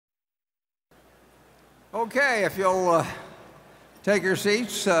Okay, if you'll take your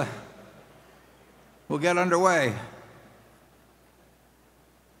seats, we'll get underway.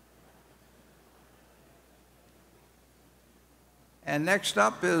 And next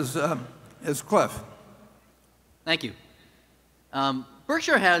up is Cliff. Thank you.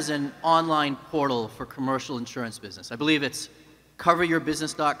 Berkshire has an online portal for commercial insurance business. I believe it's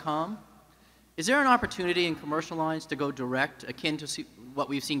coveryourbusiness.com. Is there an opportunity in commercial lines to go direct, akin to what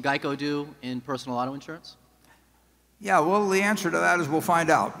we've seen Geico do in personal auto insurance? Yeah, well, the answer to that is we'll find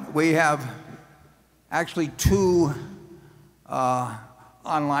out. We have actually two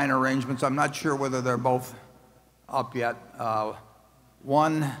online arrangements. I'm not sure whether they're both up yet.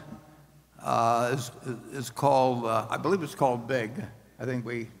 One is called, I believe it's called Big. I think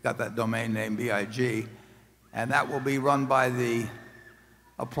we got that domain name, BIG. And that will be run by the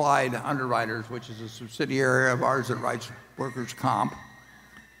Applied Underwriters, which is a subsidiary of ours that writes workers' comp.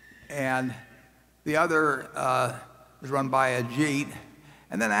 And the other is run by Ajit.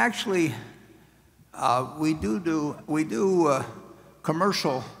 And then actually, we do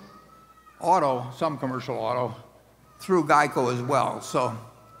commercial auto, some commercial auto, through Geico as well. So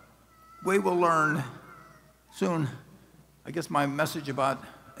we will learn soon. I guess my message about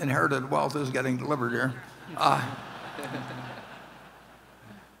inherited wealth is getting delivered here.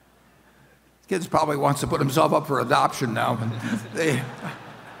 Kid probably wants to put himself up for adoption now.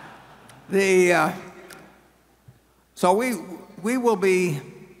 So we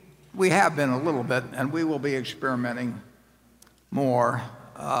have been a little bit, and we will be experimenting more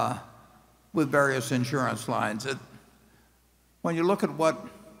with various insurance lines. When you look at what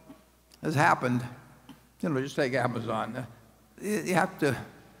has happened, just take Amazon. You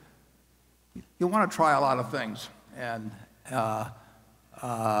want to try a lot of things, and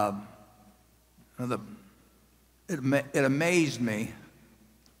it amazed me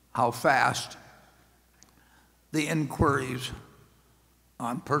how fast the inquiries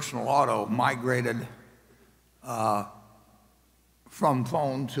on personal auto migrated from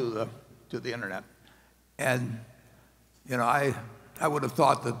phone to the internet. And I would have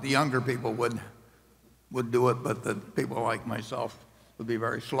thought that the younger people would do it, but that people like myself would be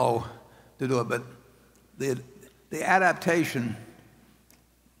very slow to do it. But the adaptation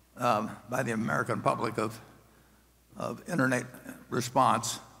by the American public of internet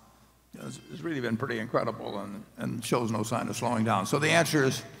response has really been pretty incredible and shows no sign of slowing down. So the answer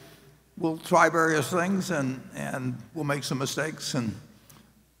is we'll try various things and we'll make some mistakes. And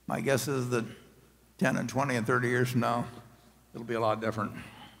my guess is that 10 and 20 and 30 years from now, it'll be a lot different.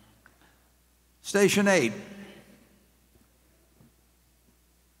 Station 8.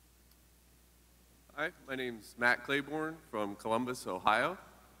 Hi, my name's Matt Claiborne from Columbus, Ohio.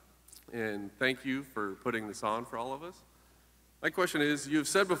 And thank you for putting this on for all of us. My question is, you've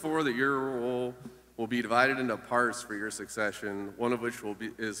said before that your role will be divided into parts for your succession, one of which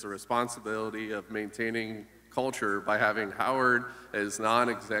is the responsibility of maintaining culture by having Howard as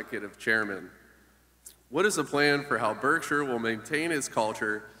non-executive chairman. What is the plan for how Berkshire will maintain its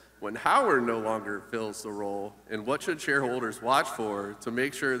culture when Howard no longer fills the role, and what should shareholders watch for to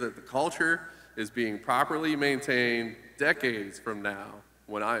make sure that the culture is being properly maintained decades from now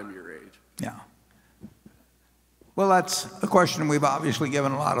when I am your age? Yeah. Well, that's a question we've obviously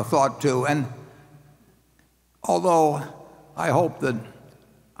given a lot of thought to. And although I hope that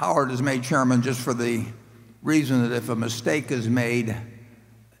Howard is made chairman just for the reason that if a mistake is made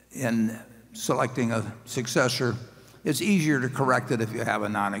in selecting a successor, it's easier to correct it if you have a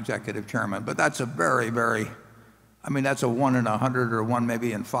non-executive chairman. But that's a that's a 1 in 100 or 1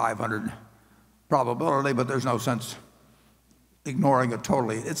 maybe in 500 probability, but there's no sense ignoring it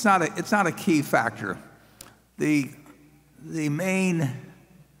totally. It's not a key factor.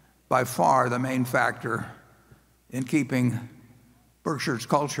 By far the main factor in keeping Berkshire's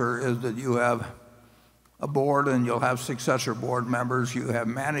culture is that you have a board and you'll have successor board members, you have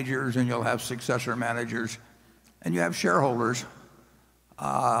managers and you'll have successor managers, and you have shareholders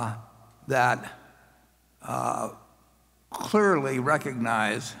that clearly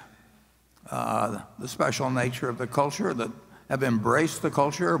recognize the special nature of the culture, that have embraced the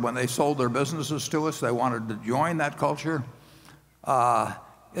culture. When they sold their businesses to us, they wanted to join that culture.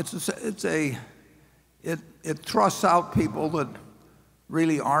 It thrusts out people that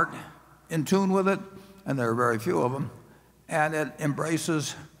really aren't in tune with it, and there are very few of them, and it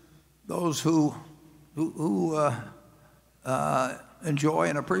embraces those who enjoy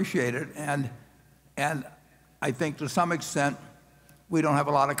and appreciate it. And I think to some extent we don't have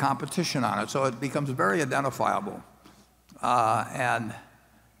a lot of competition on it, so it becomes very identifiable. And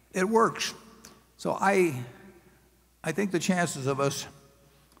it works. So I think the chances of us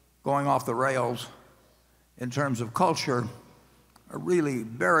going off the rails in terms of culture are really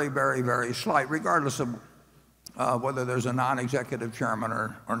very, very, very slight, regardless of whether there's a non-executive chairman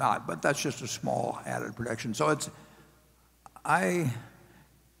or not. But that's just a small added protection. So I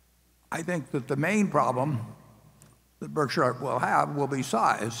think that the main problem that Berkshire will have will be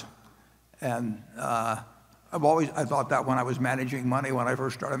size. And I thought that when I was managing money, when I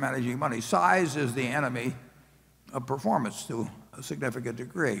first started managing money, size is the enemy of performance to a significant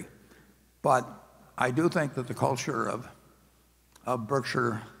degree. But I do think that the culture of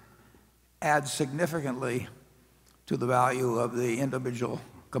Berkshire adds significantly to the value of the individual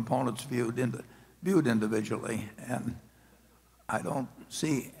components viewed individually. And I don't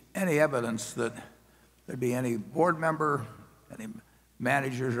see any evidence that there'd be any board member, any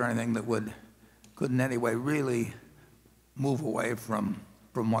managers or anything that could in any way really move away from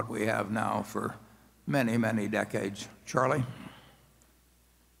what we have now for many, many decades. Charlie?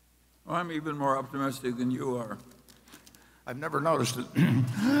 Well, I'm even more optimistic than you are. I've never noticed it.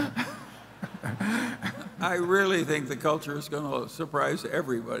 I really think the culture is going to surprise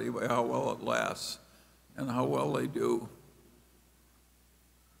everybody by how well it lasts and how well they do.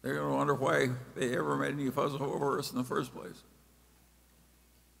 They're going to wonder why they ever made any fuss over us in the first place.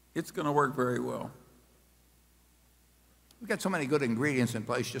 It's going to work very well. We've got so many good ingredients in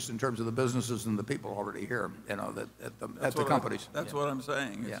place just in terms of the businesses and the people already here, that at the companies. That's what I'm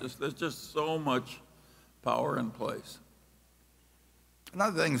saying. There's just so much power in place.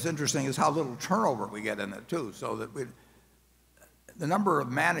 Another thing that's interesting is how little turnover we get in it too. So that the number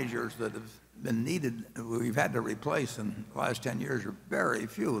of managers that have been needed, we've had to replace in the last 10 years are very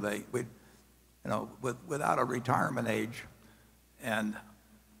few. Without a retirement age, and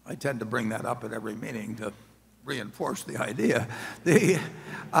I tend to bring that up at every meeting to reinforce the idea.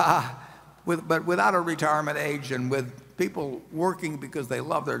 But without a retirement age and with people working because they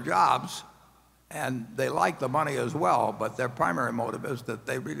love their jobs and they like the money as well, but their primary motive is that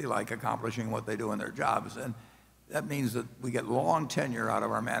they really like accomplishing what they do in their jobs. And that means that we get long tenure out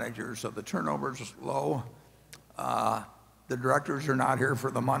of our managers, so the turnover is low. The directors are not here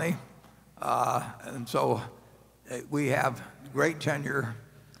for the money. And so we have great tenure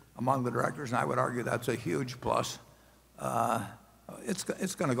among the directors, and I would argue that's a huge plus.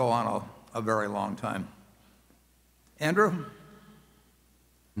 It's going to go on a very long time. Andrew?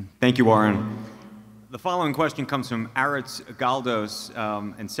 Thank you, Warren. The following question comes from Aritz Galdos,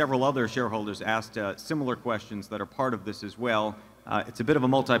 and several other shareholders asked similar questions that are part of this as well. It's a bit of a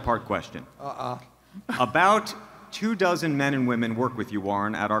multi-part question. About 24 men and women work with you,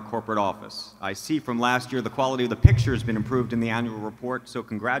 Warren, at our corporate office. I see from last year the quality of the picture has been improved in the annual report, so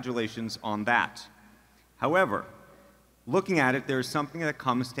congratulations on that. However, looking at it, there is something that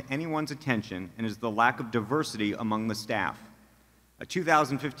comes to anyone's attention, and is the lack of diversity among the staff. A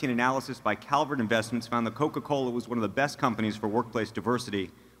 2015 analysis by Calvert Investments found that Coca-Cola was one of the best companies for workplace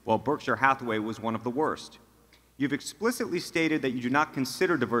diversity, while Berkshire Hathaway was one of the worst. You've explicitly stated that you do not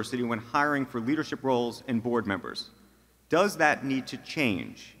consider diversity when hiring for leadership roles and board members. Does that need to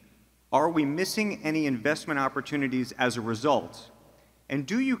change? Are we missing any investment opportunities as a result? And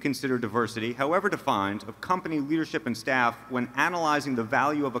do you consider diversity, however defined, of company leadership and staff when analyzing the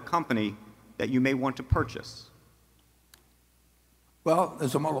value of a company that you may want to purchase? Well,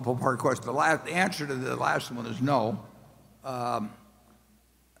 it's a multiple part question. The answer to the last one is no.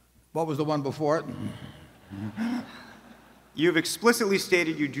 What was the one before it? You've explicitly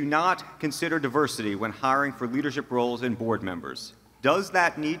stated you do not consider diversity when hiring for leadership roles and board members. Does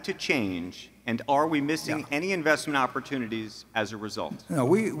that need to change, and are we missing any investment opportunities as a result? No,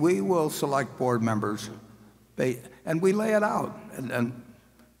 we will select board members, and we lay it out, and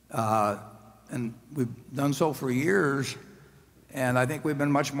we've done so for years, and I think we've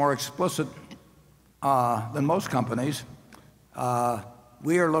been much more explicit than most companies.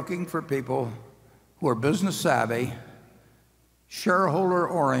 We are looking for people who are business savvy, shareholder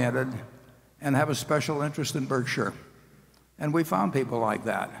oriented, and have a special interest in Berkshire. And we found people like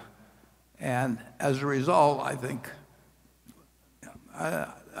that. And as a result, I think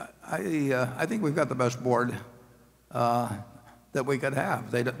we've got the best board that we could have.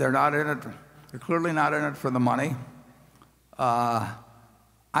 They're not in it. They're clearly not in it for the money.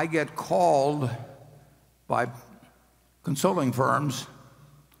 I get called by consulting firms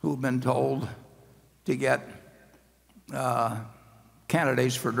who've been told to get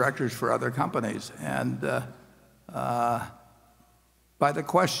candidates for directors for other companies. And by the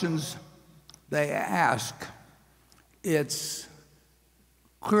questions they ask, it's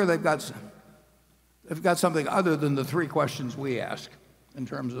clear they've got something other than the three questions we ask in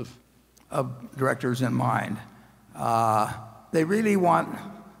terms of directors in mind. They really want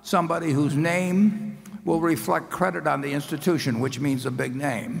somebody whose name will reflect credit on the institution, which means a big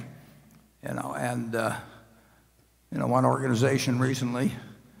name. One organization recently,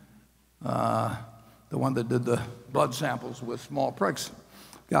 the one that did the blood samples with small pricks,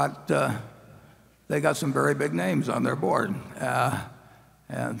 they got some very big names on their board.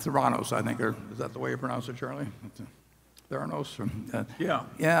 And Theranos, I think, is that the way you pronounce it, Charlie? Theranos? Yeah.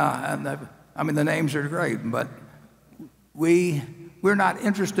 Yeah, and I mean, the names are great, but we're not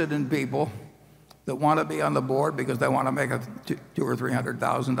interested in people that want to be on the board because they want to make $200,000 or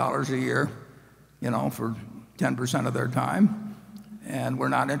 $300,000 a year, for 10% of their time. And we're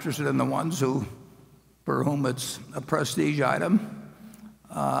not interested in the ones for whom it's a prestige item,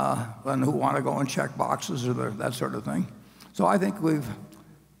 and who want to go and check boxes or that sort of thing. So I think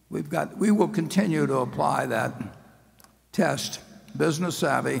we will continue to apply that test: business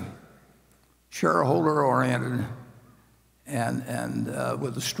savvy, shareholder oriented, and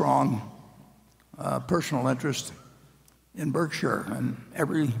with a strong personal interest in Berkshire. And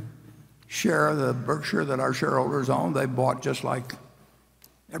every share of the Berkshire that our shareholders own, they bought just like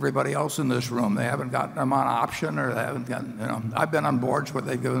everybody else in this room. They haven't gotten them on option, or they haven't gotten, I've been on boards where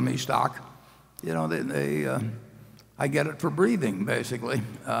they've given me stock. I get it for breathing, basically.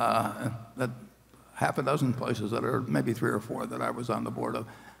 At half a dozen places that are maybe 3 or 4 that I was on the board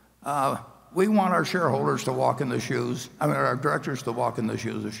of. We want our shareholders to walk in the shoes, our directors to walk in the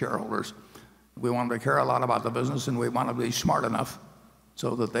shoes of shareholders. We want them to care a lot about the business, and we want them to be smart enough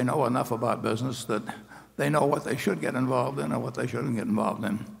so that they know enough about business that they know what they should get involved in and what they shouldn't get involved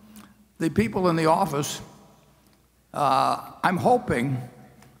in. The people in the office, I'm hoping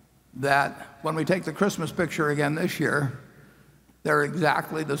that when we take the Christmas picture again this year, they're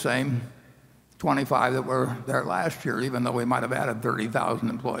exactly the same 25 that were there last year, even though we might have added 30,000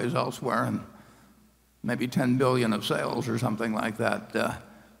 employees elsewhere and maybe 10 billion of sales or something like that.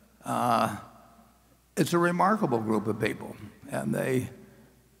 It's a remarkable group of people. And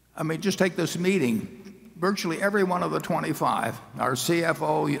just take this meeting. Virtually every one of the 25, our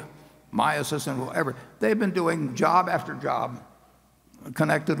CFO, my assistant, whoever, they've been doing job after job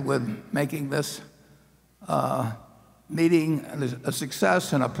connected with making this meeting a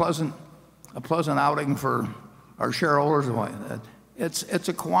success and a pleasant outing for our shareholders. It's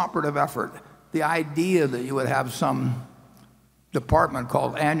a cooperative effort. The idea that you would have some department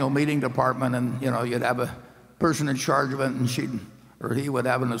called annual meeting department, and you'd have a person in charge of it, and he would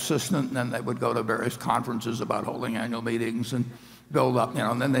have an assistant, and then they would go to various conferences about holding annual meetings and build up,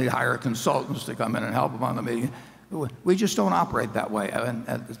 and then they'd hire consultants to come in and help them on the meeting. We just don't operate that way. And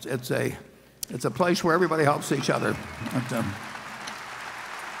it's a place where everybody helps each other.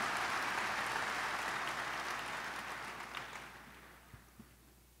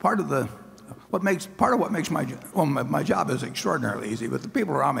 Part of what makes my job is extraordinarily easy, but the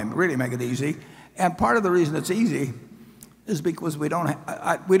people around me really make it easy. And part of the reason it's easy is because we don't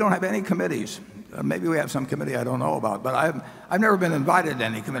have any committees. Maybe we have some committee I don't know about, but I've never been invited to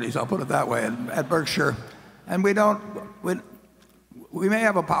any committees. I'll put it that way at Berkshire. And we may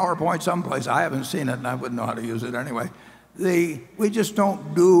have a PowerPoint someplace. I haven't seen it, and I wouldn't know how to use it anyway. We just don't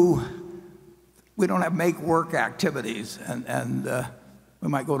have make work activities, and we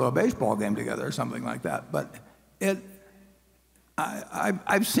might go to a baseball game together or something like that. But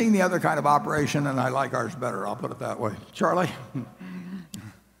I've seen the other kind of operation, and I like ours better. I'll put it that way. Charlie?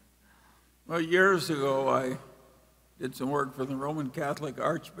 Well, years ago, I did some work for the Roman Catholic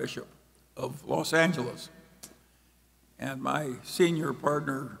Archbishop of Los Angeles. And my senior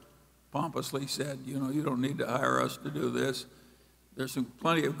partner pompously said, you don't need to hire us to do this. There's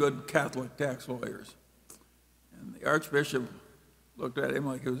plenty of good Catholic tax lawyers. And the Archbishop looked at him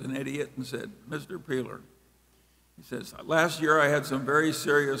like he was an idiot and said, Mr. Peeler, he says, last year I had some very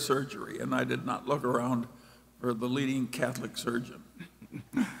serious surgery, and I did not look around for the leading Catholic surgeon.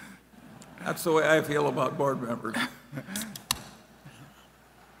 That's the way I feel about board members.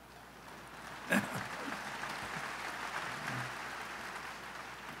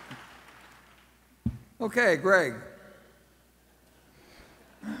 Okay, Greg.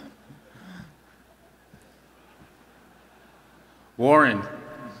 Warren,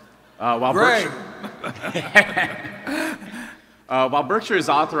 Greg. While Berkshire has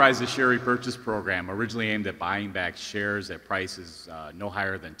authorized a share repurchase program originally aimed at buying back shares at prices no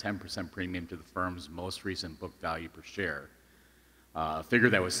higher than 10% premium to the firm's most recent book value per share, a figure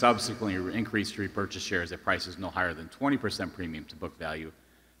that was subsequently increased to repurchase shares at prices no higher than 20% premium to book value,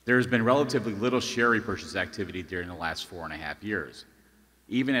 there has been relatively little share repurchase activity during the last 4.5 years.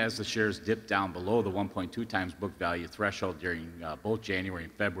 Even as the shares dipped down below the 1.2 times book value threshold during both January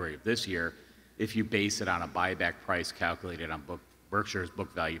and February of this year, if you base it on a buyback price calculated on Berkshire's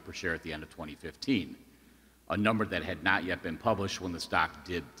book value per share at the end of 2015. a number that had not yet been published when the stock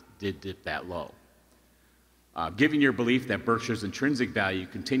did dip that low. Given your belief that Berkshire's intrinsic value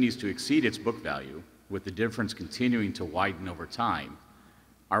continues to exceed its book value, with the difference continuing to widen over time,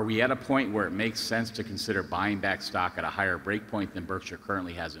 are we at a point where it makes sense to consider buying back stock at a higher breakpoint than Berkshire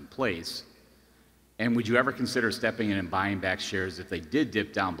currently has in place? And would you ever consider stepping in and buying back shares if they did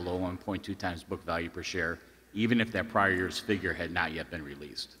dip down below 1.2 times book value per share, even if that prior year's figure had not yet been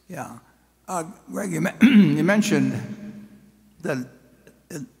released? Yeah. Greg, you mentioned that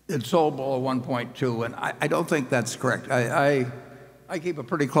it sold below 1.2, and I don't think that's correct. I keep a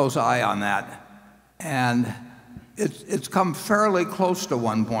pretty close eye on that, and it's come fairly close to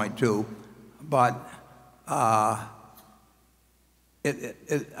 1.2, but I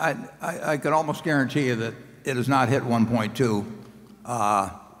can almost guarantee you that it has not hit 1.2,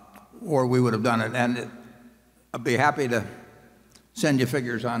 or we would have done it. And I'd be happy to send you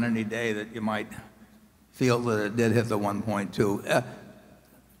figures on any day that you might feel that it did hit the 1.2.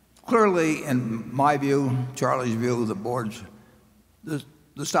 Clearly, in my view, Charlie's view, the board's, the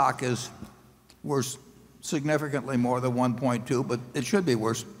stock is worth significantly more than 1.2, but it should be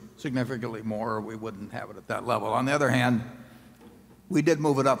worth significantly more, or we wouldn't have it at that level. On the other hand, we did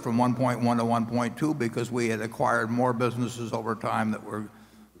move it up from 1.1 to 1.2 because we had acquired more businesses over time that were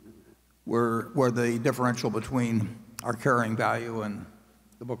the differential between our carrying value and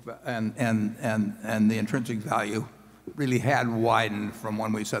the book and the intrinsic value really had widened from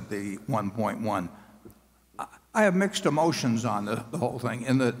when we set the 1.1. I have mixed emotions on the whole thing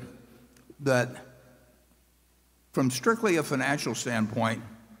in that from strictly a financial standpoint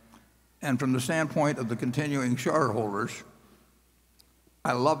and from the standpoint of the continuing shareholders,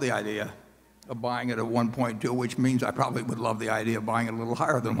 I love the idea of buying it at 1.2, which means I probably would love the idea of buying it a little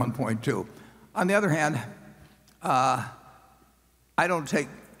higher than 1.2. On the other hand, I don't take,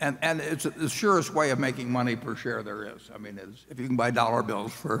 and it's the surest way of making money per share there is. I mean, if you can buy dollar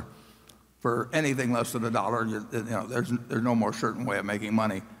bills for anything less than $1, there's no more certain way of making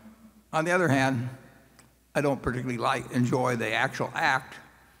money. On the other hand, I don't particularly enjoy the actual act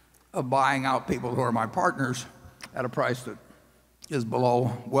of buying out people who are my partners at a price that is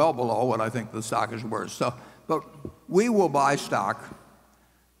well below what I think the stock is worth. So, but we will buy stock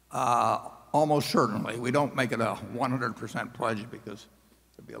almost certainly. We don't make it a 100% pledge because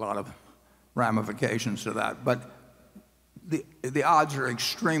there'd be a lot of ramifications to that. But the odds are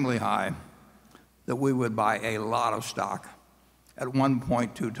extremely high that we would buy a lot of stock at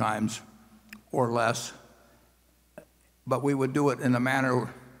 1.2 times or less. But we would do it in a manner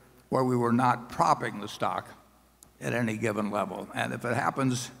where we were not propping the stock at any given level. And if it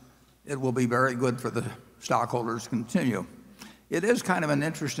happens, it will be very good for the stockholders to continue. It is kind of an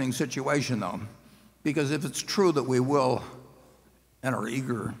interesting situation, though, because if it's true that we will, and are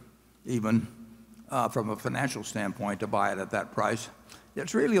eager even from a financial standpoint to buy it at that price,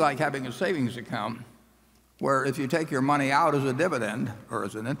 it's really like having a savings account where if you take your money out as a dividend or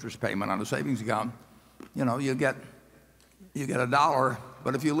as an interest payment on a savings account, you get $1,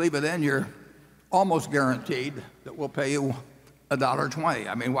 but if you leave it in, you're almost guaranteed that we'll pay you $1.20.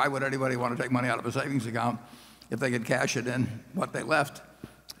 I mean, why would anybody want to take money out of a savings account if they could cash it in what they left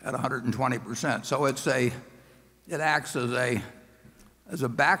at 120%? So it acts as a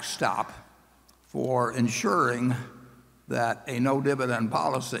backstop for ensuring that a no dividend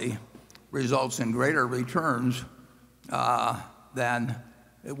policy results in greater returns than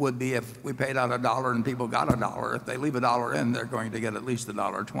it would be if we paid out $1 and people got $1. If they leave $1 in, they're going to get at least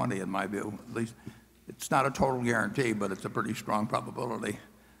 $1.20 in my view. At least it's not a total guarantee, but it's a pretty strong probability.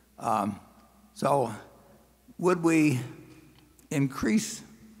 So would we increase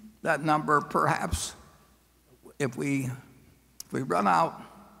that number? Perhaps if we run out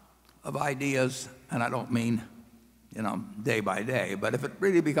of ideas, and I don't mean day by day, but if it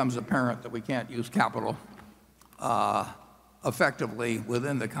really becomes apparent that we can't use capital effectively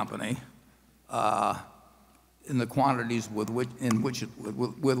within the company in the quantities with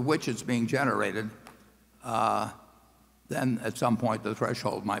which it's being generated, then at some point the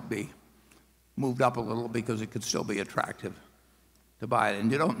threshold might be moved up a little because it could still be attractive to buy it.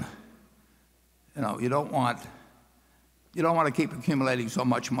 And you don't want to keep accumulating so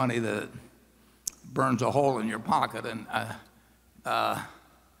much money that it burns a hole in your pocket. And it's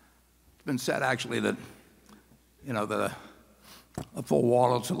been said actually that that a full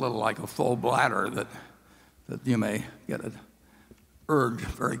wallet's a little like a full bladder, that you may get an urge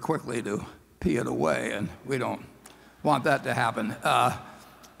very quickly to pee it away, and we don't want that to happen.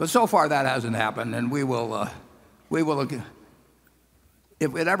 But so far that hasn't happened, and we will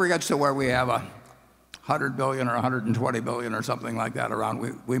if it ever gets to where we have $100 billion or $120 billion or something like that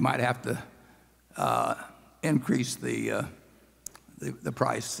around, we might have to increase the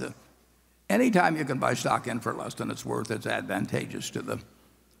price. Anytime you can buy stock in for less than it's worth, it's advantageous to the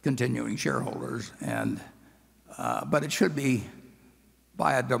continuing shareholders. But it should be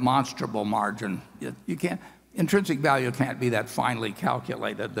by a demonstrable margin. You can't, intrinsic value can't be that finely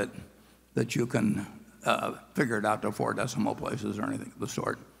calculated that you can figure it out to 4 decimal places or anything of the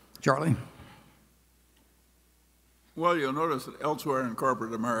sort. Charlie? Well, you'll notice that elsewhere in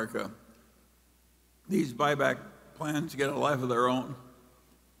corporate America, these buyback plans get a life of their own.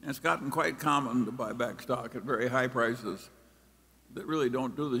 And it's gotten quite common to buy back stock at very high prices that really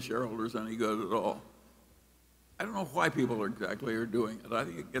don't do the shareholders any good at all. I don't know why people exactly are doing it. I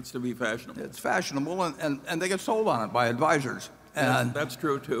think it gets to be fashionable. It's fashionable, and they get sold on it by advisors. And That's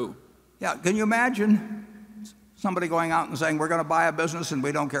true, too. yeah, can you imagine somebody going out and saying, we're going to buy a business and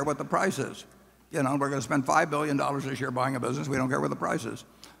we don't care what the price is? You know, we're going to spend $5 billion this year buying a business, we don't care what the price is.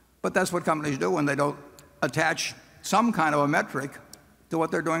 But that's what companies do when they don't attach some kind of a metric to what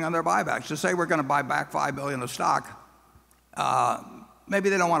they're doing on their buybacks. To say we're going to buy back $5 billion of stock, maybe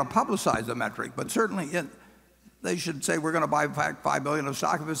they don't want to publicize the metric, but certainly they should say we're going to buy back $5 billion of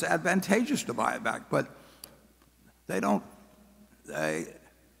stock if it's advantageous to buy it back. But they don't, if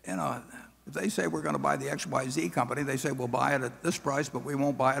they say we're going to buy the XYZ company, they say we'll buy it at this price, but we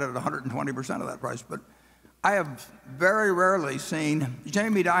won't buy it at 120% of that price. But I have very rarely seen,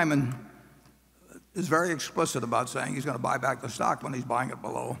 Jamie Dimon is very explicit about saying he's going to buy back the stock when he's buying it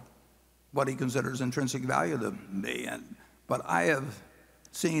below what he considers intrinsic value to be. But I have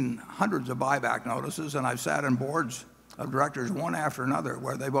seen hundreds of buyback notices, and I've sat in boards of directors one after another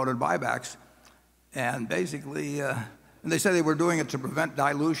where they voted buybacks, and basically, and they say they were doing it to prevent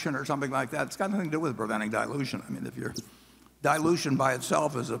dilution or something like that. It's got nothing to do with preventing dilution. I mean, if your dilution by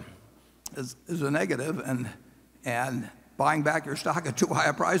itself is a negative, and buying back your stock at too high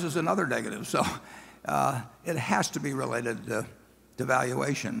a price is another negative. So it has to be related to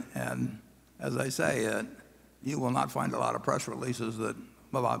valuation. And as I say, you will not find a lot of press releases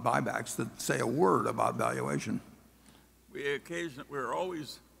about buybacks that say a word about valuation. We're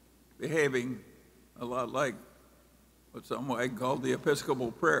always behaving a lot like what some might call the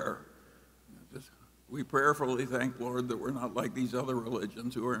Episcopal prayer. We prayerfully thank Lord that we're not like these other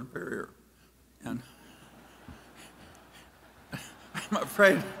religions who are inferior. And I'm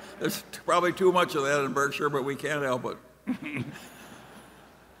afraid there's probably too much of that in Berkshire, but we can't help it.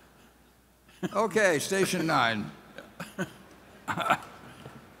 Okay, station 9.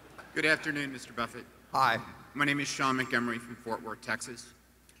 Good afternoon, Mr. Buffett. Hi. My name is Sean Montgomery from Fort Worth, Texas.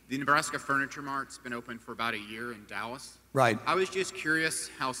 The Nebraska Furniture Mart's been open for about a year in Dallas. Right. I was just curious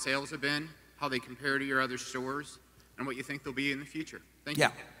how sales have been, how they compare to your other stores, and what you think they'll be in the future. Thank you.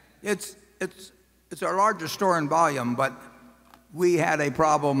 Yeah, it's our largest store in volume, but we had a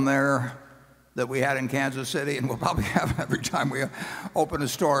problem there that we had in Kansas City, and we'll probably have every time we open a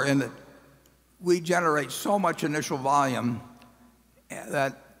store, in that we generate so much initial volume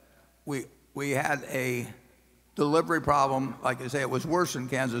that we had a delivery problem. Like I say, it was worse in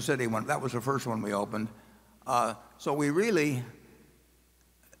Kansas City when that was the first one we opened. So we really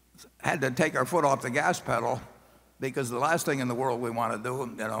had to take our foot off the gas pedal, because the last thing in the world we want to do,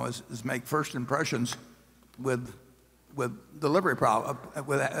 is make first impressions with delivery problem,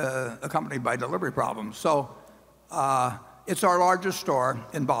 accompanied by delivery problems. So it's our largest store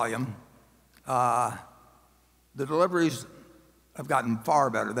in volume. The deliveries have gotten far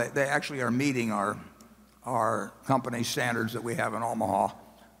better. They actually are meeting our company standards that we have in Omaha.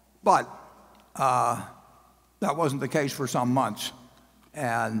 But that wasn't the case for some months.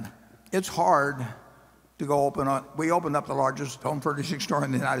 And it's hard to go we opened up the largest home furnishing store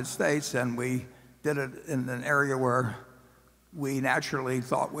in the United States, and we did it in an area where we naturally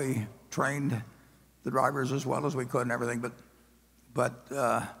thought we trained the drivers as well as we could and everything. But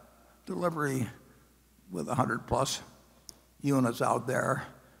delivery with 100+ units out there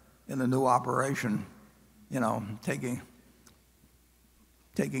in the new operation, taking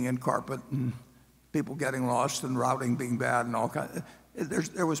in carpet and people getting lost and routing being bad and all kinds.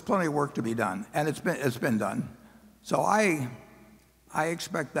 There was plenty of work to be done, and it's been done. So I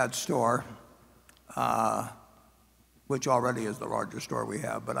expect that store, which already is the largest store we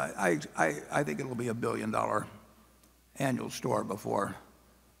have, but I think it'll be $1 billion annual store before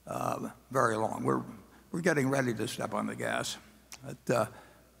very long. We're getting ready to step on the gas.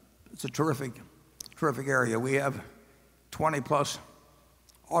 It's a terrific area. We have 20+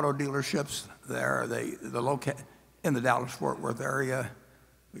 auto dealerships there. In the Dallas-Fort Worth area.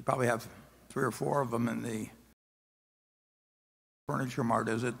 We probably have 3 or 4 of them in the Furniture Mart.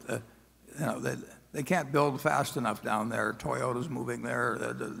 They can't build fast enough down there. Toyota's moving there.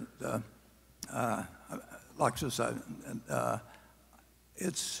 Luxus.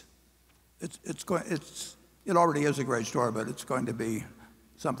 It already is a great store, but it's going to be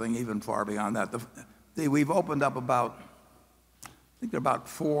something even far beyond that. We've opened up about, I think there are about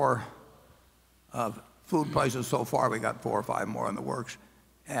 4 food places so far. We got 4 or 5 more in the works,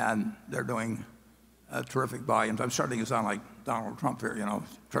 and they're doing terrific volumes. I'm starting to sound like Donald Trump here,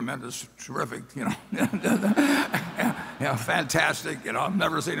 tremendous, terrific, fantastic. I've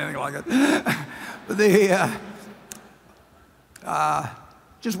never seen anything like it. But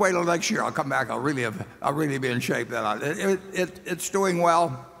just wait till next year. I'll come back. I'll really be in shape then. It's doing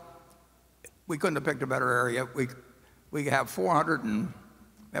well. We couldn't have picked a better area. We have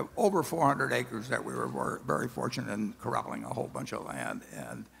over 400 acres that we were very fortunate in corralling a whole bunch of land,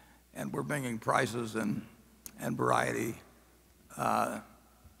 and we're bringing prices and variety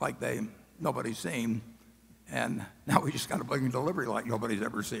like nobody's seen, and now we just got to bring delivery like nobody's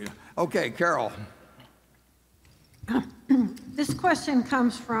ever seen. Okay, Carol. This question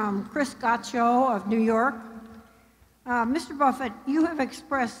comes from Chris Gaccio of New York. Mr. Buffett, you have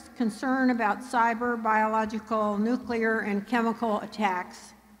expressed concern about cyber, biological, nuclear, and chemical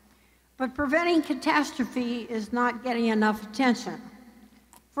attacks, but preventing catastrophe is not getting enough attention.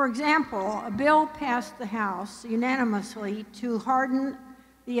 For example, a bill passed the House unanimously to harden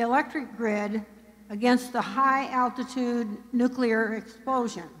the electric grid against the high-altitude nuclear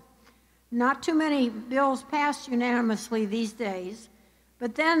explosion. Not too many bills passed unanimously these days,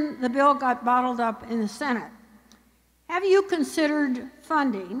 but then the bill got bottled up in the Senate. Have you considered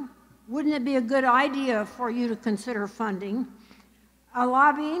funding? Wouldn't it be a good idea for you to consider funding a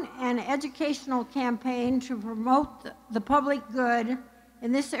lobbying and educational campaign to promote the public good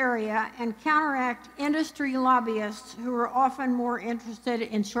in this area and counteract industry lobbyists who are often more interested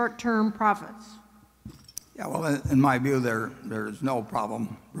in short-term profits? Yeah, well, in my view, there is no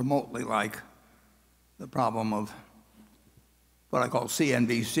problem remotely like the problem of what I call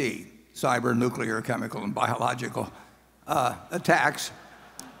CNBC, cyber, nuclear, chemical, and biological attacks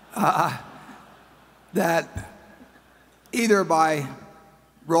that either by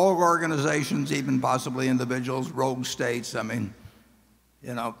rogue organizations, even possibly individuals, rogue states. I mean,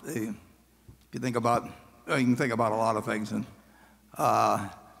 if you think about, you can think about a lot of things, and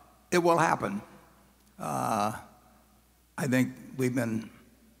it will happen. I think we've been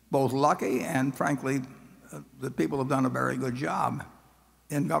both lucky and, frankly, the people have done a very good job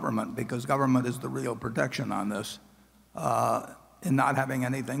in government, because government is the real protection on this, in not having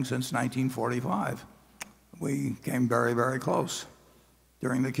anything since 1945. We came very, very close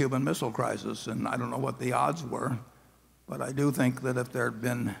during the Cuban Missile Crisis, and I don't know what the odds were, but I do think that if there had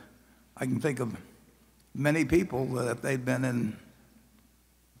been, I can think of many people that if they'd been in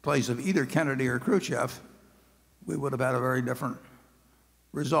place of either Kennedy or Khrushchev, we would have had a very different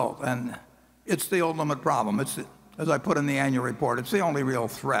result. And it's the ultimate problem. As I put in the annual report, it's the only real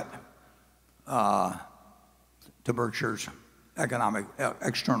threat to Berkshire's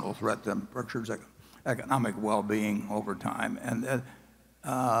external threat to Berkshire's economic well-being over time. And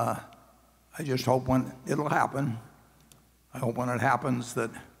I just hope when it'll happen, I hope when it happens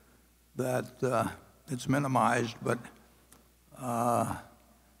that it's minimized. But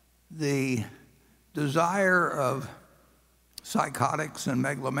the desire of psychotics and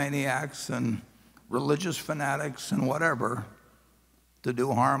megalomaniacs and religious fanatics and whatever to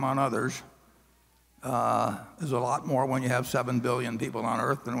do harm on others is a lot more when you have 7 billion people on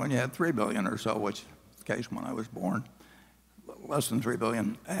Earth than when you had 3 billion or so, which is the case when I was born, less than 3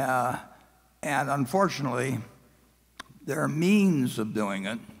 billion. And unfortunately, there are means of doing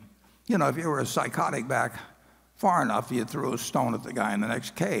it. If you were a psychotic back far enough, you threw a stone at the guy in the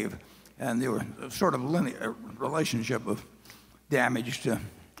next cave, and there was a sort of linear relationship of damage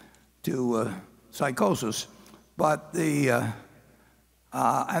to psychosis. But and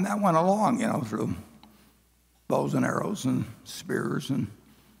that went along, through bows and arrows and spears and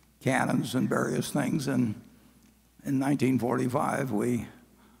cannons and various things. And in 1945, we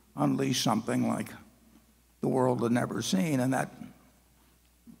unleashed something like the world had never seen, and that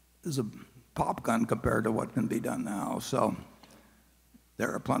is a pop gun compared to what can be done now. So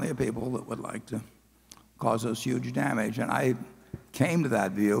there are plenty of people that would like to cause us huge damage. And I came to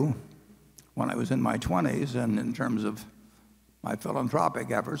that view when I was in my 20s, and in terms of my philanthropic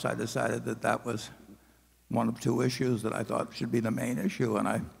efforts, I decided that that was one of 2 issues that I thought should be the main issue. And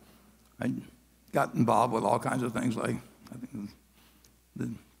I got involved with all kinds of things, like I think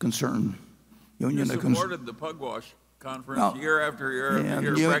the Concerned Union. You supported the Pugwash Conference year after year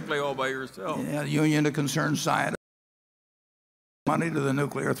after year, practically all by yourself. Yeah, the Union of Concerned Scientists. Money to the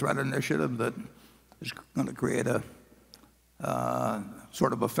Nuclear Threat Initiative that is going to create a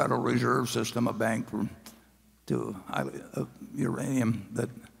sort of a Federal Reserve System, a bank for uranium that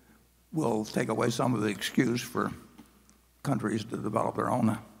will take away some of the excuse for countries to develop their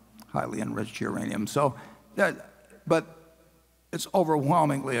own highly enriched uranium. But it's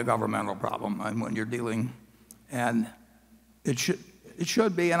overwhelmingly a governmental problem, and when you're dealing, and it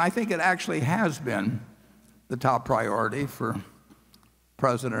should be, and I think it actually has been the top priority for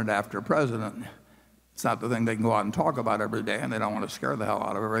president after president. It's not the thing they can go out and talk about every day, and they don't want to scare the hell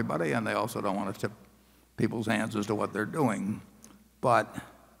out of everybody, and they also don't want to tip people's hands as to what they're doing. But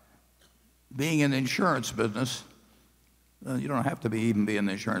being in the insurance business, you don't have to even be in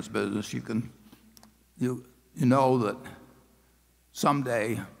the insurance business. You know that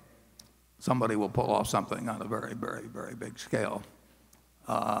someday somebody will pull off something on a very, very, very big scale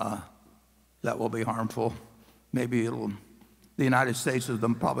that will be harmful. Maybe the United States is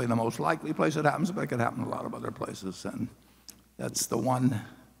probably the most likely place it happens, but it could happen in a lot of other places. And that's the one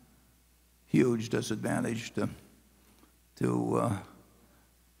huge disadvantage to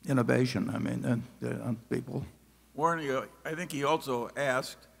innovation. I mean, people. Warren, I think he also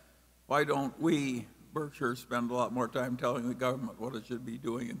asked, why don't we, Berkshire, spend a lot more time telling the government what it should be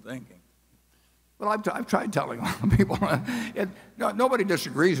doing and thinking? Well, I've tried telling a lot of people. Nobody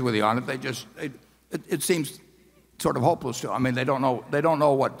disagrees with you on it. It seems sort of hopeless to them. I mean, they don't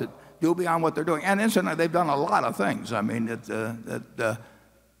know what to do beyond what they're doing. And incidentally, they've done a lot of things. I mean,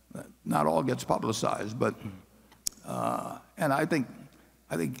 not all gets publicized, but and I think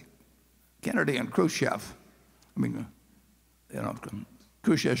Kennedy and Khrushchev. I mean,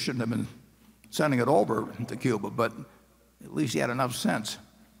 Khrushchev shouldn't have been sending it over to Cuba, but at least he had enough sense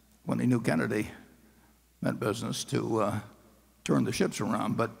when he knew Kennedy meant business to turn the ships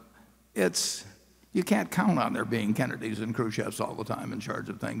around. But you can't count on there being Kennedys and Khrushchevs all the time in charge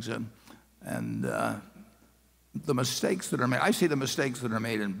of things. And the mistakes that are made, I see the mistakes that are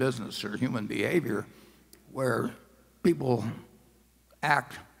made in business or human behavior where people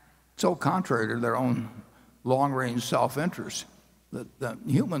act so contrary to their own long-range self-interest that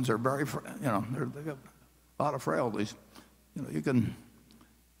humans are very, they've got a lot of frailties. You can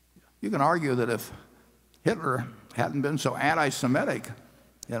argue that if Hitler hadn't been so anti-Semitic,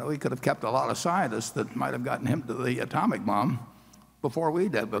 he could have kept a lot of scientists that might have gotten him to the atomic bomb before we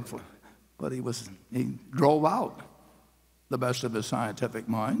did. But he drove out the best of his scientific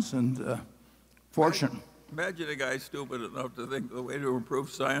minds, and fortunate. Imagine a guy stupid enough to think the way to improve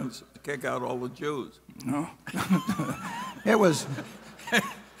science is to kick out all the Jews. No. It was.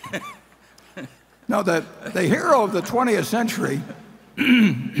 No, the hero of the 20th century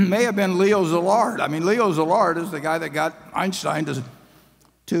may have been Leo Szilard. I mean, Leo Szilard is the guy that got Einstein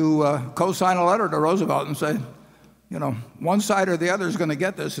to co-sign a letter to Roosevelt and say, one side or the other is going to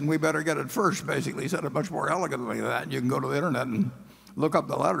get this, and we better get it first, basically. He said it much more elegantly than that. You can go to the internet and look up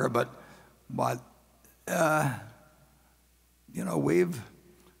the letter, but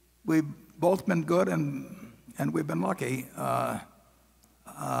we've both been good and we've been lucky.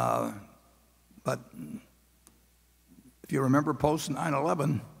 But if you remember post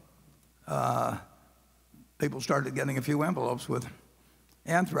 9/11, people started getting a few envelopes with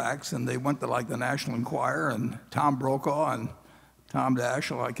anthrax, and they went to like the National Enquirer and Tom Brokaw and Tom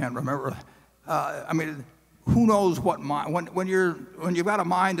Daschle. I can't remember. I mean, who knows what mind? When you've got a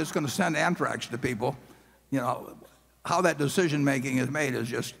mind that's going to send anthrax to people, how that decision making is made is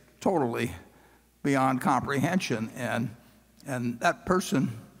just totally beyond comprehension. And that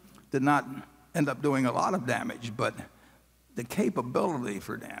person did not end up doing a lot of damage, but the capability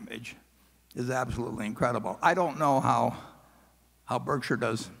for damage is absolutely incredible. I don't know how Berkshire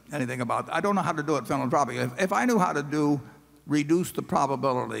does anything about that. I don't know how to do it philanthropically. If I knew how to reduce the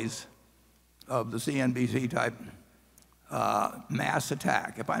probabilities of the CNBC type mass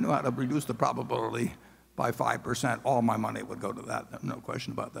attack, if I knew how to reduce the probability by 5%, all my money would go to that. No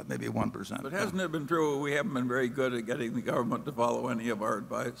question about that, maybe 1%. But hasn't it been true we haven't been very good at getting the government to follow any of our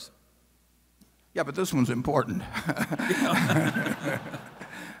advice? Yeah, but this one's important.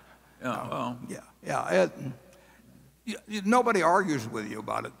 Nobody argues with you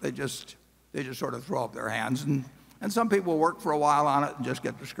about it. They just sort of throw up their hands, and some people work for a while on it and just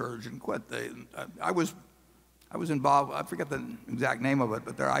get discouraged and quit. I was involved. I forget the exact name of it,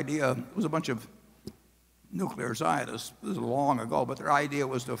 but their idea was a bunch of nuclear scientists. This is long ago, but their idea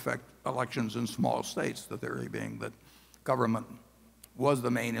was to affect elections in small states. The theory being that government was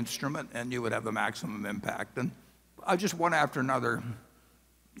the main instrument, and you would have the maximum impact. And just one after another,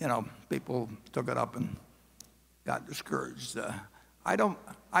 people took it up and got discouraged. I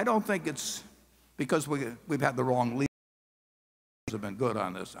don't think it's because we've had the wrong leaders have been good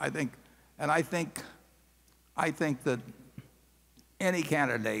on this. I think that any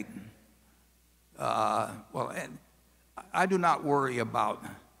candidate Well, and I do not worry about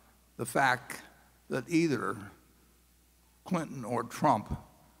the fact that either Clinton or Trump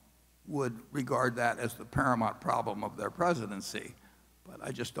would regard that as the paramount problem of their presidency. But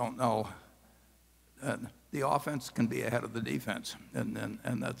I just don't know. The offense can be ahead of the defense, and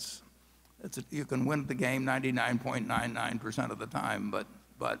you can win the game 99.99% of the time,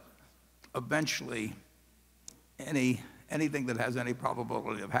 but eventually anything that has any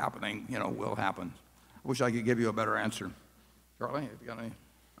probability of happening, will happen. I wish I could give you a better answer. Charlie, have you got any?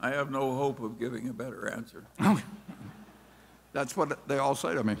 I have no hope of giving a better answer. That's what they all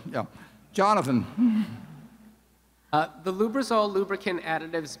say to me, yeah. Jonathan. The Lubrizol lubricant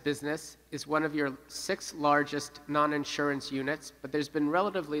additives business is one of your 6 largest non-insurance units, but there's been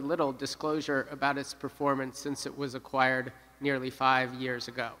relatively little disclosure about its performance since it was acquired nearly 5 years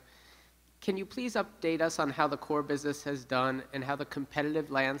ago. Can you please update us on how the core business has done and how the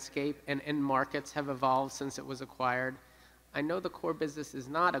competitive landscape and end markets have evolved since it was acquired? I know the core business is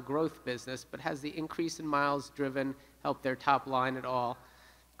not a growth business, but has the increase in miles driven helped their top line at all?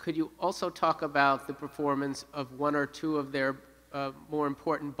 Could you also talk about the performance of 1 or 2 of their more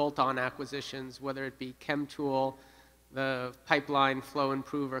important bolt-on acquisitions, whether it be ChemTool, the pipeline flow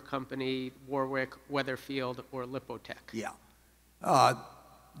improver company, Warwick, Weatherfield, or Lipotech? Yeah.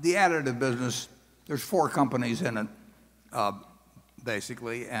 The additive business, there's 4 companies in it,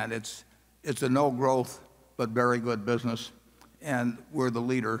 basically, and it's a no-growth but very good business, and we're the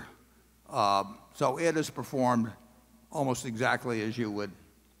leader. So it has performed almost exactly as you would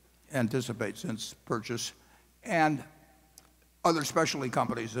anticipate since purchase. And other specialty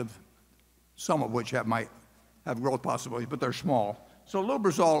companies, some of which might have growth possibilities, but they're small. So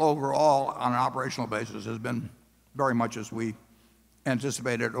Lubrizol overall, on an operational basis, has been very much as we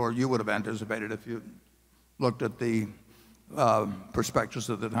anticipated, or you would have anticipated if you looked at the prospectus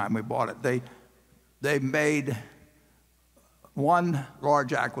at the time we bought it. They made one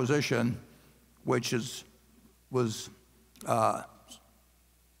large acquisition, which was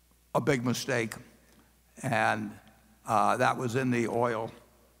a big mistake, and that was in the oil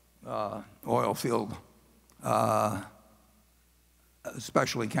field,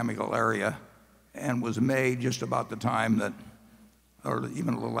 especially chemical area, and was made just about the time that, or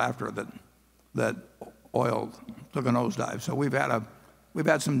even a little after that oil took a nosedive. So we've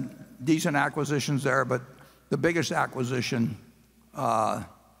had some decent acquisitions there, but the biggest acquisition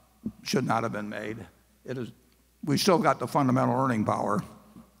should not have been made. We still got the fundamental earning power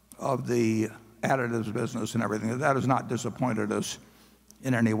of the additives business and everything. That has not disappointed us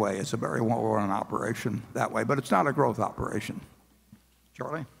in any way. It's a very well-run operation that way, but it's not a growth operation.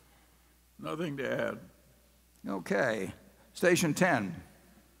 Charlie? Nothing to add. Okay. Station 10.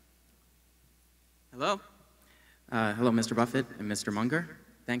 Hello. Hello, Mr. Buffett and Mr. Munger.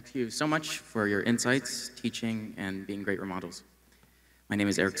 Thank you so much for your insights, teaching, and being great role models. My name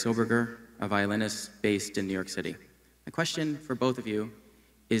is Eric Soberger, a violinist based in New York City. My question for both of you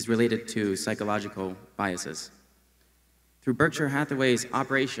is related to psychological biases. Through Berkshire Hathaway's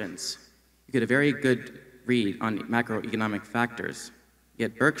operations, you get a very good read on macroeconomic factors,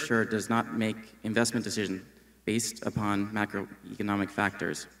 yet Berkshire does not make investment decisions based upon macroeconomic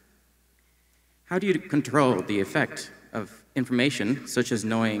factors. How do you control the effect of information, such as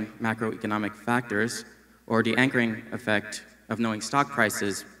knowing macroeconomic factors, or the anchoring effect of knowing stock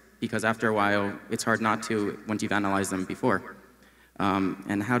prices, because after a while, it's hard not to once you've analyzed them before?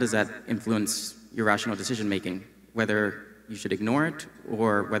 And how does that influence your rational decision-making, whether you should ignore it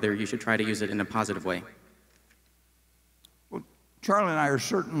or whether you should try to use it in a positive way? Well, Charlie and I are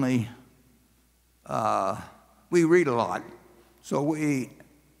certainly, we read a lot,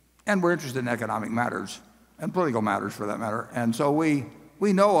 and we're interested in economic matters, and political matters for that matter, and so we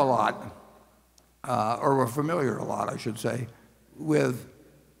know a lot, or we're familiar a lot, I should say, with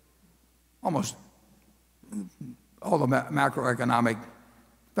almost all the macroeconomic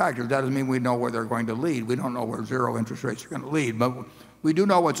factors. That doesn't mean we know where they're going to lead. We don't know where zero interest rates are going to lead, but we do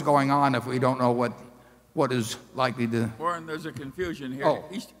know what's going on if we don't know what is likely to... Warren, there's a confusion here. Oh.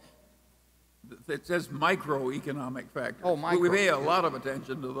 It says microeconomic factors. Oh, micro. We pay a lot of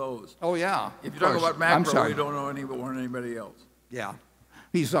attention to those. Oh, yeah. If you talk about macro, I'm sorry. we don't know any more than anybody else. Yeah,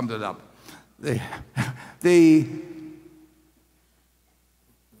 he summed it up.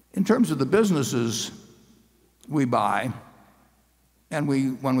 In terms of the businesses we buy, and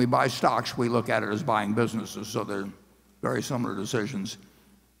when we buy stocks, we look at it as buying businesses, so they're very similar decisions.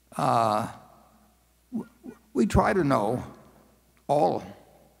 We try to know all,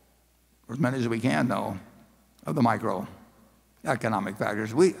 or as many as we can know, of the microeconomic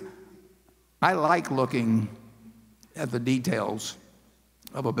factors. I like looking at the details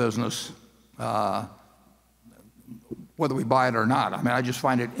of a business, whether we buy it or not. I mean, I just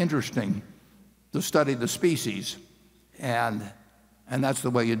find it interesting to study the species, and that's the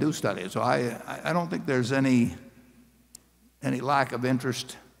way you do study it. So I don't think there's any lack of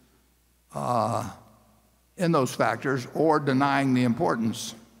interest in those factors or denying the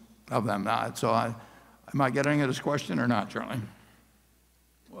importance of them. So am I getting at his question or not, Charlie?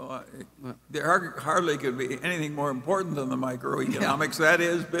 Well, there hardly could be anything more important than the microeconomics. Yeah. That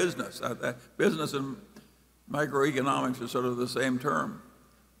is business. Business and microeconomics are sort of the same term.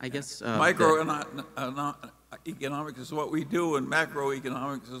 I guess economics is what we do, and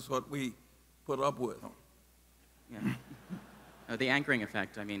macroeconomics is what we put up with. Yeah. The anchoring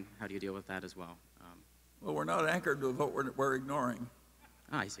effect, I mean, how do you deal with that as well? Well, we're not anchored with what we're ignoring.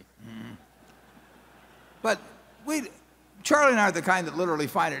 I see. But Charlie and I are the kind that literally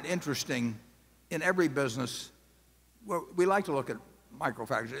find it interesting in every business. We like to look at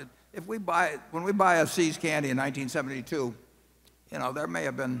microfactors. When we buy a See's Candy in 1972, there may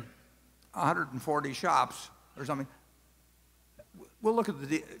have been 140 shops or something. We'll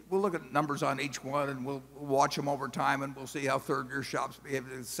look at numbers on each one, and we'll watch them over time, and we'll see how third-year shops behave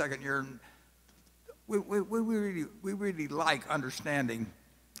in the second year. And we really like understanding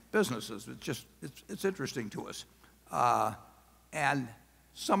businesses. It's interesting to us, and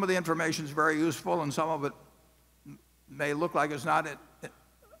some of the information is very useful, and some of it may look like it's not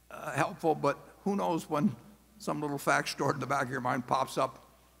helpful. But who knows when some little fact stored in the back of your mind pops up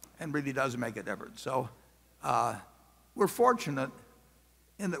and really does make a difference. So we're fortunate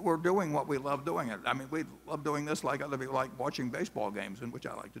in that we're doing what we love doing it. I mean, we love doing this like other people like watching baseball games, and which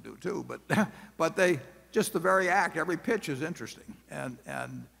I like to do too. But just the very act, every pitch is interesting, and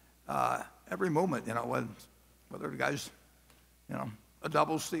every movement, whether the guy's, a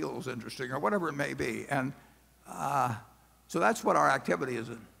double steal is interesting or whatever it may be, and so that's what our activity is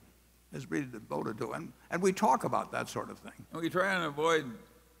really devoted to, and we talk about that sort of thing. And we try and avoid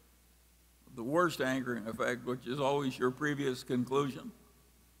the worst anchoring effect, which is always your previous conclusion.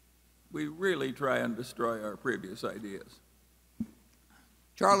 We really try and destroy our previous ideas.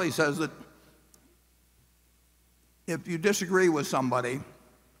 Charlie says that if you disagree with somebody,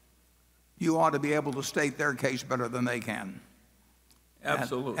 you ought to be able to state their case better than they can.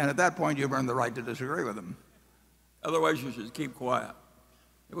 Absolutely. And at that point, you've earned the right to disagree with them. Otherwise, you should keep quiet.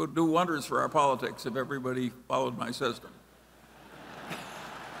 It would do wonders for our politics if everybody followed my system.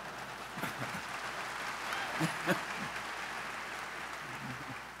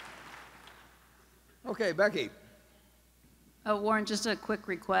 Okay, Becky. Warren, just a quick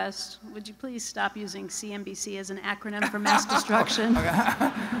request. Would you please stop using CNBC as an acronym for mass destruction?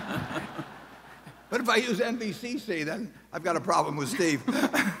 But if I use NBCC, then I've got a problem with Steve.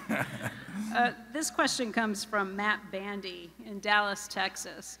 This question comes from Matt Bandy in Dallas,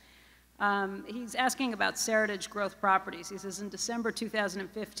 Texas. He's asking about Seritage Growth Properties. He says, in December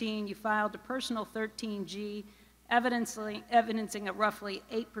 2015, you filed a personal 13G evidencing a roughly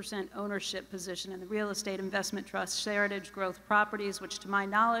 8% ownership position in the real estate investment trust Seritage Growth Properties, which to my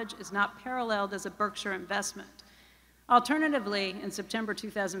knowledge is not paralleled as a Berkshire investment. Alternatively, in September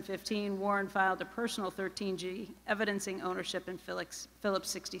 2015, Warren filed a personal 13G evidencing ownership in Phillips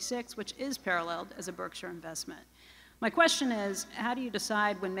 66, which is paralleled as a Berkshire investment. My question is, how do you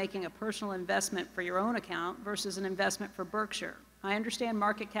decide when making a personal investment for your own account versus an investment for Berkshire? I understand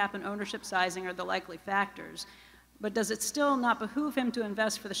market cap and ownership sizing are the likely factors, but does it still not behoove him to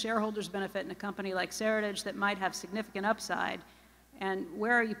invest for the shareholders' benefit in a company like Seritage that might have significant upside? And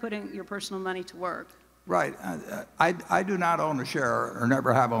where are you putting your personal money to work? Right. I do not own a share, or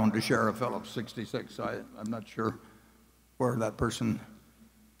never have owned a share of Phillips 66. I'm not sure where that person,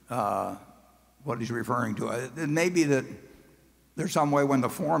 what he's referring to. It may be that there's some way when the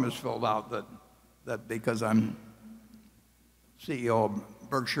form is filled out that because I'm CEO of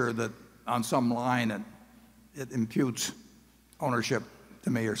Berkshire, that on some line it imputes ownership to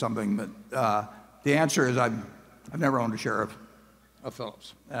me or something. But the answer is I've never owned a share of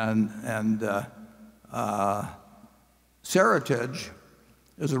Phillips. Seritage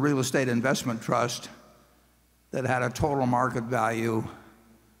is a real estate investment trust that had a total market value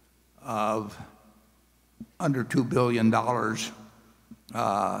of under $2 billion when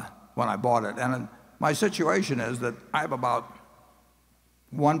I bought it. And my situation is that I have about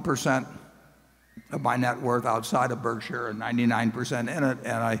 1% of my net worth outside of Berkshire and 99% in it,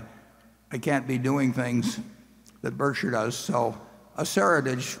 and I can't be doing things that Berkshire does. So a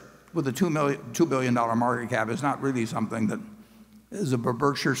Seritage with a $2 billion market cap is not really something that is of a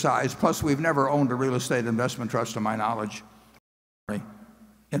Berkshire size. Plus, we've never owned a real estate investment trust, to my knowledge,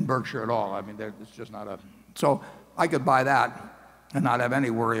 in Berkshire at all. I mean, it's just not a. So I could buy that and not have any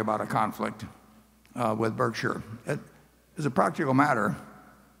worry about a conflict with Berkshire. As a practical matter,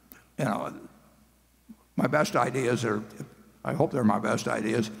 my best ideas are, I hope they're my best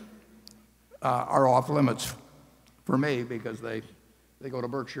ideas, are off limits for me because they go to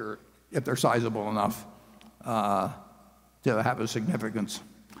Berkshire if they're sizable enough to have a significance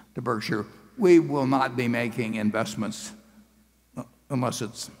to Berkshire. We will not be making investments unless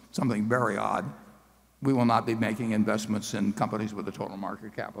it's something very odd. We will not be making investments in companies with a total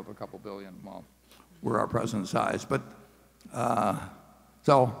market cap of a couple billion. Well, we're our present size. But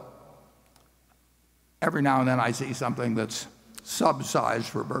so every now and then I see something that's sub-sized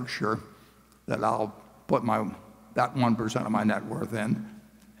for Berkshire that I'll put that 1% of my net worth in,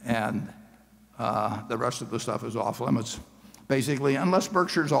 and the rest of the stuff is off limits, basically, unless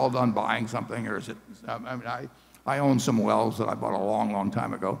Berkshire's all done buying something, or is it? I mean, I own some wells that I bought a long, long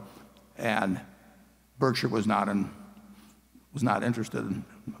time ago, and Berkshire was not interested in.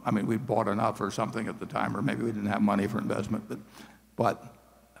 I mean, we bought enough or something at the time, or maybe we didn't have money for investment, but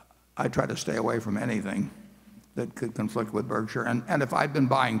I try to stay away from anything that could conflict with Berkshire. And if I'd been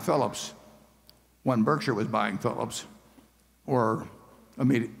buying Phillips when Berkshire was buying Phillips, or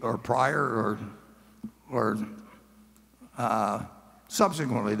prior, or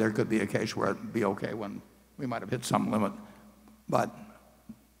subsequently, there could be a case where it'd be okay when we might have hit some limit. But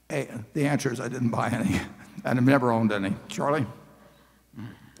the answer is I didn't buy any, and I've never owned any. Charlie?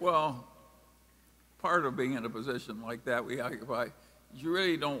 Well, part of being in a position like that we occupy, you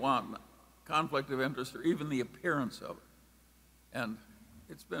really don't want conflict of interest or even the appearance of it. And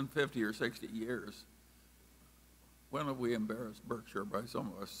it's been 50 or 60 years. When have we embarrassed Berkshire by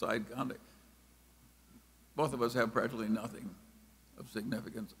some of our side conduct? Both of us have practically nothing of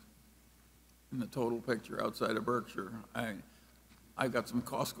significance in the total picture outside of Berkshire. I've got some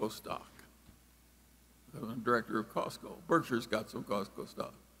Costco stock. I'm the director of Costco. Berkshire's got some Costco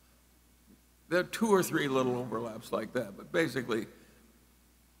stock. There are 2 or 3 little overlaps like that, but basically,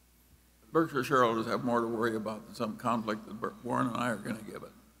 Berkshire shareholders have more to worry about than some conflict that Warren and I are going to give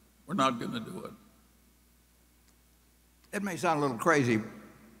it. We're not going to do it. It may sound a little crazy,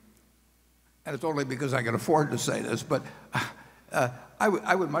 and it's only because I can afford to say this, but I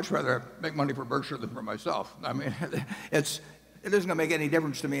would much rather make money for Berkshire than for myself. I mean, it isn't going to make any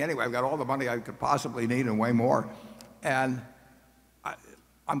difference to me anyway. I've got all the money I could possibly need and way more. And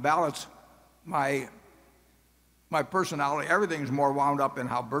on balance, my personality, everything's more wound up in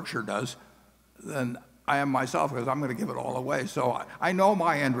how Berkshire does than I am myself, because I'm going to give it all away. So I know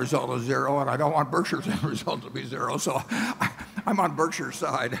my end result is 0, and I don't want Berkshire's end result to be 0. So I'm on Berkshire's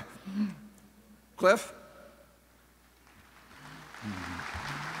side. Cliff?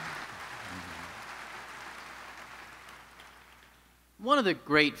 One of the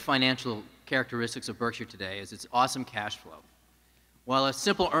great financial characteristics of Berkshire today is its awesome cash flow. While a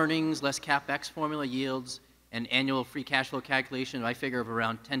simple earnings less CapEx formula yields an annual free cash flow calculation, I figure, of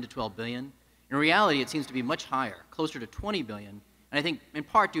around 10 to 12 billion, in reality it seems to be much higher, closer to 20 billion, and I think in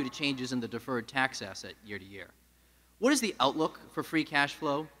part due to changes in the deferred tax asset year to year. What is the outlook for free cash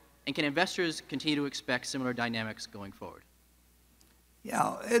flow, and can investors continue to expect similar dynamics going forward?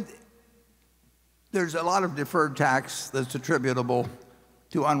 Yeah, there's a lot of deferred tax that's attributable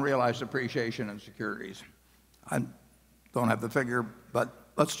to unrealized appreciation in securities. I don't have the figure, but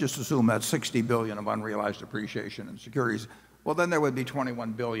let's just assume that's 60 billion of unrealized appreciation in securities. Well, then there would be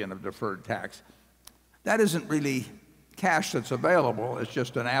 21 billion of deferred tax. That isn't really cash that's available. It's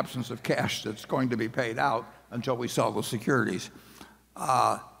just an absence of cash that's going to be paid out until we sell the securities.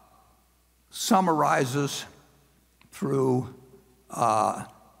 Some arises through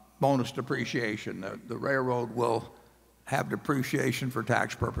bonus depreciation. The railroad will have depreciation for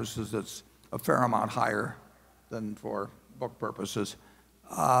tax purposes that's a fair amount higher than for book purposes.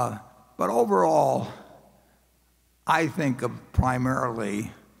 But overall, I think of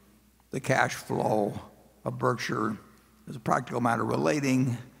primarily the cash flow of Berkshire as a practical matter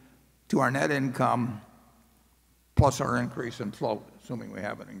relating to our net income plus our increase in float, assuming we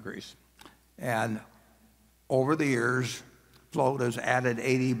have an increase. And over the years, float has added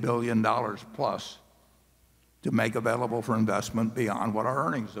 $80 billion plus to make available for investment beyond what our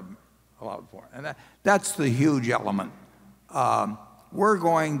earnings have allowed for. And that's the huge element. We're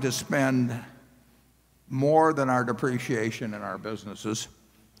going to spend more than our depreciation in our businesses,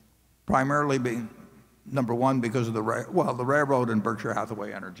 primarily number one, because of the railroad and Berkshire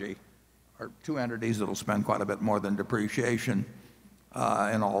Hathaway Energy are 2 entities that will spend quite a bit more than depreciation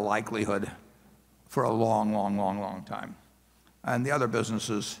in all likelihood for a long time. And the other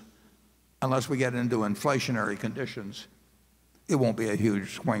businesses, unless we get into inflationary conditions, it won't be a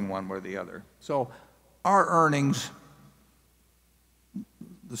huge swing one way or the other. So our earnings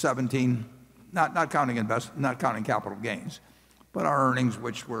the 17, not counting capital gains, but our earnings,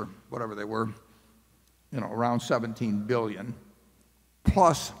 which were whatever they were, around 17 billion,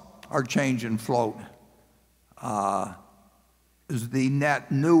 plus our change in float, is the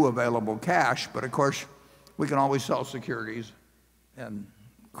net new available cash. But of course, we can always sell securities and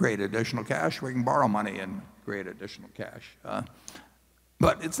create additional cash. We can borrow money and create additional cash.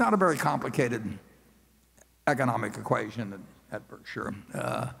 But it's not a very complicated economic equation at Berkshire.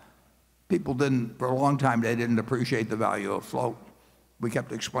 People didn't, for a long time, they didn't appreciate the value of float. We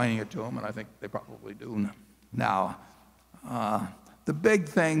kept explaining it to them, and I think they probably do now. The big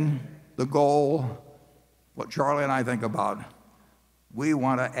thing, the goal, what Charlie and I think about, we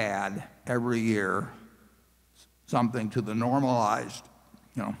want to add every year something to the normalized,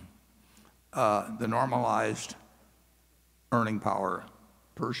 the normalized earning power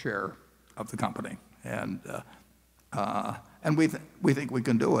per share of the company. And we think we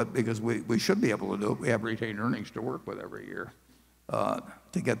can do it because we should be able to do it. We have retained earnings to work with every year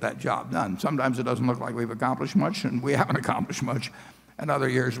to get that job done. Sometimes it doesn't look like we've accomplished much, and we haven't accomplished much. And other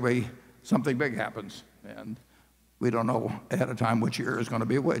years, something big happens, and we don't know ahead of time which year is going to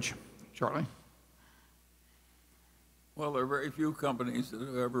be which. Charlie? Well, there are very few companies that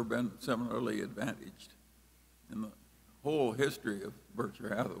have ever been similarly advantaged. In the whole history of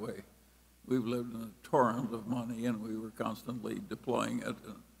Berkshire Hathaway, we've lived in a torrent of money, and we were constantly deploying it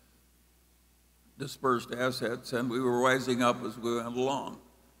and dispersed assets, and we were rising up as we went along.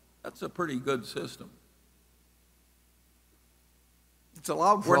 That's a pretty good system. It's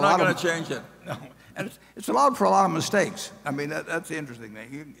allowed for We're a not lot going of, to change it. No, and it's allowed for a lot of mistakes. I mean, that's the interesting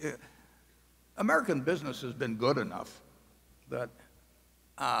thing. American business has been good enough that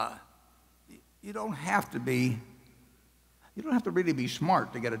you don't have to really be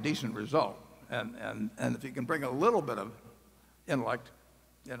smart to get a decent result. And if you can bring a little bit of intellect,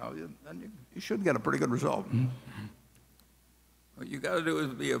 then you should get a pretty good result. What you got to do is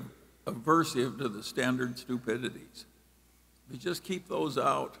be aversive to the standard stupidities. If you just keep those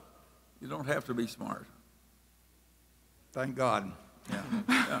out, you don't have to be smart. Thank God.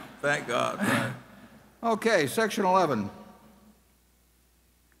 Yeah, thank God. Right. Okay, section 11.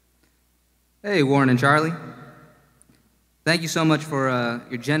 Hey, Warren and Charlie. Thank you so much for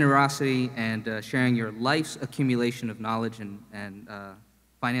your generosity and sharing your life's accumulation of knowledge and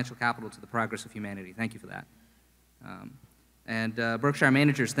financial capital to the progress of humanity. Thank you for that. And Berkshire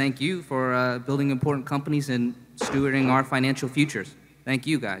managers, thank you for building important companies and stewarding our financial futures. Thank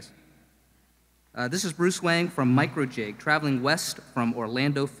you, guys. This is Bruce Wang from Microjig, traveling west from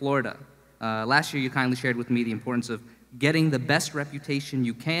Orlando, Florida. Last year, you kindly shared with me the importance of getting the best reputation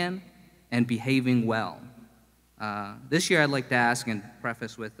you can and behaving well. This year, I'd like to ask and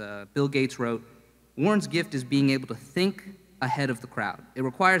preface with Bill Gates wrote, Warren's gift is being able to think ahead of the crowd. It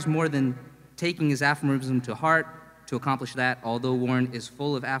requires more than taking his aphorism to heart to accomplish that, although Warren is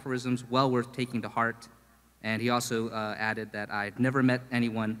full of aphorisms well worth taking to heart. And he also added that I've never met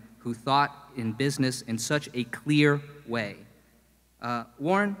anyone who thought in business in such a clear way.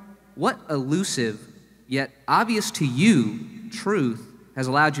 Warren, what elusive, yet obvious to you, truth has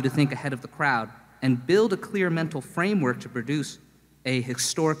allowed you to think ahead of the crowd and build a clear mental framework to produce a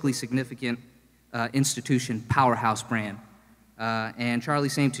historically significant institution, powerhouse brand? And Charlie,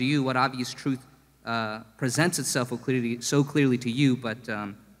 same to you, what obvious truth presents itself so clearly to you, but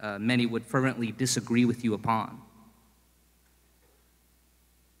many would fervently disagree with you upon?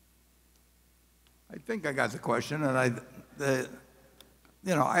 I think I got the question, and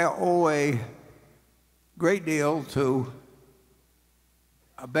I owe a great deal to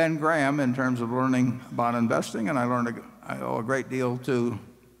Ben Graham in terms of learning about investing, and I owe a great deal to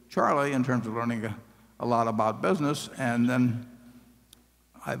Charlie in terms of learning a lot about business. And then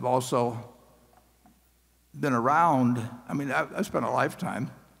I've also been around. I mean, I've spent a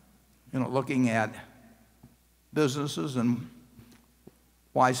lifetime, looking at businesses and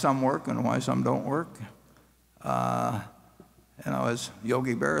why some work and why some don't work. As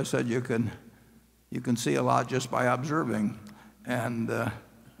Yogi Berra said, you can see a lot just by observing, and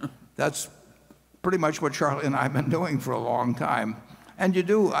that's pretty much what Charlie and I have been doing for a long time. And you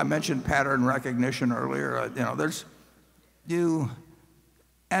do. I mentioned pattern recognition earlier.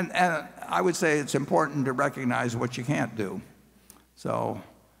 And I would say it's important to recognize what you can't do. So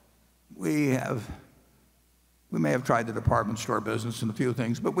we may have tried the department store business and a few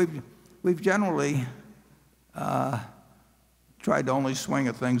things, but we've generally tried to only swing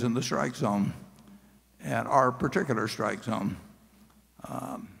at things in the strike zone, and our particular strike zone.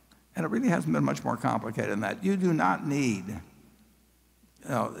 And it really hasn't been much more complicated than that. You do not need,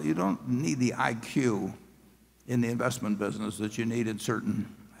 you don't need the IQ in the investment business that you need in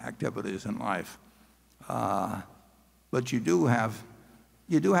certain activities in life. But you do have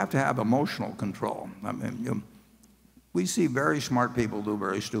to have emotional control. I mean, we see very smart people do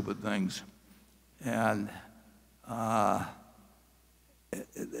very stupid things, and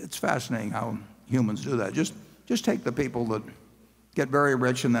it's fascinating how humans do that. Just take the people that get very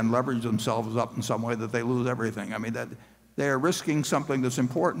rich and then leverage themselves up in some way that they lose everything. I mean, that they are risking something that's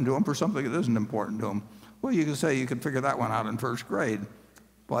important to them for something that isn't important to them. Well, you can say you could figure that one out in first grade,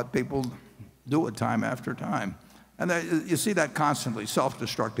 but people do it time after time. And you see that constantly,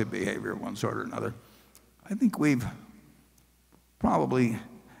 self-destructive behavior of one sort or another. I think we've probably,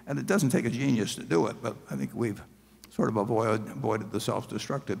 and it doesn't take a genius to do it, but I think we've sort of avoided the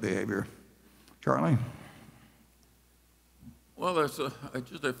self-destructive behavior. Charlie? Well, there's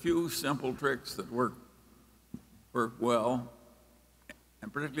just a few simple tricks that work well,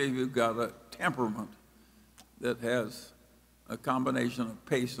 and particularly if you've got a temperament that has a combination of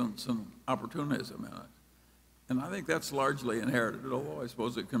patience and opportunism in it. And I think that's largely inherited, although I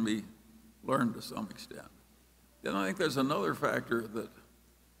suppose it can be learned to some extent. Then I think there's another factor that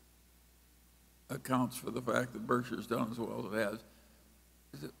accounts for the fact that Berkshire's done as well as it has,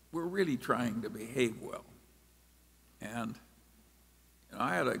 is that we're really trying to behave well. And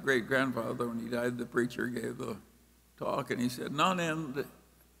I had a great-grandfather, when he died, the preacher gave the talk, and he said,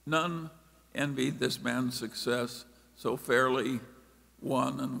 none envied this man's success so fairly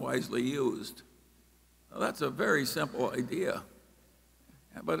won and wisely used. Now, that's a very simple idea,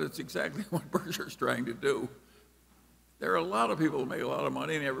 but it's exactly what Berkshire's trying to do. There are a lot of people who make a lot of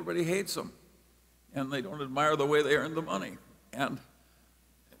money, and everybody hates them, and they don't admire the way they earn the money. And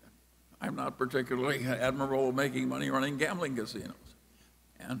I'm not particularly admirable at making money running gambling casinos.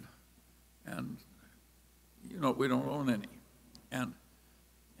 And you know, we don't own any. And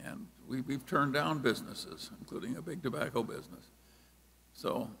we've turned down businesses, including a big tobacco business.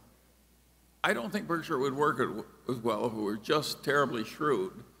 So I don't think Berkshire would work as well if it were just terribly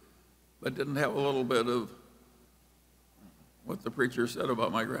shrewd, but didn't have a little bit of what the preacher said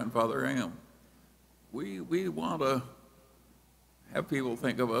about my grandfather Ingham. We want to have people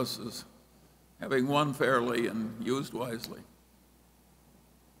think of us as having won fairly and used wisely.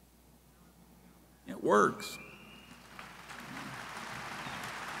 It works.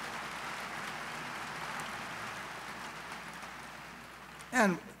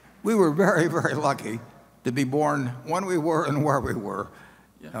 And we were very, very lucky to be born when we were and where we were.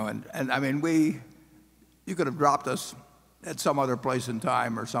 Yeah. You know, and I mean, you could have dropped us at some other place in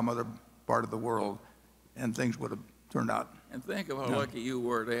time or some other part of the world, and things would have turned out. And think of how lucky you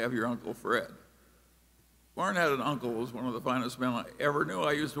were to have your Uncle Fred. Warren had an uncle who was one of the finest men I ever knew.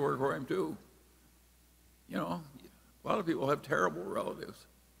 I used to work for him, too. You know, a lot of people have terrible relatives.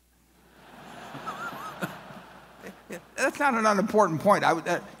 That's not an unimportant point.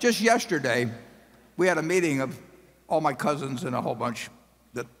 Just yesterday, we had a meeting of all my cousins and a whole bunch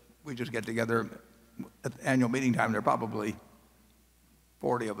that we just get together at the annual meeting time. There are probably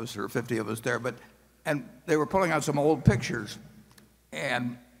 40 of us or 50 of us there. And they were pulling out some old pictures.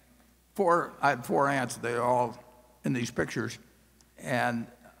 And I had 4 aunts. They're all in these pictures. And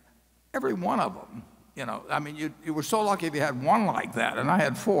every one of them, you know, I mean, you were so lucky if you had one like that. And I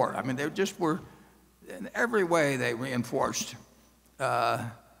had 4. I mean, they just were, in every way, they reinforced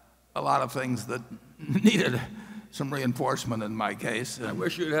a lot of things that needed some reinforcement in my case. I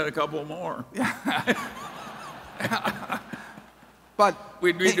wish you'd had a couple more. But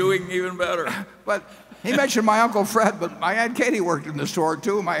we'd be doing even better. But he mentioned my Uncle Fred, but my Aunt Katie worked in the store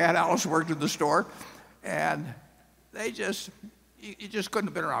too. My Aunt Alice worked in the store. And you just couldn't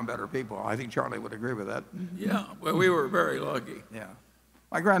have been around better people. I think Charlie would agree with that. Yeah, well, we were very lucky. Yeah.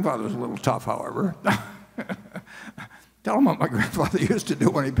 My grandfather was a little tough, however. Tell him what my grandfather used to do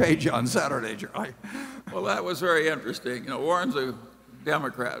when he paid you on Saturday, Charlie. Well, that was very interesting. You know, Warren's a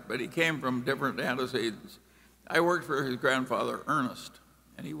Democrat, but he came from different antecedents. I worked for his grandfather, Ernest,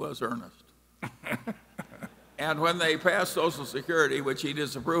 and he was earnest. And when they passed Social Security, which he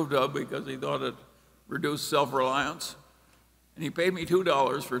disapproved of because he thought it reduced self-reliance, and he paid me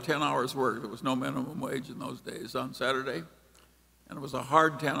 $2 for 10 hours work. There was no minimum wage in those days on Saturday, and it was a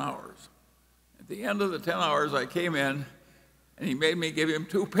hard 10 hours. At the end of the 10 hours, I came in, and he made me give him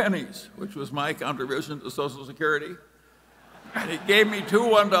 2 pennies, which was my contribution to Social Security. And he gave me 2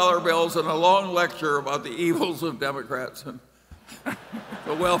 $1 bills and a long lecture about the evils of Democrats and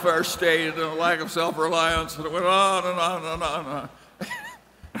the welfare state and the lack of self-reliance, and it went on and on and on and on.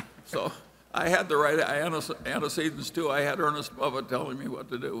 So I had the right antecedents, too. I had Ernest Buffett telling me what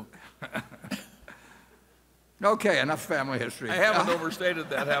to do. Okay, enough family history. I haven't overstated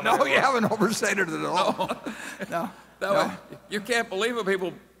that, have I? No, you haven't overstated it at all. No. You can't believe it.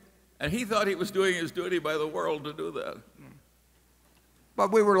 People And he thought he was doing his duty by the world to do that.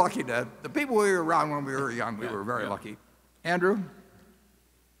 But we were lucky the people we were around when we were young, we were very lucky. Andrew?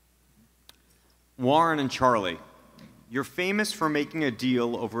 Warren and Charlie, you're famous for making a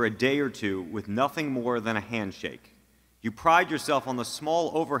deal over a day or two with nothing more than a handshake. You pride yourself on the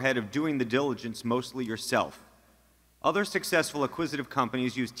small overhead of doing the diligence mostly yourself. Other successful acquisitive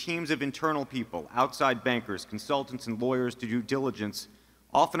companies use teams of internal people, outside bankers, consultants, and lawyers to do diligence,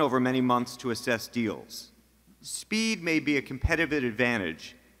 often over many months to assess deals. Speed may be a competitive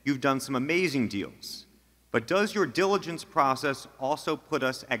advantage. You've done some amazing deals. But does your diligence process also put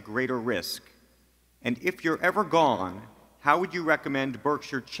us at greater risk? And if you're ever gone, how would you recommend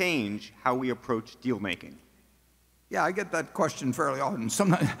Berkshire change how we approach deal making? Yeah, I get that question fairly often,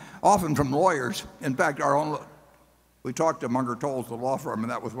 often from lawyers. In fact, we talked to Munger Tolles, the law firm,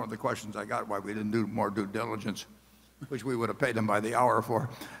 and that was one of the questions I got, why we didn't do more due diligence, which we would have paid them by the hour for.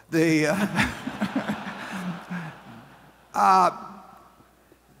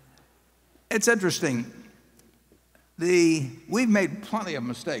 It's interesting. We've made plenty of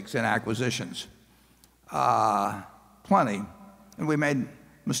mistakes in acquisitions, plenty, and we made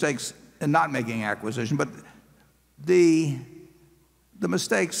mistakes in not making acquisition. But the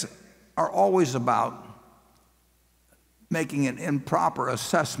mistakes are always about making an improper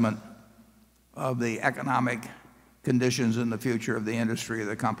assessment of the economic conditions in the future of the industry or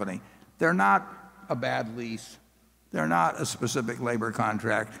the company. They're not a bad lease. They're not a specific labor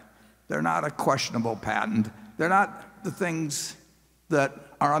contract. They're not a questionable patent. They're not the things that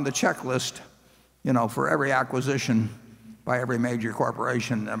are on the checklist, for every acquisition by every major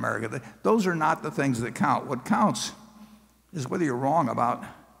corporation in America. Those are not the things that count. What counts is whether you're wrong about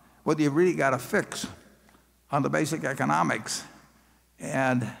whether you really got a fix on the basic economics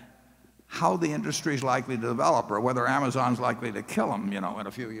and how the industry is likely to develop, or whether Amazon's likely to kill them, in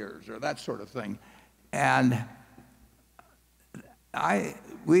a few years, or that sort of thing. And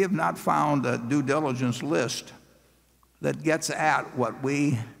we have not found a due diligence list that gets at what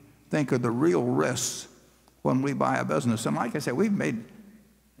we think are the real risks when we buy a business. And like I said, we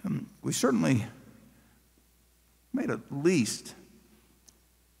certainly made at least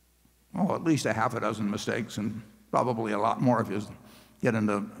a half a dozen mistakes, and probably a lot more if you get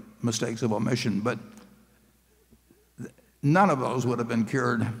into mistakes of omission. But none of those would have been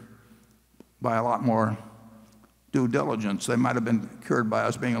cured by a lot more due diligence. They might have been cured by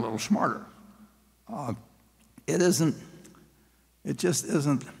us being a little smarter. It just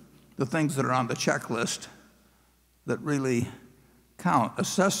isn't the things that are on the checklist that really count.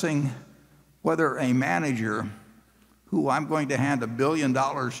 Assessing whether a manager who I'm going to hand $1 billion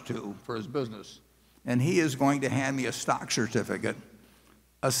to for his business, and he is going to hand me a stock certificate,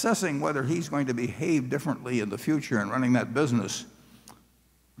 assessing whether he's going to behave differently in the future in running that business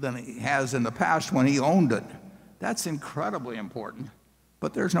than he has in the past when he owned it, that's incredibly important.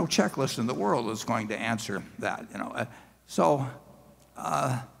 But there's no checklist in the world that's going to answer that. So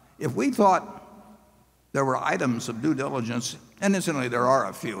if we thought there were items of due diligence, and incidentally there are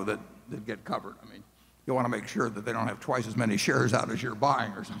a few that get covered. I mean, you want to make sure that they don't have twice as many shares out as you're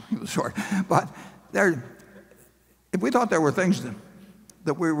buying or something of the sort. But if we thought there were things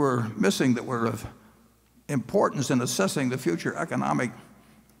that we were missing that were of importance in assessing the future economic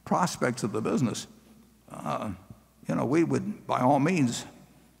prospects of the business, we would, by all means,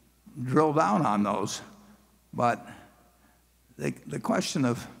 drill down on those. But the question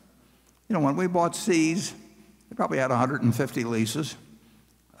of, when we bought See's, they probably had 150 leases.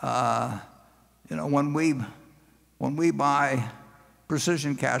 When we buy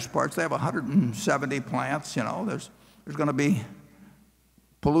Precision Castparts, they have 170 plants. There's going to be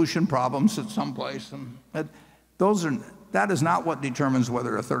pollution problems at some place, and that is not what determines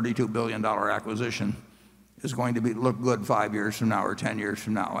whether a $32 billion acquisition is going to look good 5 years from now or 10 years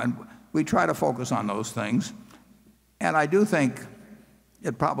from now. And we try to focus on those things. And I do think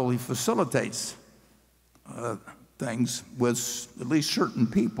it probably facilitates things with at least certain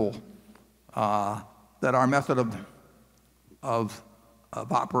people that our method of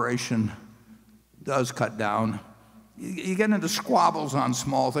operation does cut down. You get into squabbles on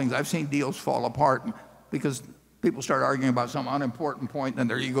small things. I've seen deals fall apart because people start arguing about some unimportant point, and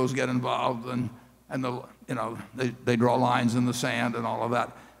their egos get involved, and they draw lines in the sand and all of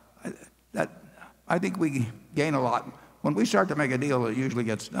that. I think we gain a lot. When we start to make a deal, it usually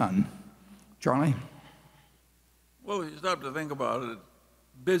gets done. Charlie? Well, if you stop to think about it,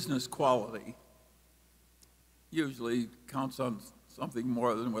 business quality usually counts on something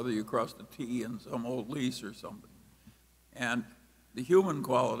more than whether you crossed a T in some old lease or something. And the human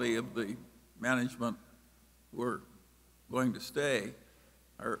quality of the management who are going to stay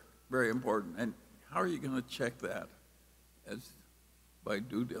are very important. And how are you going to check that as by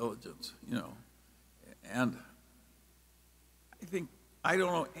due diligence, you know? And I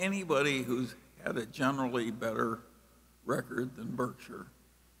don't know anybody who's had a generally better record than Berkshire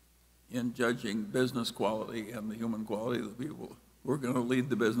in judging business quality and the human quality of the people who are going to lead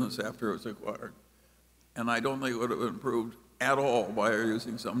the business after it's acquired. And I don't think it would have improved at all by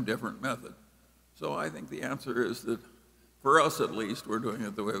using some different method. So I think the answer is that, for us at least, we're doing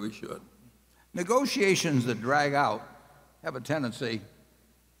it the way we should. Negotiations that drag out have a tendency,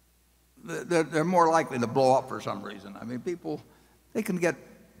 they're more likely to blow up for some reason. I mean, people, they can get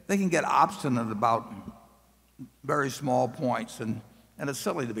obstinate about very small points, and it's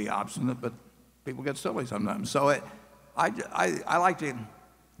silly to be obstinate, but people get silly sometimes. So I like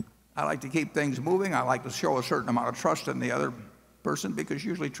to keep things moving. I like to show a certain amount of trust in the other person, because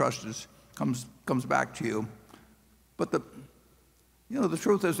usually trust comes back to you. But the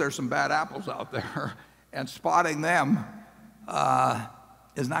truth is there's some bad apples out there, and spotting them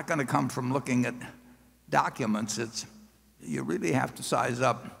is not going to come from looking at documents. You really have to size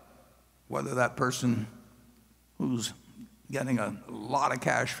up whether that person who's getting a lot of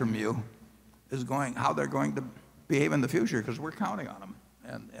cash from you how they're going to behave in the future, because we're counting on them.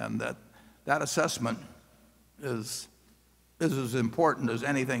 And that assessment is as important as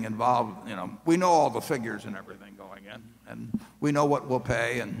anything involved. You know, we know all the figures and everything going in, and we know what we'll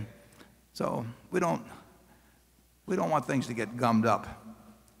pay, and so we don't want things to get gummed up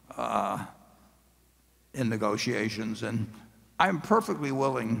in negotiations. And I'm perfectly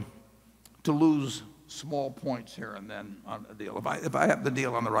willing to lose small points here and then on a deal if I have the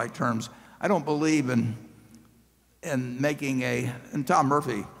deal on the right terms. I don't believe in making and Tom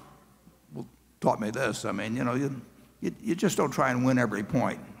Murphy taught me this. I mean, you just don't try and win every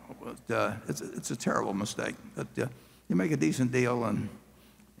point. It's a terrible mistake. But you make a decent deal, and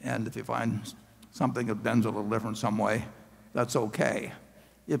if you find something that bends a little different some way, that's okay.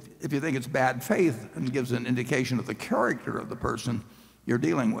 If you think it's bad faith and gives an indication of the character of the person you're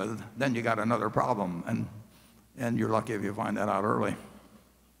dealing with, then you got another problem, and you're lucky if you find that out early.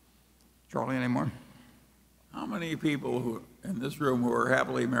 Charlie, any more? How many people who in this room who are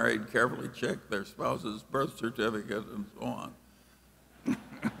happily married carefully check their spouse's birth certificate and so on?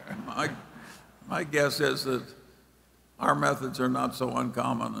 My guess is that our methods are not so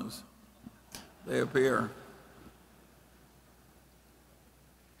uncommon as they appear.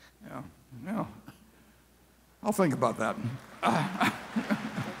 Yeah. I'll think about that.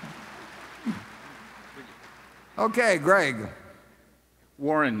 Okay, Greg.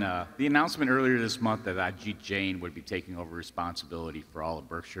 Warren, the announcement earlier this month that Ajit Jain would be taking over responsibility for all of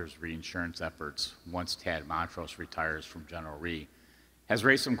Berkshire's reinsurance efforts once Tad Montross retires from General Re has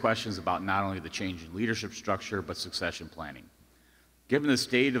raised some questions about not only the change in leadership structure, but succession planning. Given the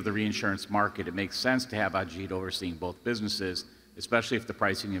state of the reinsurance market, it makes sense to have Ajit overseeing both businesses, especially if the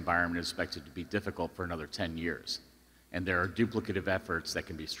pricing environment is expected to be difficult for another 10 years, and there are duplicative efforts that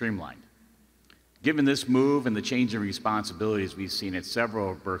can be streamlined. Given this move and the change in responsibilities we've seen at several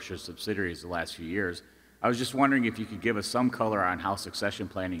of Berkshire's subsidiaries the last few years, I was just wondering if you could give us some color on how succession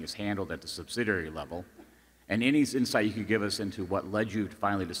planning is handled at the subsidiary level, and any insight you could give us into what led you to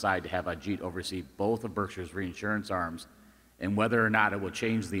finally decide to have Ajit oversee both of Berkshire's reinsurance arms, and whether or not it will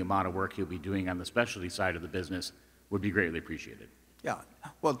change the amount of work he'll be doing on the specialty side of the business would be greatly appreciated. Yeah.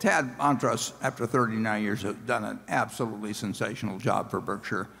 Well, Tad Montross, after 39 years, has done an absolutely sensational job for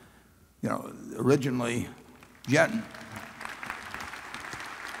Berkshire. You know, originally, Gen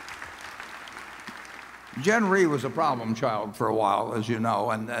Re was a problem child for a while, as you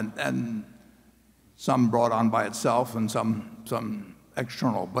know, and some brought on by itself and some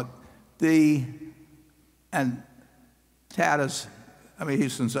external. But Tad is, I mean,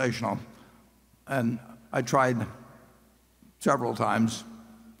 he's sensational. And I tried several times,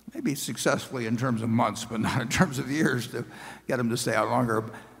 maybe successfully in terms of months, but not in terms of years, to get him to stay out longer.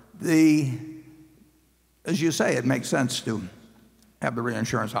 As you say, it makes sense to have the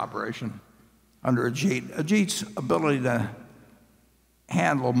reinsurance operation under Ajit. Ajit's ability to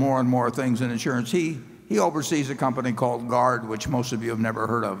handle more and more things in insurance. He oversees a company called Guard, which most of you have never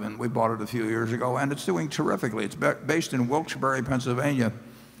heard of, and we bought it a few years ago, and it's doing terrifically. It's based in Wilkes-Barre, Pennsylvania,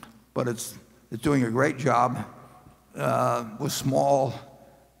 but it's doing a great job with small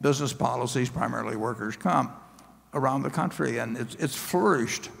business policies, primarily workers' comp, around the country, and it's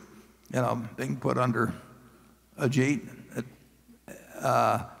flourished, being put under Ajit.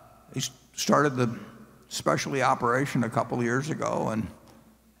 He started the specialty operation a couple of years ago, and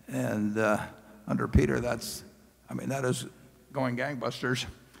under Peter, that is going gangbusters.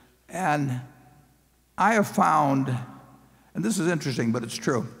 And I have found, and this is interesting, but it's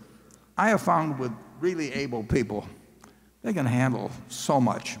true, I have found with really able people, they can handle so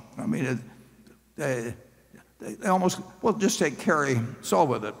much. I mean, they almost, well, just take Carrie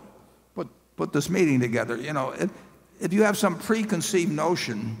Silva that put this meeting together. You know, if you have some preconceived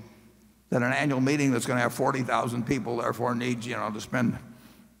notion that an annual meeting that's going to have 40,000 people therefore needs, you know, to spend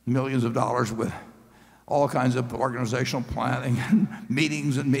millions of dollars with all kinds of organizational planning and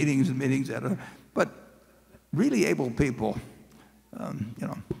meetings and meetings and meetings, but really able people, you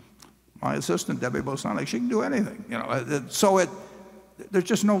know, my assistant, Debbie Bosonic, she can do anything. You know, there's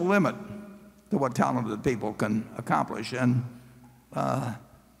just no limit to what talented people can accomplish. And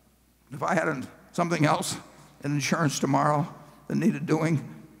if I had something else in insurance tomorrow that needed doing,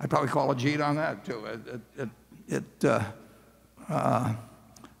 I'd probably call Ajit on that too.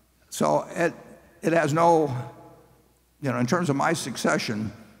 So it has no, you know, in terms of my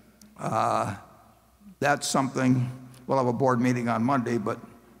succession, that's something. We'll have a board meeting on Monday, but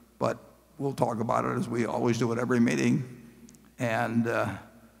we'll talk about it as we always do at every meeting. And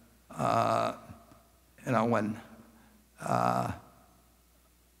you know, when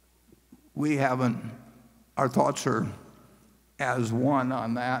we haven't, our thoughts are as one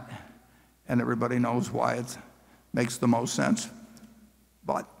on that, and everybody knows why it makes the most sense.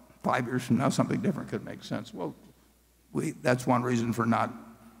 But 5 years from now, something different could make sense. Well, that's one reason for not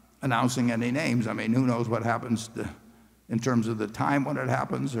announcing any names. I mean, who knows what happens in terms of the time when it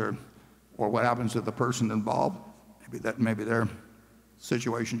happens, or what happens to the person involved. Maybe their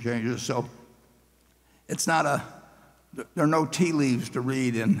situation changes. So it's not there are no tea leaves to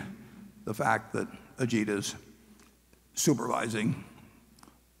read in the fact that Ajit is supervising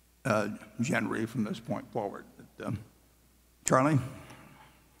Gen Re from this point forward. Charlie?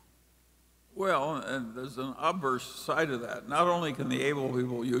 Well, and there's an obverse side of that. Not only can the able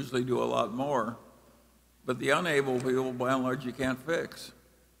people usually do a lot more, but the unable people, by and large, you can't fix.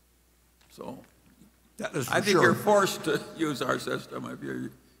 So that is I think you're forced to use our system if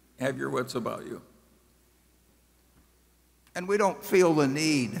you have your wits about you. And we don't feel the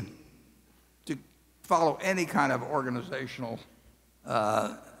need to follow any kind of organizational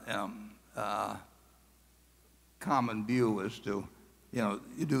common view as to, you know,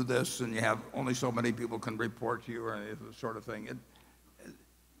 you do this and you have only so many people can report to you or any of the sort of thing.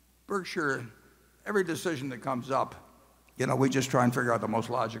 Berkshire, every decision that comes up, you know, we just try and figure out the most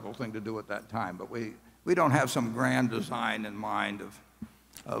logical thing to do at that time. But we don't have some grand design in mind of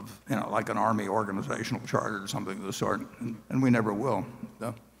you know, like an Army organizational charter or something of the sort, and we never will.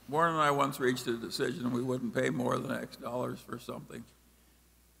 So. Warren and I once reached a decision we wouldn't pay more than X dollars for something.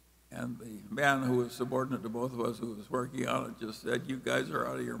 And the man who was subordinate to both of us who was working on it just said, "You guys are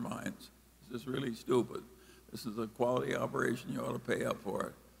out of your minds. This is really stupid. This is a quality operation. You ought to pay up for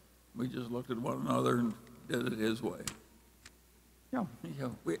it." We just looked at one another and did it his way. Yeah.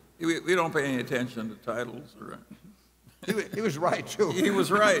 We don't pay any attention to titles or anything. He was right, too. He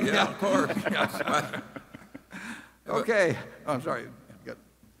was right, yeah, of course. Yes. Okay. Oh, I'm sorry. Good.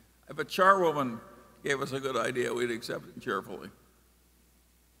 If a charwoman gave us a good idea, we'd accept it cheerfully.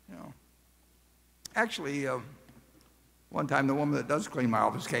 You know, actually, one time the woman that does clean my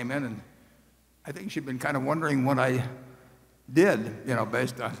office came in, and I think she'd been kind of wondering what I did, you know,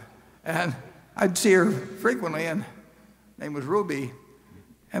 based on, and I'd see her frequently, and her name was Ruby,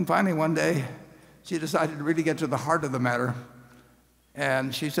 and finally one day she decided to really get to the heart of the matter,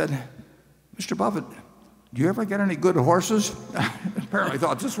 and she said, "Mr. Buffett, do you ever get any good horses?" Apparently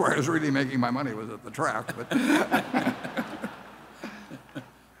thought this is where I was really making my money, was at the track. But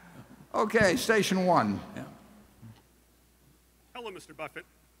okay, station one. Yeah. Hello, Mr. Buffett.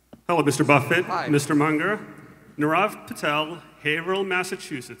 Hello, Mr. Buffett. Hi. Mr. Munger. Nirav Patel, Haverhill,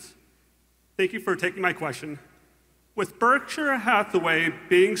 Massachusetts. Thank you for taking my question. With Berkshire Hathaway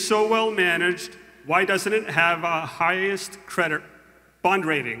being so well managed, why doesn't it have a highest credit bond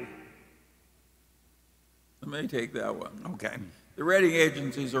rating? Let me take that one. Okay. The rating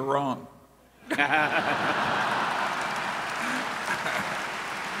agencies are wrong.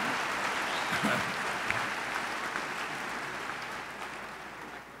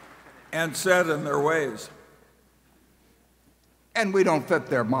 And set in their ways. And we don't fit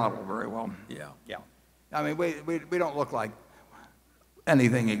their model very well. Yeah. Yeah. I mean, we don't look like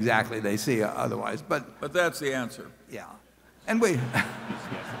anything exactly they see otherwise, but that's the answer. Yeah. And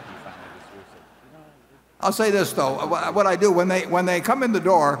I'll say this, though. What I do, when they come in the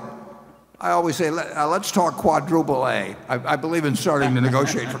door, I always say, let's talk quadruple A. I believe in starting to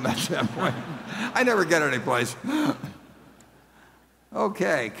negotiate from that standpoint. I never get any place.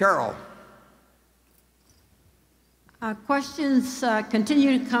 Okay, Carol. Questions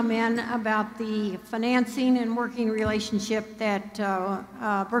continue to come in about the financing and working relationship that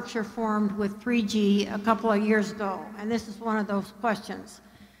Berkshire formed with 3G a couple of years ago, and this is one of those questions.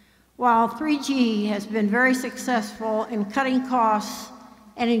 While 3G has been very successful in cutting costs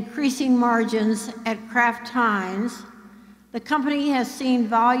and increasing margins at Kraft Heinz, the company has seen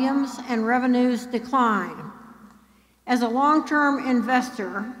volumes and revenues decline. As a long-term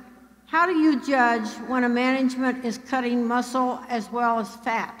investor, how do you judge when a management is cutting muscle as well as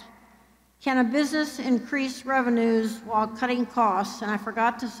fat? Can a business increase revenues while cutting costs? And I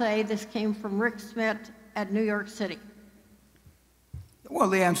forgot to say this came from Rick Smith at New York City. Well,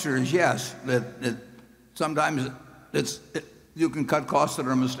 the answer is yes. That sometimes you can cut costs that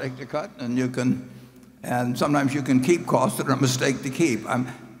are a mistake to cut, and sometimes you can keep costs that are a mistake to keep.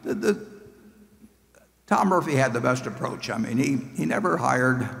 Tom Murphy had the best approach. I mean, he never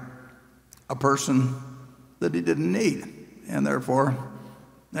hired a person that he didn't need, and therefore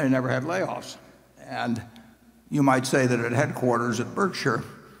they never had layoffs. And you might say that at headquarters at Berkshire,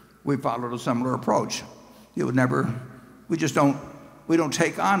 we followed a similar approach. We don't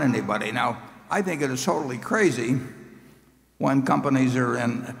take on anybody. Now, I think it is totally crazy when companies are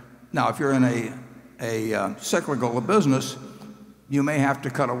now if you're in a cyclical business, you may have to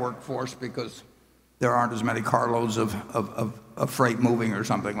cut a workforce because there aren't as many carloads of freight moving or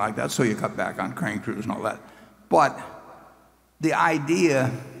something like that, so you cut back on crane crews and all that. But the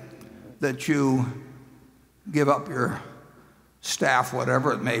idea that you give up your staff,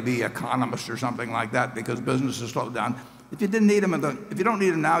 whatever it may be, economists or something like that, because business has slowed down. If you don't need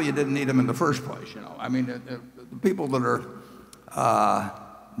them now, you didn't need them in the first place. I mean, the people that are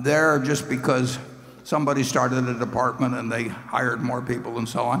there just because somebody started a department and they hired more people and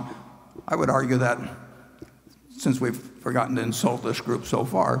so on. I would argue that, since we've forgotten to insult this group so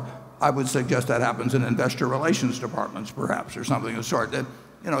far, I would suggest that happens in investor relations departments, perhaps, or something of the sort. That,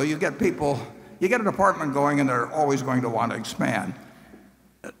 you get people, you get a department going, and they're always going to want to expand.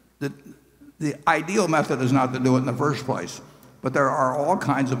 The ideal method is not to do it in the first place, but there are all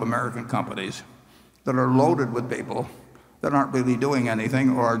kinds of American companies that are loaded with people that aren't really doing anything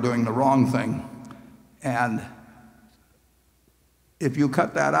or are doing the wrong thing. And if you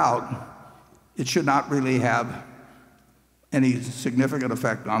cut that out, it should not really have any significant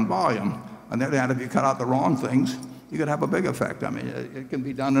effect on volume. On the other hand, if you cut out the wrong things, you could have a big effect. I mean, it can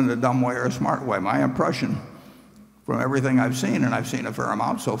be done in a dumb way or a smart way. My impression from everything I've seen, and I've seen a fair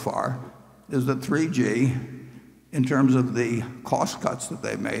amount so far, is that 3G, in terms of the cost cuts that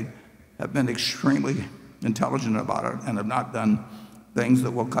they've made, have been extremely intelligent about it and have not done things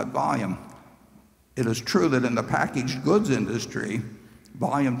that will cut volume. It is true that in the packaged goods industry,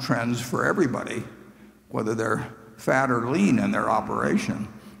 volume trends for everybody, whether they're fat or lean in their operation,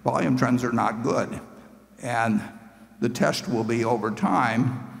 volume trends are not good. And the test will be over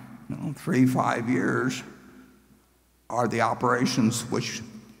time, 3-5 years, are the operations which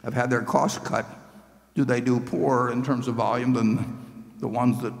have had their costs cut, do they do poorer in terms of volume than the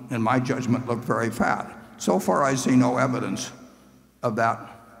ones that, in my judgment, look very fat? So far, I see no evidence of that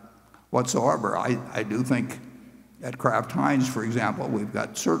whatsoever. I do think at Kraft Heinz, for example, we've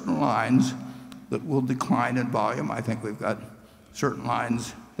got certain lines that will decline in volume. I think we've got certain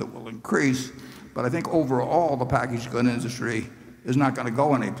lines that will increase. But I think overall, the packaged goods industry is not going to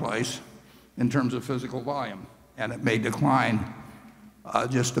go anyplace in terms of physical volume, and it may decline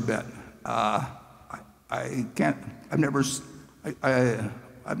just a bit. I've never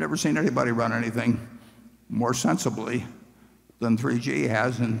seen anybody run anything more sensibly than 3G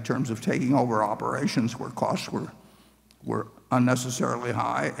has in terms of taking over operations where costs were unnecessarily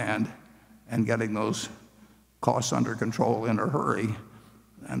high and getting those costs under control in a hurry.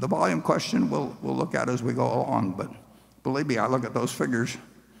 And the volume question we'll look at as we go along. But believe me, I look at those figures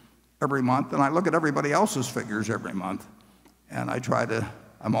every month, and I look at everybody else's figures every month. And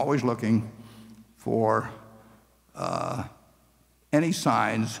I'm always looking for any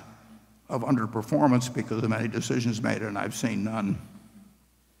signs of underperformance because of any decisions made, and I've seen none.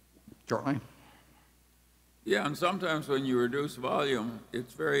 Charlie? Yeah, and sometimes when you reduce volume,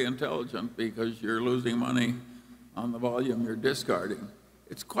 it's very intelligent because you're losing money on the volume you're discarding.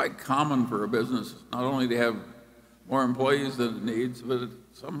 It's quite common for a business not only to have more employees than it needs, but it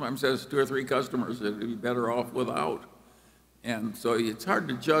sometimes has 2 or 3 customers that it'd be better off without. And so it's hard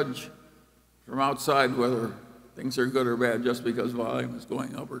to judge from outside whether things are good or bad just because volume is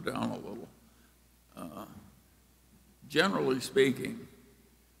going up or down a little. Generally speaking,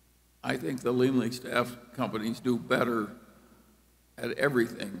 I think the leanly staffed companies do better at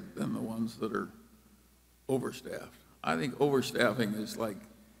everything than the ones that are overstaffed. I think overstaffing is like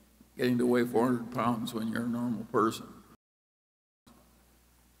getting to weigh 400 pounds when you're a normal person.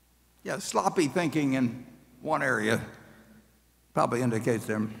 Yeah, sloppy thinking in one area probably indicates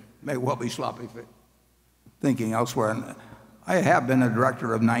there may well be sloppy thinking elsewhere. And I have been a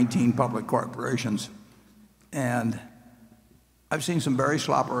director of 19 public corporations, and I've seen some very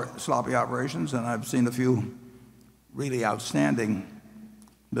sloppy operations, and I've seen a few really outstanding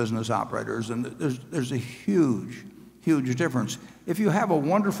business operators, and there's a huge, huge difference. If you have a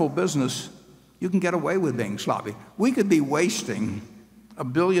wonderful business, you can get away with being sloppy. We could be wasting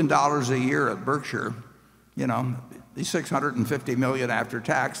 $1 billion a year at Berkshire, the $650 million after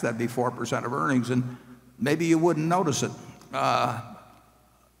tax, that'd be 4% of earnings, and maybe you wouldn't notice it. But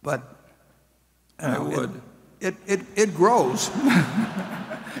I would. It grows,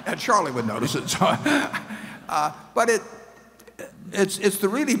 and Charlie would notice it. So, but it's the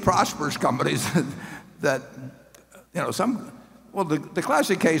really prosperous companies that the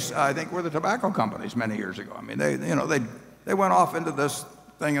classic case, I think, were the tobacco companies many years ago. I mean, they went off into this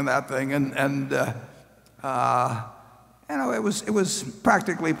thing and that thing, and it was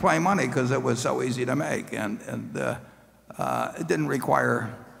practically play money because it was so easy to make, and it didn't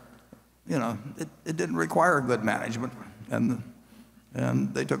require, it didn't require good management, and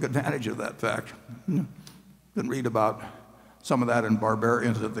they took advantage of that fact. You can read about some of that in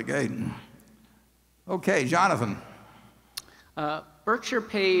Barbarians at the Gate. Okay, Jonathan. Berkshire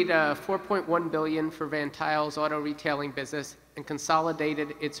paid $4.1 billion for Van Tile's auto retailing business and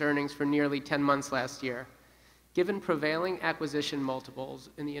consolidated its earnings for nearly 10 months last year. Given prevailing acquisition multiples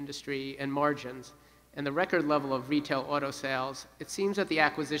in the industry and margins, and the record level of retail auto sales, it seems that the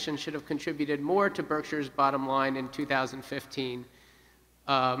acquisition should have contributed more to Berkshire's bottom line in 2015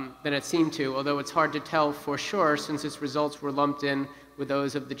 than it seemed to, although it's hard to tell for sure since its results were lumped in with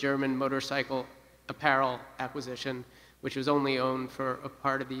those of the German motorcycle apparel acquisition, which was only owned for a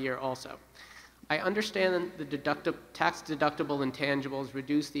part of the year also. I understand that the tax-deductible intangibles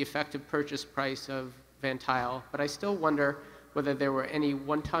reduce the effective purchase price of Van Tile, but I still wonder whether there were any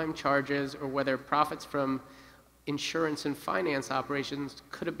one-time charges or whether profits from insurance and finance operations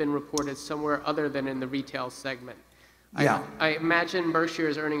could have been reported somewhere other than in the retail segment. Yeah. I imagine Berkshire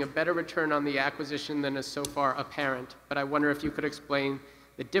is earning a better return on the acquisition than is so far apparent, but I wonder if you could explain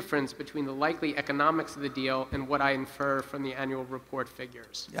the difference between the likely economics of the deal and what I infer from the annual report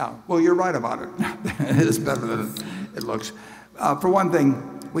figures. Yeah, well, you're right about it. It is better than it looks. For one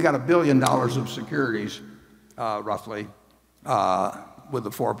thing, we got $1 billion of securities, roughly, with the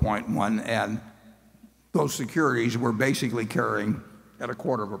 4.1, and those securities were basically carrying at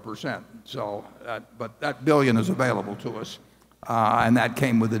 0.25%. So, but that billion is available to us, and that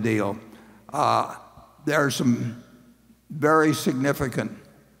came with the deal. There are some very significant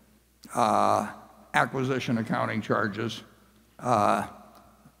acquisition accounting charges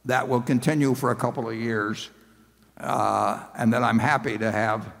that will continue for a couple of years, and that I'm happy to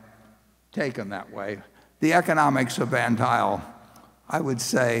have taken that way. The economics of Van Tile, I would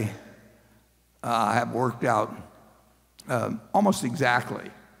say, have worked out almost exactly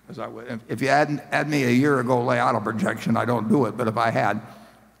as I would. If you had me a year ago lay out a projection, I don't do it, but if I had,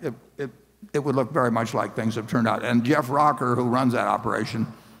 it would look very much like things have turned out. And Jeff Rocker, who runs that operation,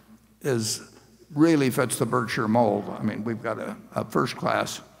 really fits the Berkshire mold. I mean, we've got a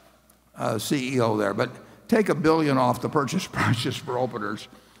first-class CEO there. But take $1 billion off the purchase price just for openers,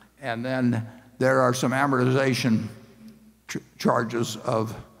 and then there are some amortization charges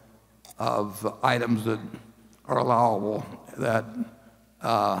of items that are allowable that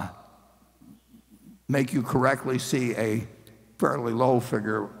make you correctly see a fairly low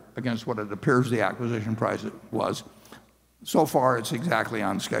figure against what it appears the acquisition price was. So far, it's exactly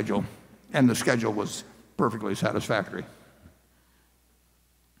on schedule, and the schedule was perfectly satisfactory.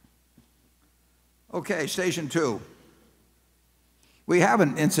 Okay, station 2. We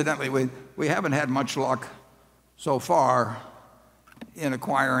haven't, incidentally, we haven't had much luck so far in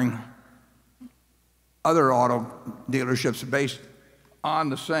acquiring other auto dealerships based on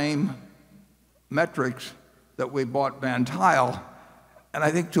the same metrics that we bought Van Tile. And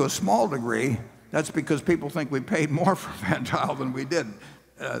I think to a small degree, that's because people think we paid more for Van Tile than we did.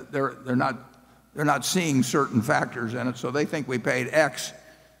 They're not seeing certain factors in it, so they think we paid X,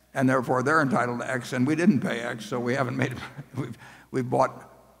 and therefore they're entitled to X, and we didn't pay X, so we haven't made it. We've bought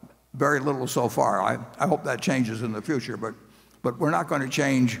very little so far. I hope that changes in the future, but we're not going to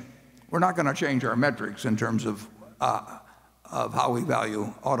change. We're not going to change our metrics in terms of how we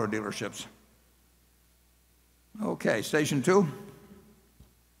value auto dealerships. Okay, station 2.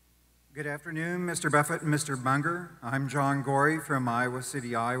 Good afternoon, Mr. Buffett and Mr. Munger. I'm John Gorey from Iowa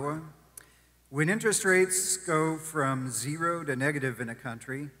City, Iowa. When interest rates go from zero to negative in a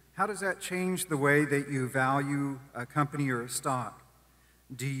country, how does that change the way that you value a company or a stock?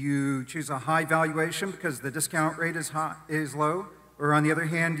 Do you choose a high valuation because the discount rate is low? Or on the other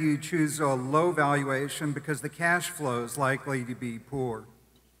hand, do you choose a low valuation because the cash flow is likely to be poor?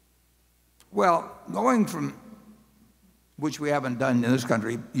 Well, going from, which we haven't done in this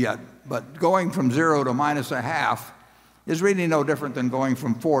country yet, but going from 0 to -0.5 is really no different than going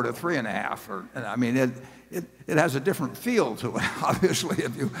from 4 to 3.5. I mean, it has a different feel to it. Obviously,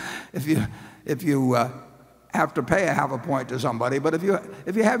 if you have to pay a 0.5 point to somebody, but if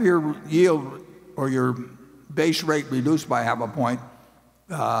you have your yield or your base rate reduced by 0.5 point,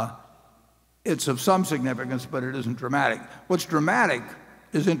 it's of some significance, but it isn't dramatic. What's dramatic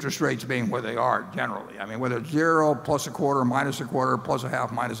is interest rates being where they are generally. I mean, whether it's 0, +0.25, -0.25, +0.5,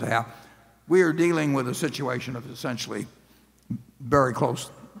 -0.5, we are dealing with a situation of essentially very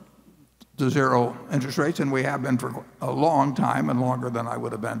close to 0 interest rates, and we have been for a long time and longer than I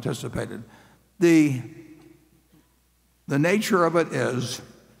would have anticipated. The nature of it is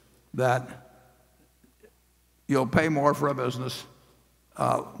that you'll pay more for a business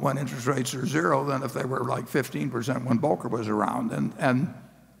when interest rates are 0 than if they were like 15% when Volcker was around,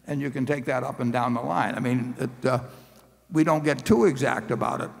 and you can take that up and down the line. I mean, we don't get too exact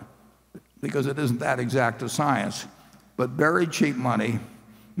about it because it isn't that exact a science, but very cheap money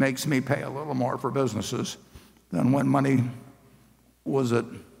makes me pay a little more for businesses than when money was at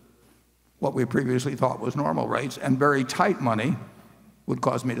what we previously thought was normal rates, and very tight money would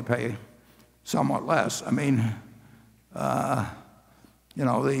cause me to pay somewhat less. I mean, you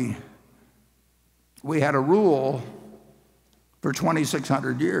know, we had a rule for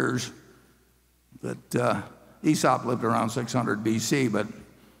 2,600 years that Aesop lived around 600 BC, but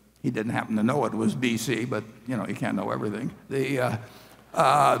he didn't happen to know it was BC, but you know, you can't know everything.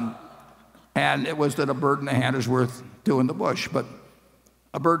 And it was that a bird in the hand is worth 2 in the bush, but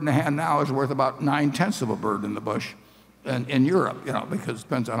a bird in the hand now is worth about 9/10 of a bird in the bush in Europe, you know, because it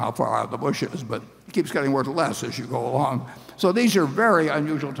depends on how far out the bush is, but it keeps getting worth less as you go along. So these are very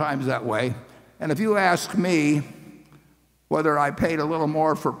unusual times that way. And if you ask me whether I paid a little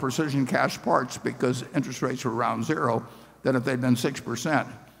more for precision cash parts because interest rates were around 0 than if they'd been 6%,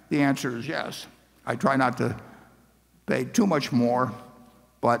 the answer is yes. I try not to pay too much more,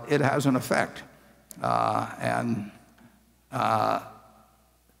 but it has an effect.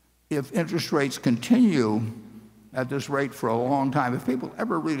 If interest rates continue at this rate for a long time, if people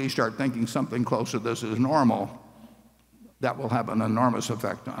ever really start thinking something close to this is normal, that will have an enormous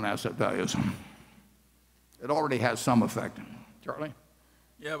effect on asset values. It already has some effect. Charlie?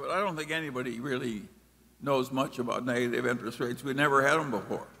 Yeah, but I don't think anybody really knows much about negative interest rates. We never had them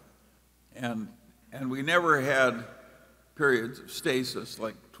before. And we never had periods of stasis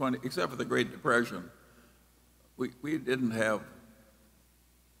like except for the Great Depression. We didn't have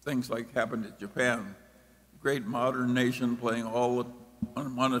things like happened in Japan. Great modern nation playing all the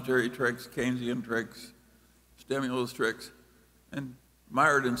monetary tricks, Keynesian tricks, stimulus tricks, and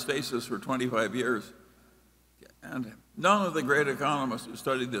mired in stasis for 25 years. And none of the great economists who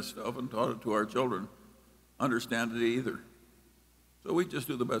studied this stuff and taught it to our children understand it either. So we just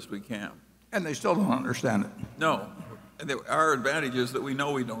do the best we can. And they still don't understand it. No. And our advantage is that we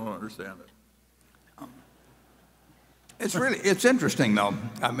know we don't understand it. It's interesting though.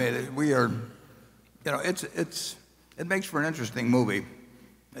 I mean, we are, you know, it makes for an interesting movie.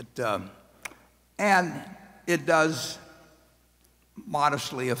 And it does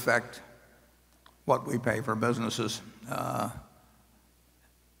modestly affect what we pay for businesses. I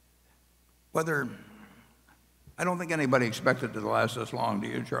don't think anybody expected it to last this long, do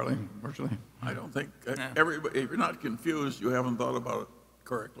you, Charlie? Virtually? I don't think everybody. If you're not confused, you haven't thought about it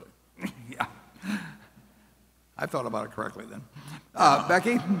correctly. Yeah. I thought about it correctly then.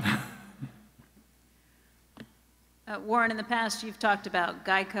 Becky? Warren, in the past, you've talked about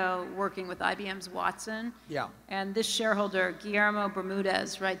Geico working with IBM's Watson. Yeah. And this shareholder, Guillermo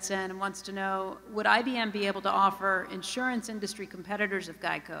Bermudez, writes in and wants to know, would IBM be able to offer insurance industry competitors of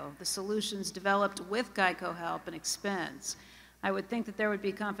Geico the solutions developed with Geico help and expense? I would think that there would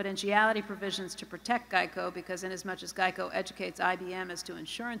be confidentiality provisions to protect Geico because inasmuch as Geico educates IBM as to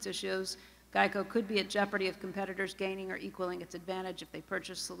insurance issues, Geico could be at jeopardy of competitors gaining or equaling its advantage if they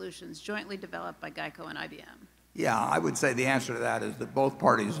purchase solutions jointly developed by Geico and IBM. Yeah, I would say the answer to that is that both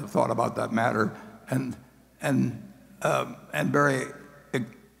parties have thought about that matter and very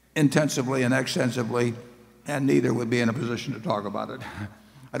intensively and extensively, and neither would be in a position to talk about it.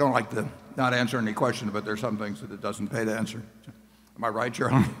 I don't like to not answer any question, but there's some things that it doesn't pay to answer. Am I right,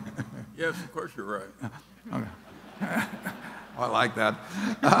 Charlie? Yes, of course you're right. Okay. I like that.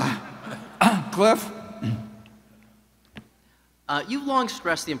 Cliff? You've long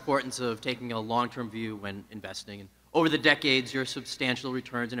stressed the importance of taking a long-term view when investing, and over the decades, your substantial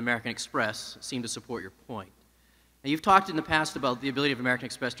returns in American Express seem to support your point. Now, you've talked in the past about the ability of American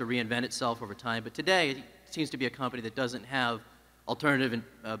Express to reinvent itself over time, but today it seems to be a company that doesn't have alternative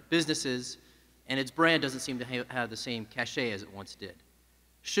businesses, and its brand doesn't seem to have the same cachet as it once did.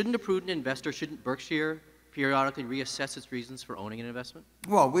 Shouldn't a prudent investor, shouldn't Berkshire periodically reassess its reasons for owning an investment?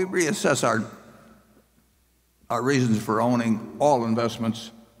 Well, we reassess our reasons for owning all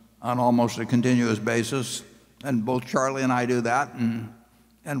investments on almost a continuous basis, and both Charlie and I do that,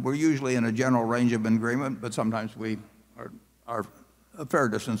 and we're usually in a general range of agreement, but sometimes we are a fair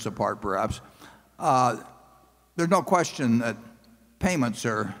distance apart, perhaps. There's no question that payments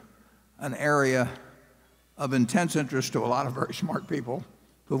are an area of intense interest to a lot of very smart people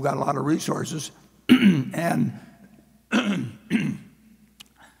who've got a lot of resources, and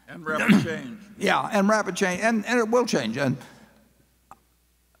rapid change. Yeah, and rapid change, and it will change. And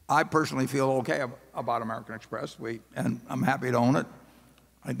I personally feel okay about American Express, and I'm happy to own it.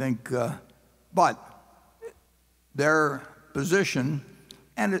 I think, but their position,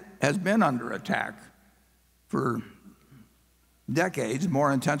 and it has been under attack for decades,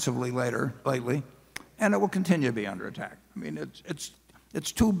 more intensively lately, and it will continue to be under attack. I mean,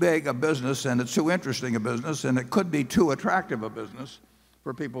 it's too big a business, and it's too interesting a business, and it could be too attractive a business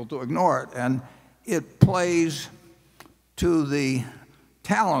for people to ignore it. And it plays to the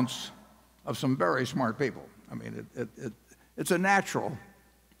talents of some very smart people. I mean, it's a natural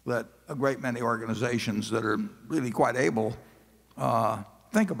that a great many organizations that are really quite able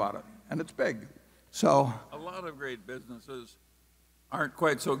think about it, and it's big. So a lot of great businesses aren't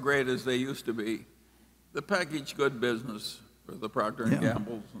quite so great as they used to be. The packaged good business, for the Procter &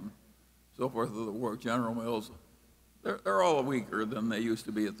 Gamble's and so forth of the world, General Mills, they're all weaker than they used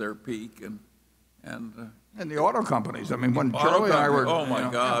to be at their peak, and the auto companies. I mean, when Charlie and I were, oh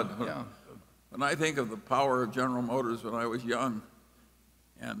my God, when I think of the power of General Motors when I was young,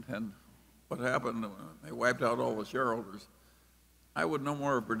 and what happened when they wiped out all the shareholders, I would no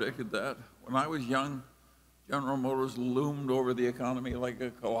more have predicted that. When I was young, General Motors loomed over the economy like a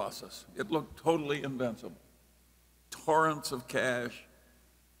colossus. It looked totally invincible. Torrents of cash,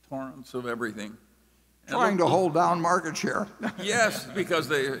 torrents of everything. Trying to hold down market share. Yes, because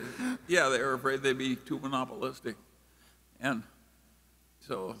they were afraid they'd be too monopolistic. And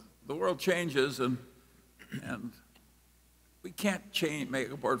so the world changes, and we can't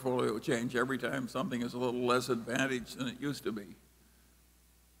make a portfolio change every time something is a little less advantaged than it used to be.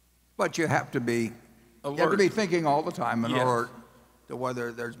 But you have to be alert. You have to be thinking all the time in order to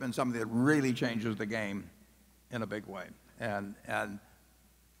whether there's been something that really changes the game in a big way. And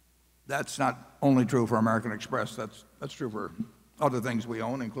that's not only true for American Express. That's true for other things we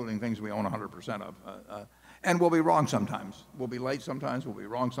own, including things we own 100% of. And we'll be wrong sometimes. We'll be late sometimes. We'll be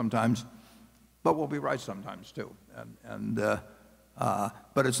wrong sometimes. But we'll be right sometimes too.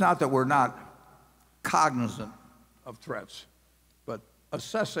 But it's not that we're not cognizant of threats, but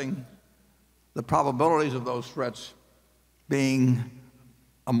assessing the probabilities of those threats being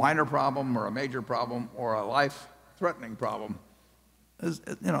a minor problem or a major problem or a life-threatening problem.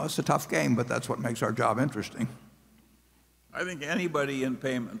 It's a tough game, but that's what makes our job interesting. I think anybody in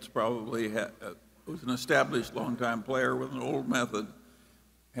payments probably who's an established long-time player with an old method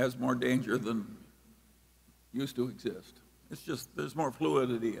has more danger than used to exist. It's just there's more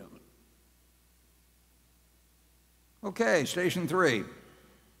fluidity in it. Okay, station 3.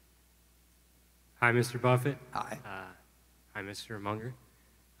 Hi, Mr. Buffett. Hi. Hi, Mr. Munger.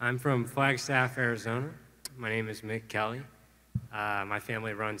 I'm from Flagstaff, Arizona. My name is Mick Kelly. My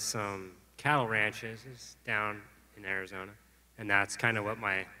family runs some cattle ranches down in Arizona, and that's kind of what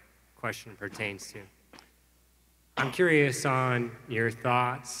my question pertains to. I'm curious on your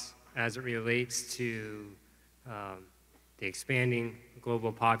thoughts as it relates to the expanding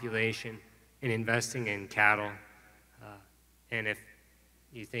global population and investing in cattle, and if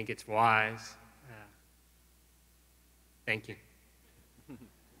you think it's wise. Thank you.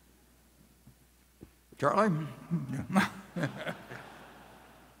 Charlie?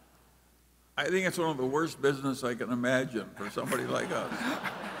 I think it's one of the worst business I can imagine for somebody like us.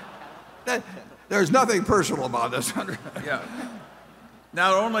 There's nothing personal about this. Yeah.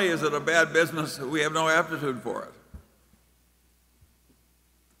 Not only is it a bad business, we have no aptitude for it.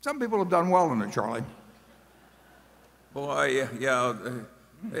 Some people have done well in it, Charlie. Boy, yeah,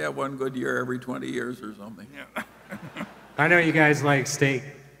 they have one good year every 20 years or something. Yeah. I know you guys like steak.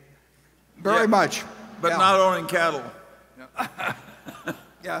 Very much. But not owning cattle.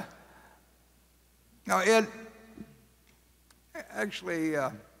 Yeah. Now, Ed, actually,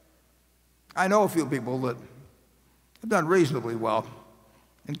 I know a few people that have done reasonably well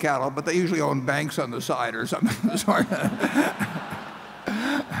in cattle, but they usually own banks on the side or something.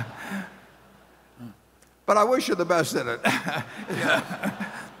 But I wish you the best in it.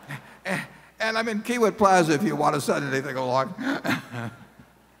 And I'm in Kiewit Plaza if you want to send anything along.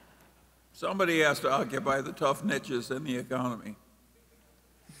 Somebody has to occupy the tough niches in the economy.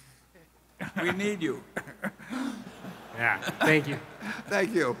 We need you. Yeah, thank you.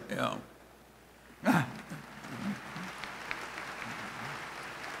 Thank you. Yeah.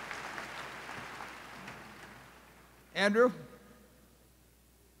 Andrew?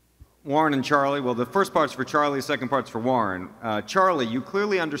 Warren and Charlie. Well, the first part's for Charlie, the second part's for Warren. Charlie, you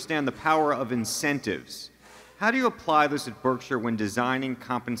clearly understand the power of incentives. How do you apply this at Berkshire when designing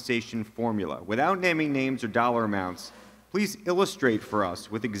compensation formula? Without naming names or dollar amounts, please illustrate for us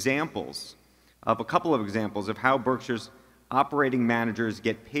with examples of a couple of examples of how Berkshire's operating managers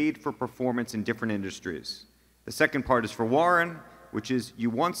get paid for performance in different industries. The second part is for Warren, which is you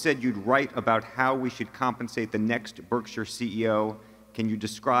once said you'd write about how we should compensate the next Berkshire CEO. Can you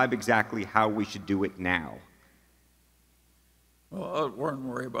describe exactly how we should do it now? Well, I'll let Warren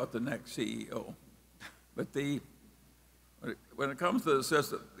worry about the next CEO. But when it comes to the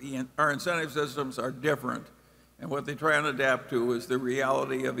system, our incentive systems are different, and what they try and adapt to is the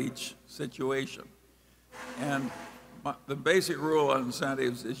reality of each situation. And the basic rule on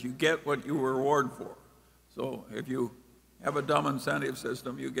incentives is you get what you reward for. So if you have a dumb incentive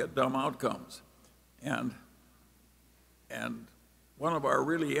system, you get dumb outcomes. And one of our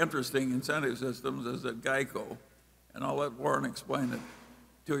really interesting incentive systems is at GEICO, and I'll let Warren explain it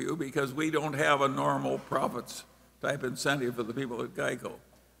to you because we don't have a normal profits type incentive for the people at GEICO.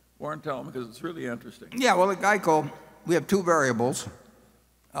 Warren, tell them because it's really interesting. Yeah, well, at GEICO, we have two variables,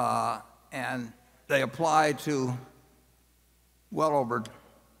 and they apply to well over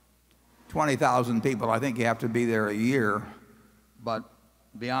 20,000 people. I think you have to be there a year, but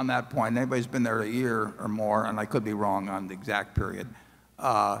beyond that point, anybody's been there a year or more, and I could be wrong on the exact period,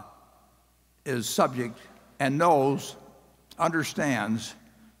 is subject and understands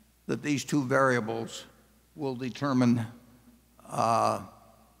that these two variables will determine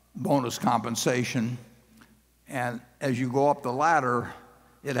bonus compensation. And as you go up the ladder,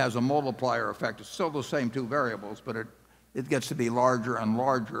 it has a multiplier effect. It's still the same two variables, but it gets to be larger and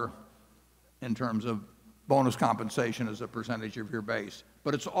larger in terms of bonus compensation as a percentage of your base.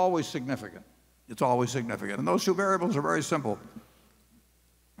 But it's always significant. It's always significant. And those two variables are very simple.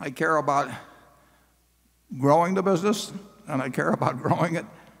 I care about growing the business, and I care about growing it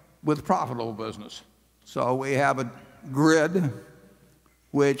with profitable business. So we have a grid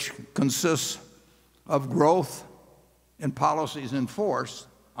which consists of growth in policies in force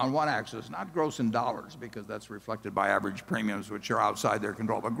on one axis, not growth in dollars, because that's reflected by average premiums, which are outside their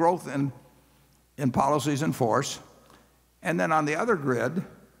control, but growth in policies in force. And then on the other grid,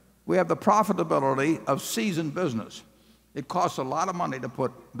 we have the profitability of seasoned business. It costs a lot of money to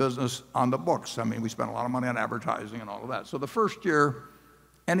put business on the books. I mean, we spend a lot of money on advertising and all of that. So the first year,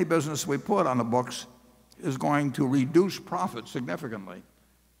 any business we put on the books is going to reduce profit significantly.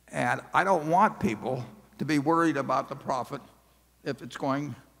 And I don't want people to be worried about the profit if it's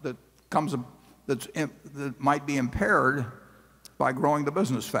going, that might be impaired by growing the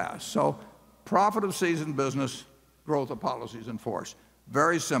business fast. So profit of seasoned business, growth of policies in force.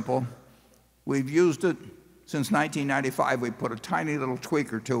 Very simple. We've used it since 1995. We put a tiny little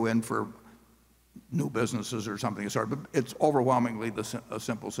tweak or two in for new businesses or something of the sort, but it's overwhelmingly a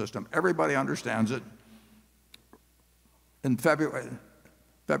simple system. Everybody understands it. In February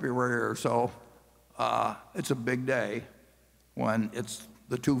or so, it's a big day when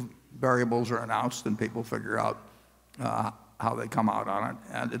the two variables are announced and people figure out how they come out on it.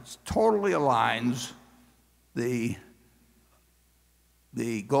 And it totally aligns the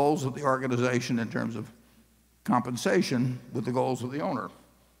goals of the organization in terms of compensation with the goals of the owner.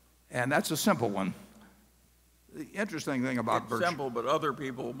 And that's a simple one. The interesting thing about Berkshire. It's simple, but other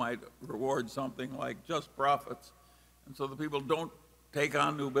people might reward something like just profits. And so the people don't take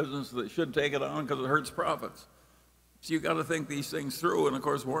on new business that should take it on because it hurts profits. So you've got to think these things through, and of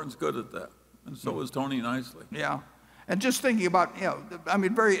course Warren's good at that. And so is Tony Nicely. Yeah. And just thinking about, I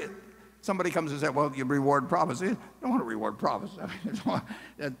mean, somebody comes and says, well, you reward profits. You don't want to reward profits. I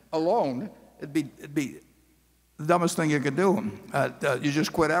mean, alone, it'd be the dumbest thing you could do. You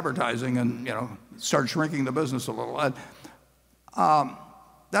just quit advertising and start shrinking the business a little.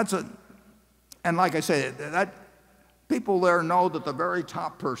 And like I say, that people there know that the very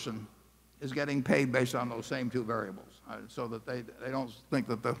top person is getting paid based on those same two variables, so that they don't think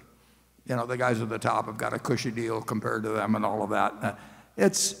that the guys at the top have got a cushy deal compared to them and all of that.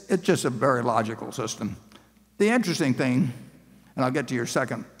 It's just a very logical system. The interesting thing, and I'll get to your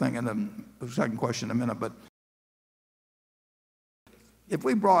second thing in the second question in a minute, but if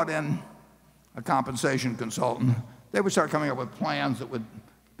we brought in a compensation consultant, they would start coming up with plans that would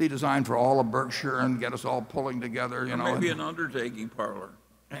be designed for all of Berkshire and get us all pulling together, you know. Maybe an undertaking parlor.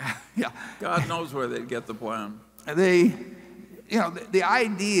 Yeah. God knows where they'd get the plan. The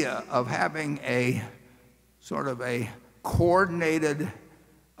idea of having a sort of a coordinated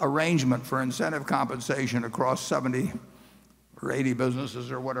arrangement for incentive compensation across 70 or 80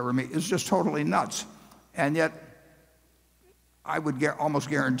 businesses or whatever is just totally nuts. And yet, I would almost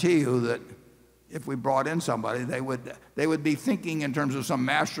guarantee you that if we brought in somebody, they would be thinking in terms of some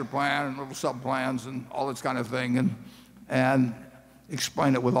master plan and little sub-plans and all this kind of thing, and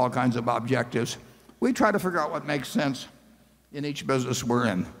explain it with all kinds of objectives. We try to figure out what makes sense in each business we're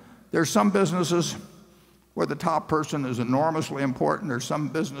in. There's some businesses where the top person is enormously important. There's some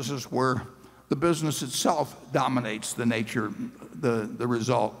businesses where the business itself dominates the nature, the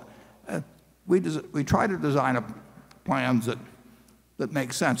result. We try to design plans that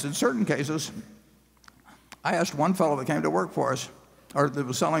make sense. In certain cases, I asked one fellow that came to work for us, or that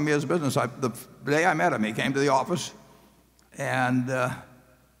was selling me his business. The day I met him, he came to the office, and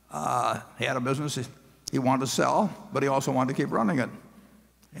he had a business he wanted to sell, but he also wanted to keep running it.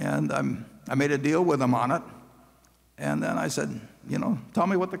 And I made a deal with him on it, and then I said, you know, tell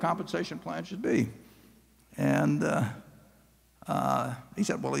me what the compensation plan should be. And he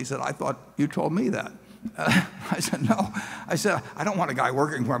said, I thought you told me that. I said, no. I said, I don't want a guy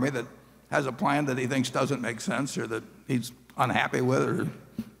working for me that has a plan that he thinks doesn't make sense or that he's unhappy with or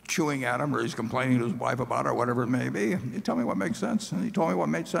chewing at him or he's complaining to his wife about it or whatever it may be. You tell me what makes sense. And he told me what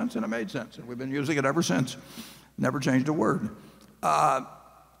made sense, and it made sense. And we've been using it ever since. Never changed a word.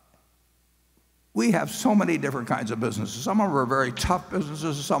 We have so many different kinds of businesses. Some of them are very tough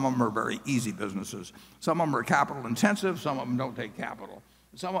businesses. Some of them are very easy businesses. Some of them are capital intensive. Some of them don't take capital.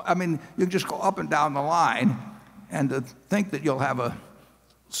 I mean, you can just go up and down the line, and to think that you'll have a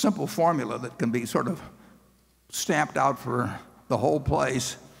simple formula that can be sort of stamped out for the whole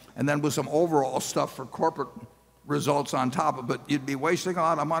place, and then with some overall stuff for corporate results on top of it, you'd be wasting a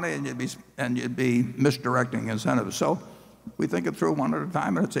lot of money and you'd be misdirecting incentives. So we think it through one at a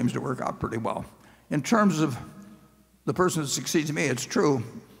time, and it seems to work out pretty well. In terms of the person that succeeds me, it's true.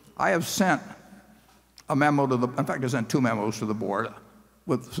 I have sent a memo in fact, I sent 2 memos to the board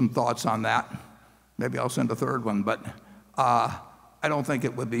with some thoughts on that. Maybe I'll send a third one, but I don't think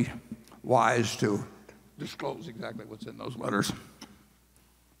it would be wise to disclose exactly what's in those letters.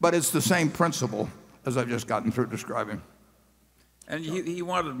 But it's the same principle as I've just gotten through describing. And he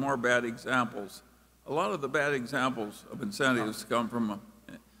wanted more bad examples. A lot of the bad examples of incentives come from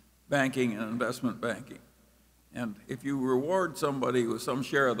banking and investment banking. And if you reward somebody with some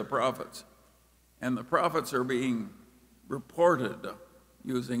share of the profits, and the profits are being reported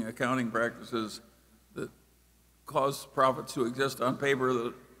using accounting practices that cause profits to exist on paper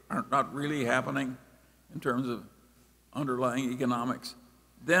that are not really happening in terms of underlying economics,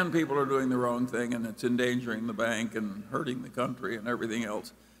 then people are doing the wrong thing, and it's endangering the bank and hurting the country and everything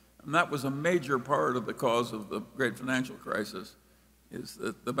else. And that was a major part of the cause of the great financial crisis, is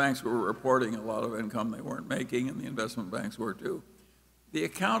that the banks were reporting a lot of income they weren't making, and the investment banks were too. The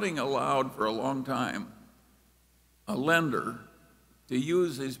accounting allowed for a long time a lender to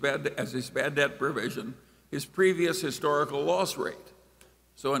use as his bad debt provision his previous historical loss rate.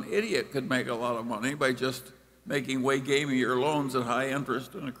 So an idiot could make a lot of money by just making way gamier loans at high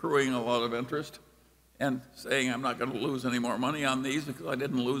interest and accruing a lot of interest and saying, I'm not going to lose any more money on these because I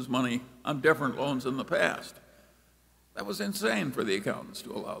didn't lose money on different loans in the past. That was insane for the accountants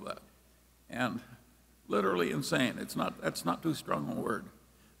to allow that. And literally insane. That's not too strong a word.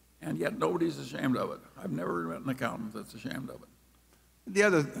 And yet nobody's ashamed of it. I've never met an accountant that's ashamed of it.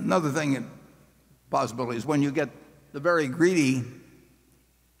 Another thing, possibility, is when you get the very greedy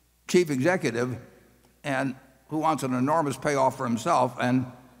chief executive and who wants an enormous payoff for himself, and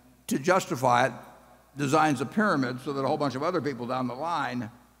to justify it, designs a pyramid so that a whole bunch of other people down the line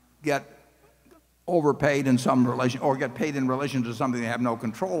get overpaid in some relation, or get paid in relation to something they have no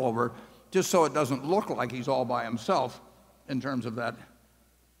control over, just so it doesn't look like he's all by himself in terms of that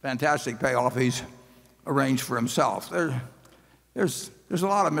fantastic payoff he's arranged for himself. There's a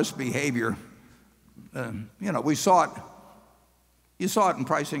lot of misbehavior. You know, you saw it in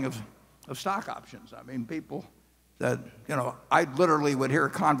pricing of stock options. I mean, people that, you know, I literally would hear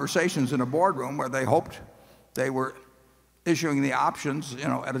conversations in a boardroom where they hoped they were issuing the options, you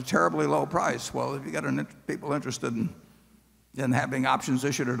know, at a terribly low price. Well, if you get people interested in having options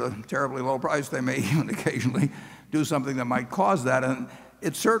issued at a terribly low price, they may even occasionally do something that might cause that. And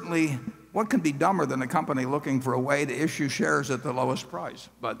it certainly what can be dumber than a company looking for a way to issue shares at the lowest price?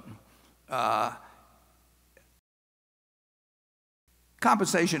 But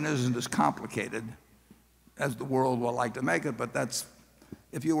compensation isn't as complicated as the world will like to make it, but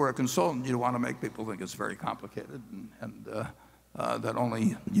if you were a consultant, you'd want to make people think it's very complicated and that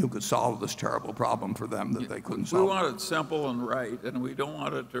only you could solve this terrible problem for them that they couldn't solve. We want it simple and right, and we don't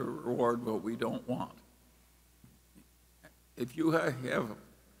want it to reward what we don't want. If you have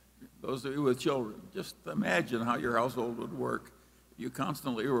those of you with children, just imagine how your household would work if you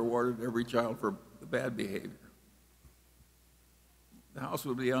constantly rewarded every child for bad behavior. The house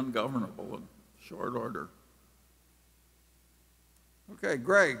would be ungovernable in short order. Okay,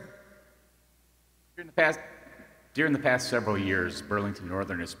 Greg. During the past several years, Burlington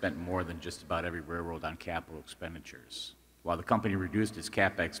Northern has spent more than just about every railroad on capital expenditures. While the company reduced its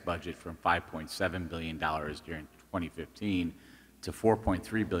CapEx budget from $5.7 billion during 2015 to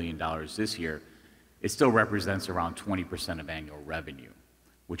 $4.3 billion this year, it still represents around 20% of annual revenue,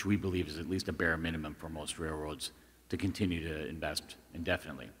 which we believe is at least a bare minimum for most railroads to continue to invest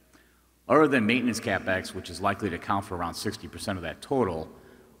indefinitely. Other than maintenance CapEx, which is likely to account for around 60% of that total,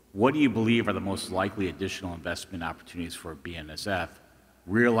 what do you believe are the most likely additional investment opportunities for BNSF,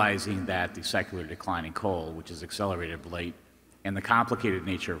 realizing that the secular decline in coal, which has accelerated of late, and the complicated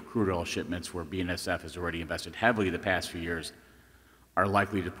nature of crude oil shipments, where BNSF has already invested heavily the past few years, are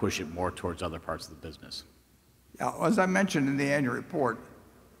likely to push it more towards other parts of the business? Yeah, as I mentioned in the annual report,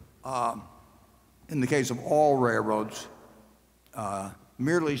 in the case of all railroads,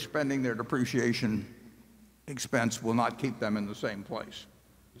 merely spending their depreciation expense will not keep them in the same place.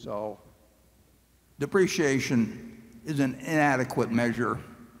 So depreciation is an inadequate measure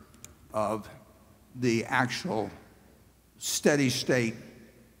of the actual steady state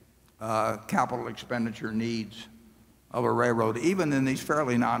capital expenditure needs of a railroad, even in these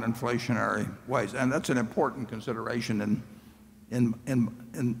fairly non-inflationary ways. And that's an important consideration in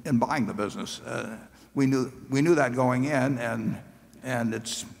buying the business. We knew that going in, and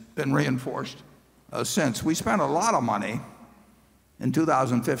it's been reinforced since. We spent a lot of money in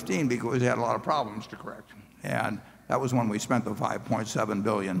 2015 because we had a lot of problems to correct. And that was when we spent the $5.7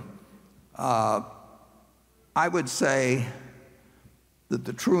 billion. I would say that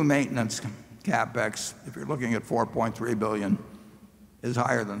the true maintenance CapEx, if you're looking at $4.3 billion, is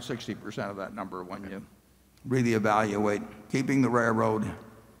higher than 60% of that number when you really evaluate keeping the railroad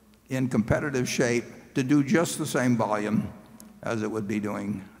in competitive shape to do just the same volume as it would be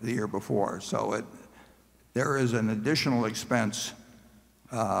doing the year before. So there is an additional expense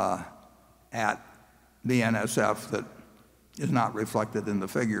at BNSF that is not reflected in the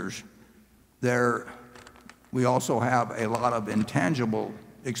figures. We also have a lot of intangible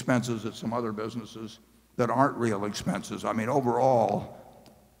expenses at some other businesses that aren't real expenses. I mean, overall,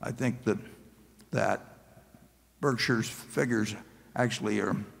 I think that Berkshire's figures actually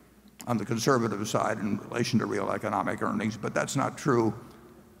are on the conservative side in relation to real economic earnings, but that's not true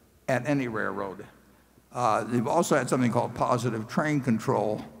at any railroad. They've also had something called positive train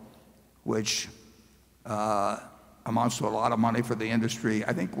control, which amounts to a lot of money for the industry.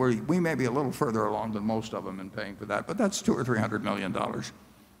 I think we may be a little further along than most of them in paying for that, but that's $200 or $300 million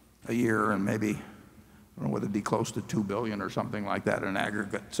a year, and maybe, I don't know whether it'd be close to $2 billion or something like that in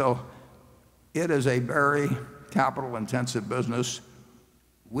aggregate. So it is a very capital-intensive business.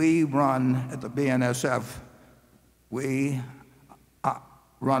 We run at the BNSF, we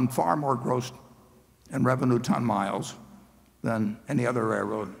run far more gross and revenue ton miles than any other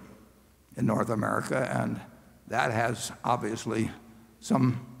railroad in North America, and that has obviously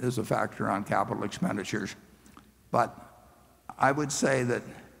is a factor on capital expenditures. But I would say that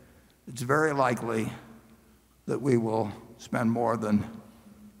it's very likely that we will spend more than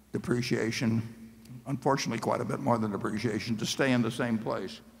depreciation, unfortunately quite a bit more than depreciation, to stay in the same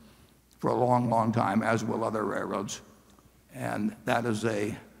place for a long, long time, as will other railroads. And that's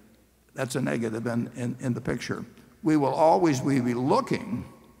a negative in the picture. We will always be looking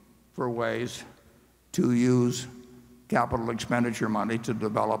for ways to use capital expenditure money to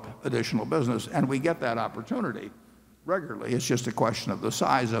develop additional business, and we get that opportunity regularly. It's just a question of the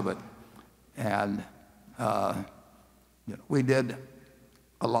size of it. And we did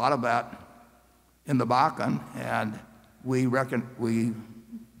a lot of that in the Bakken, and we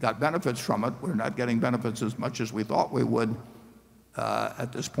got benefits from it. We're not getting benefits as much as we thought we would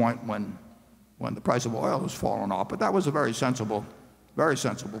at this point when the price of oil has fallen off. But that was a very sensible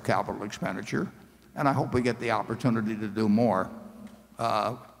capital expenditure, and I hope we get the opportunity to do more.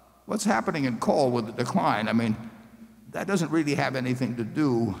 What's happening in coal with the decline, I mean, that doesn't really have anything to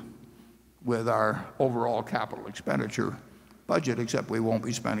do with our overall capital expenditure budget, except we won't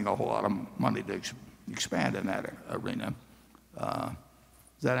be spending a whole lot of money to expand in that arena. Does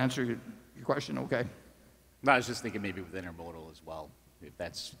that answer your question okay? No, I was just thinking maybe with intermodal as well, if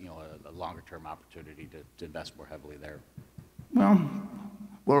that's, you know, a longer-term opportunity to invest more heavily there. Well,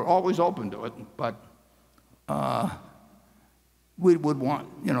 we're always open to it, but we would want,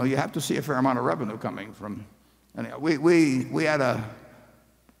 you know, you have to see a fair amount of revenue coming from. Anyhow, we had a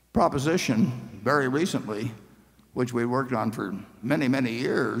proposition very recently, which we worked on for many, many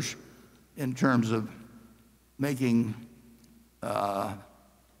years, in terms of making the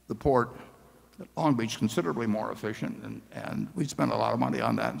port at Long Beach considerably more efficient, and we spent a lot of money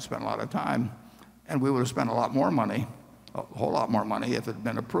on that and spent a lot of time, and we would have spent a lot more money, a whole lot more money, if it had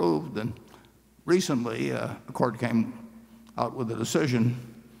been approved. And recently, the court came out with a decision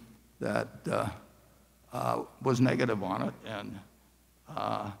that was negative on it, and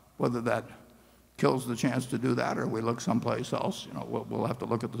whether that kills the chance to do that or we look someplace else, you know, we'll have to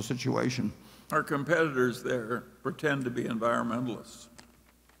look at the situation. Our competitors there pretend to be environmentalists.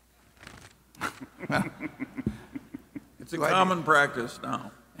 It's a common practice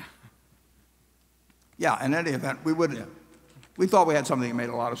now. Yeah, in any event, we thought we had something that made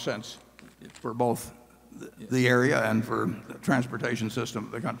a lot of sense for both the area and for the transportation system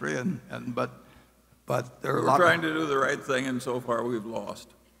of the country, but there are We're trying to do the right thing, and so far we've lost.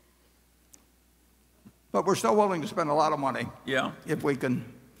 But we're still willing to spend a lot of money, yeah, if we can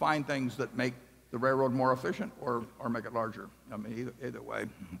find things that make the railroad more efficient or make it larger. I mean, either way.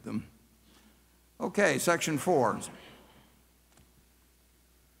 Okay, section 4.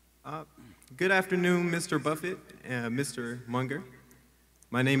 Good afternoon, Mr. Buffett and Mr. Munger.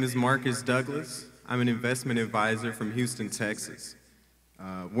 My name is Marcus Douglas. I'm an investment advisor from Houston, Texas.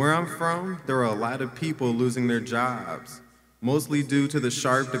 Where I'm from, there are a lot of people losing their jobs, mostly due to the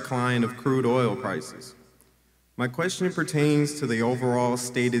sharp decline of crude oil prices. My question pertains to the overall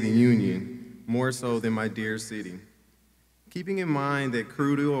state of the union, more so than my dear city. Keeping in mind that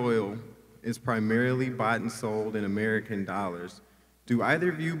crude oil is primarily bought and sold in American dollars, do either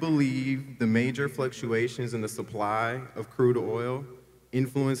of you believe the major fluctuations in the supply of crude oil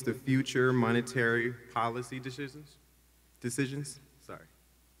influence the future monetary policy decisions? Sorry.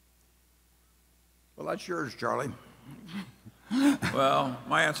 Well, that's yours, Charlie. Well,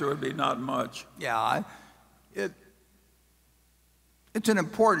 my answer would be not much. Yeah, it's an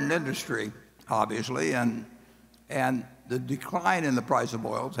important industry, obviously, and the decline in the price of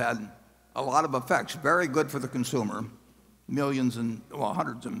oil has had a lot of effects. Very good for the consumer, millions and, well,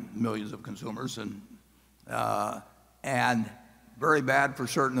 hundreds of millions of consumers, and very bad for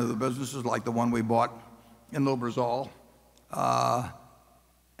certain of the businesses, like the one we bought in Lubrizol,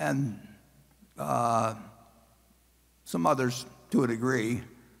 and some others to a degree.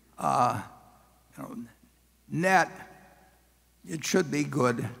 Net, it should be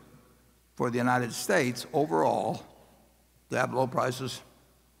good for the United States overall to have low prices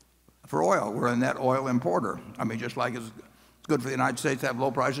for oil. We're a net oil importer. I mean, just like it's good for the United States to have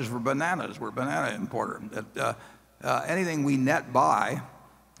low prices for bananas. We're a banana importer. Anything we net buy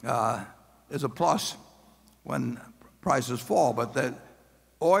is a plus when prices fall, but the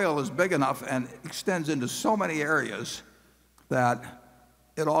oil is big enough and extends into so many areas that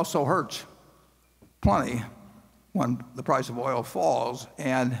it also hurts plenty when the price of oil falls,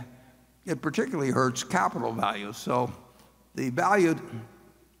 and it particularly hurts capital values. So the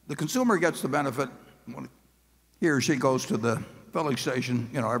consumer gets the benefit when he or she goes to the filling station,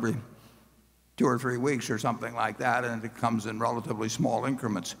 every 2 or 3 weeks or something like that, and it comes in relatively small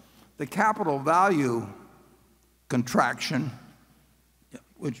increments. The capital value contraction,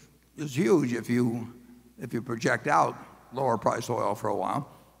 which is huge if you project out lower price oil for a while,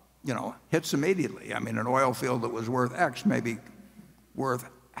 hits immediately. I mean, an oil field that was worth X may be worth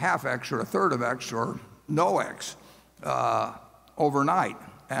half X or a third of X or no X overnight.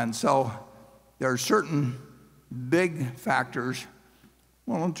 And so there are certain big factors.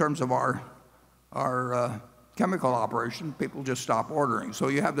 Well, in terms of our chemical operation, people just stop ordering. So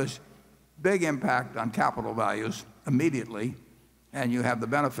you have this big impact on capital values immediately, and you have the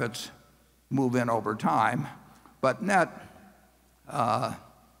benefits move in over time. But net, the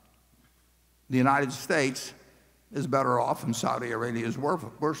United States is better off, and Saudi Arabia is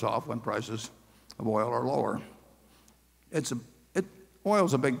worse off when prices of oil are lower. Oil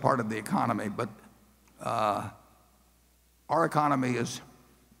is a big part of the economy, but our economy has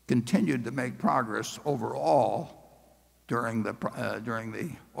continued to make progress overall during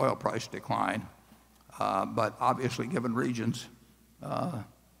the oil price decline. But obviously, given regions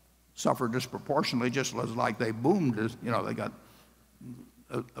suffer disproportionately, just like they boomed. They got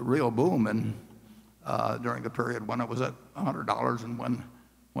a real boom in during the period when it was at $100 and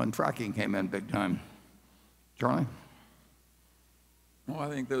when fracking came in big time. Charlie? Well, I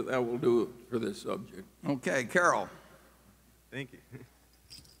think that will do it for this subject. Okay, Carol. Thank you.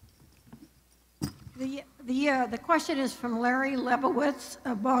 The question is from Larry Lebowitz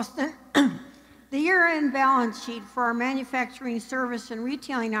of Boston. The year-end balance sheet for our manufacturing, service, and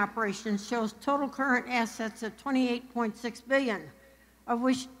retailing operations shows total current assets of $28.6 billion, of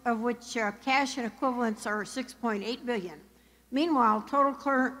which cash and equivalents are $6.8 billion. Meanwhile, total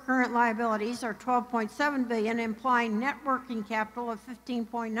current liabilities are $12.7 billion, implying net working capital of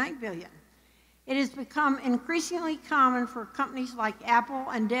 $15.9 billion. It has become increasingly common for companies like Apple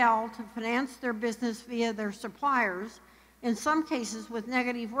and Dell to finance their business via their suppliers, in some cases with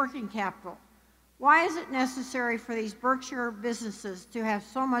negative working capital. Why is it necessary for these Berkshire businesses to have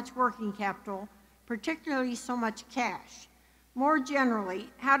so much working capital, particularly so much cash? More generally,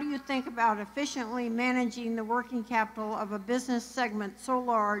 how do you think about efficiently managing the working capital of a business segment so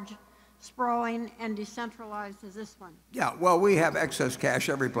large, sprawling, and decentralized as this one? Yeah, well, we have excess cash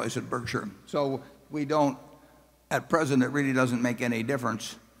every place at Berkshire. So we don't, at present, it really doesn't make any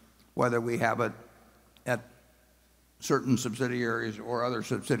difference whether we have it at certain subsidiaries or other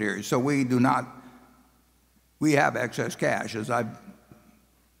subsidiaries. So we have excess cash. As I've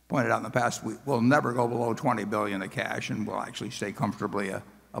pointed out in the past, we'll never go below $20 billion of cash, and we'll actually stay comfortably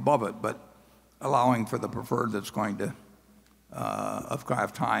above it. But allowing for the preferred that's going to, of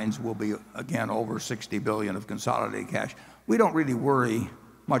Kraft Heinz, will be, again, over $60 billion of consolidated cash. We don't really worry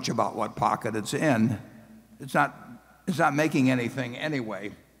much about what pocket it's in. It's not making anything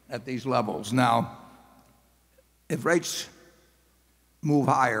anyway at these levels. Now, if rates move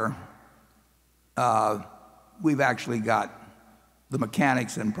higher, we've actually got the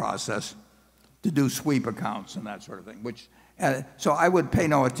mechanics in process to do sweep accounts and that sort of thing. So I would pay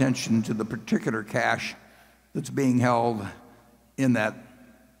no attention to the particular cash that's being held in that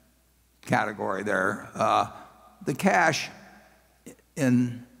category there. The cash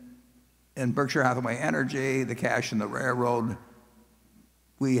in Berkshire Hathaway Energy, the cash in the railroad,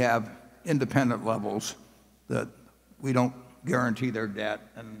 we have independent levels that we don't guarantee their debt,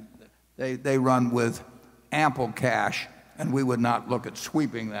 and they run with ample cash, and we would not look at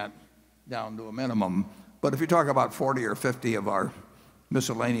sweeping that down to a minimum. But if you talk about 40 or 50 of our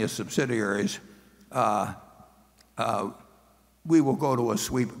miscellaneous subsidiaries, we will go to a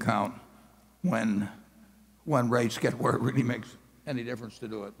sweep account when rates get where it really makes any difference to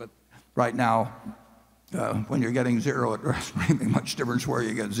do it. But right now, when you're getting zero, it doesn't really make much difference where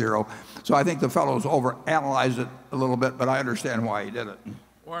you get zero. So I think the fellow's overanalyzed it a little bit, but I understand why he did it.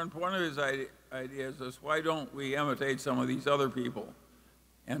 Warren, one of his ideas is, why don't we imitate some of these other people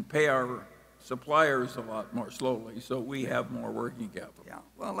and pay our suppliers a lot more slowly so we have more working capital? Yeah,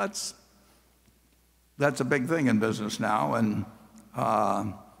 well, that's a big thing in business now. And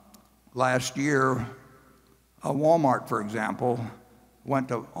last year, Walmart, for example, went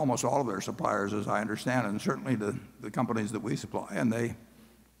to almost all of their suppliers, as I understand, and certainly the companies that we supply, and they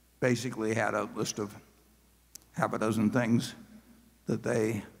basically had a list of half a dozen things that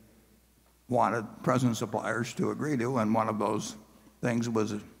they wanted present suppliers to agree to, and one of those things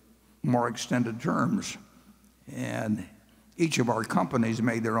was more extended terms. And each of our companies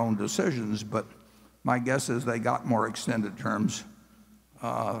made their own decisions, but my guess is they got more extended terms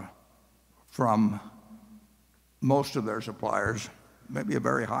from most of their suppliers, maybe a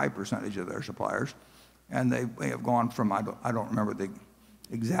very high percentage of their suppliers, and they may have gone from, I don't remember the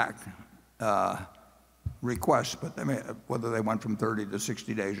exact requests, but whether they went from 30 to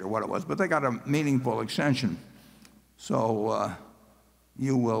 60 days or what it was, but they got a meaningful extension. So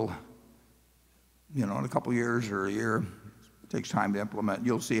you will, in a couple years or a year, it takes time to implement,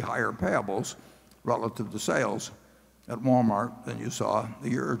 you'll see higher payables relative to sales at Walmart than you saw a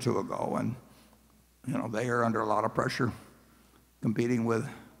year or two ago. And they are under a lot of pressure competing with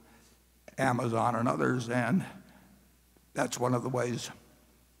Amazon and others, and that's one of the ways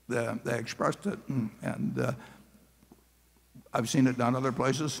they expressed it. And I've seen it done other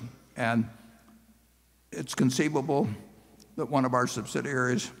places, and it's conceivable that one of our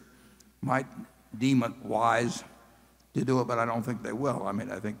subsidiaries might deem it wise to do it, but I don't think they will. I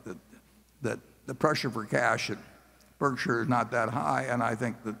mean, I think that the pressure for cash at Berkshire is not that high, and I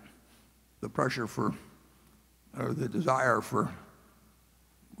think that the pressure for, or the desire for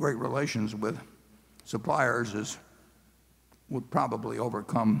great relations with suppliers would probably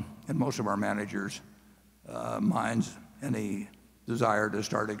overcome, in most of our managers' minds, any desire to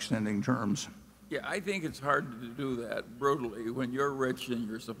start extending terms. Yeah, I think it's hard to do that brutally when you're rich and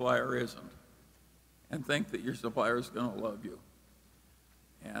your supplier isn't, and think that your supplier is going to love you.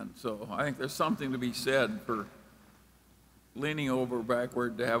 And so I think there's something to be said for leaning over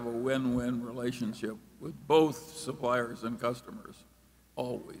backward to have a win-win relationship with both suppliers and customers,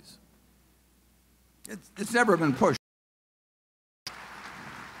 always. It's never been pushed.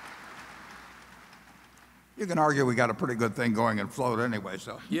 You can argue we got a pretty good thing going in float anyway,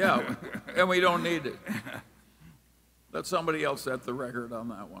 so. Yeah, and we don't need it. Let somebody else set the record on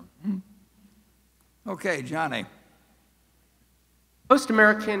that one. Okay, Johnny. Most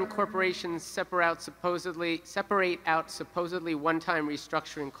American corporations separate out supposedly one-time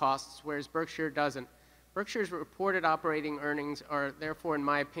restructuring costs, whereas Berkshire doesn't. Berkshire's reported operating earnings are therefore, in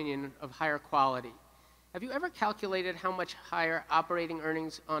my opinion, of higher quality. Have you ever calculated how much higher operating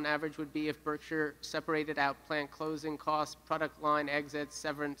earnings on average would be if Berkshire separated out plant closing costs, product line exits,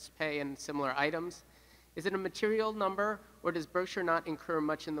 severance pay, and similar items? Is it a material number, or does Berkshire not incur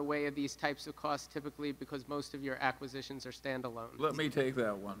much in the way of these types of costs typically because most of your acquisitions are standalone? Let me take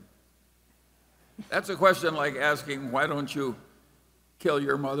that one. That's a question like asking, why don't you kill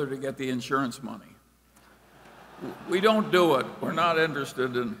your mother to get the insurance money? We don't do it. We're not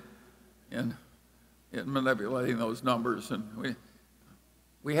interested in manipulating those numbers. And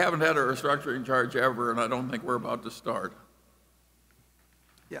we haven't had a restructuring charge ever, and I don't think we're about to start.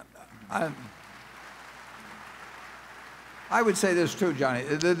 Yeah, I would say this too, Johnny.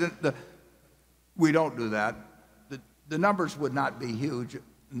 We don't do that. The numbers would not be huge.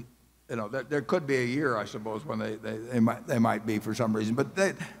 You know, there could be a year, I suppose, when they might be for some reason, but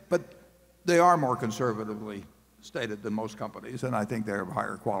they are more conservatively stated than most companies, and I think they're of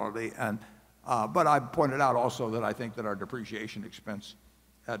higher quality. And but I pointed out also that I think that our depreciation expense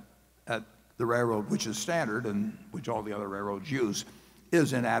at the railroad, which is standard and which all the other railroads use,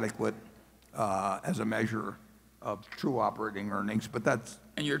 is inadequate as a measure of true operating earnings. But that's...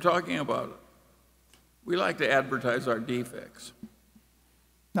 And you're talking about, we like to advertise our defects.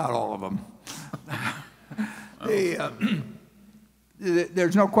 Not all of them.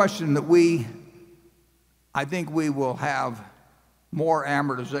 There's no question that I think we will have more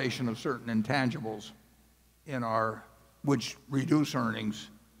amortization of certain intangibles which reduce earnings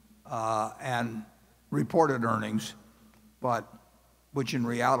and reported earnings, but which in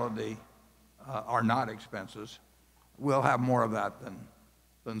reality are not expenses. We'll have more of that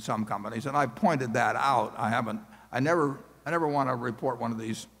than some companies, and I pointed that out. I never want to report one of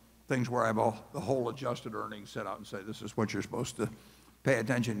these things where I have the whole adjusted earnings set out and say this is what you're supposed to pay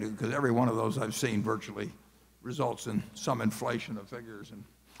attention to, because every one of those I've seen virtually results in some inflation of figures, and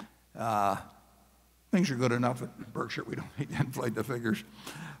things are good enough at Berkshire. We don't need to inflate the figures.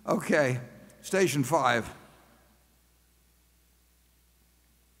 Okay, station 5.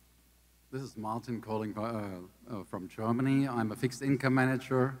 This is Martin calling from Germany. I'm a fixed income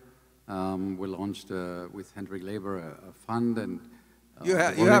manager. We launched with Hendrik Leber a fund, and you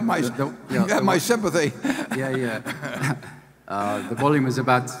have my sympathy. Yeah. The volume is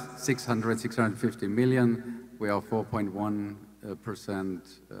about 650 million. We are 4.1%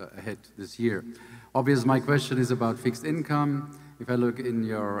 ahead this year. Obviously, my question is about fixed income. If I look in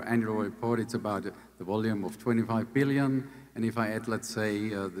your annual report, it's about the volume of 25 billion. And if I add, let's say,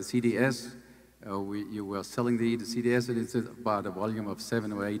 the CDS, you were selling the CDS, and it's about a volume of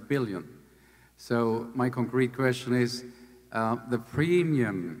 7 or 8 billion. So my concrete question is, the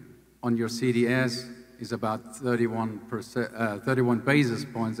premium on your CDS is about 31 basis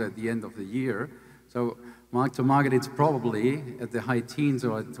points at the end of the year. So mark to market, it's probably at the high teens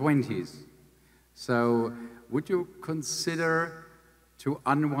or 20s. So would you consider to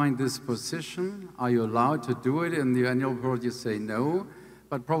unwind this position? Are you allowed to do it? In the annual report, you say no,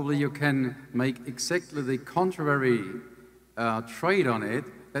 but probably you can make exactly the contrary trade on it.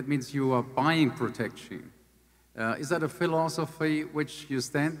 That means you are buying protection. Is that a philosophy which you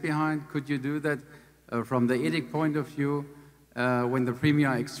stand behind? Could you do that from the ethic point of view when the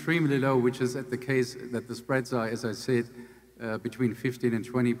premium are extremely low, which is the case that the spreads are, as I said, between 15 and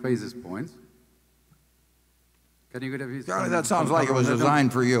 20 basis points? Can you give me Charlie, that sounds like it was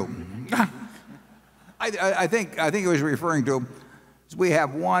designed for you. I think he was referring to, we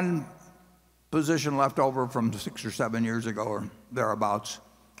have one position left over from 6 or 7 years ago or thereabouts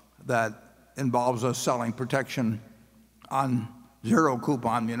that involves us selling protection on zero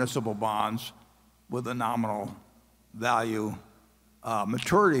coupon municipal bonds with a nominal value,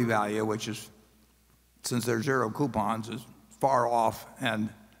 maturity value, which is, since they're zero coupons, is far off and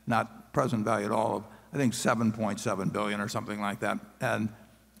not present value at all of, I think, 7.7 billion or something like that. And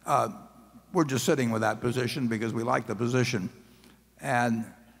we're just sitting with that position because we like the position. And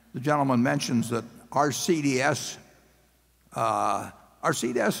the gentleman mentions that our CDS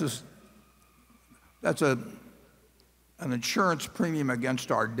is, that's an insurance premium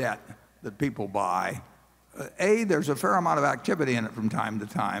against our debt that people buy, there's a fair amount of activity in it from time to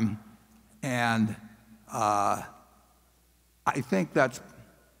time, and I think that's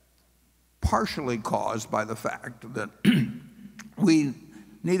partially caused by the fact that we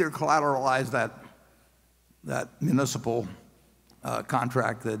neither collateralize that municipal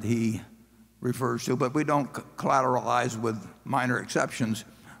contract that he refers to, but we don't collateralize, with minor exceptions,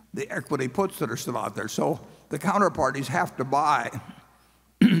 the equity puts that are still out there. So the counterparties have to buy.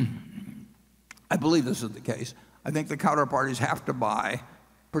 I believe this is the case. I think the counterparties have to buy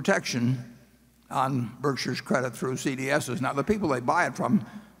protection on Berkshire's credit through CDSs. Now, the people they buy it from,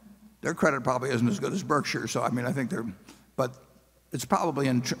 their credit probably isn't as good as Berkshire. So, I mean, I think but it's probably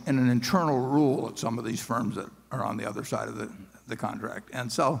in an internal rule at some of these firms that are on the other side of the contract.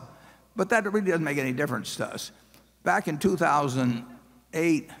 And so, but that really doesn't make any difference to us. Back in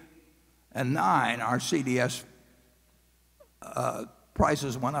 2008 and 9, our CDS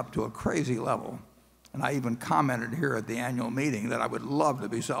prices went up to a crazy level. And I even commented here at the annual meeting that I would love to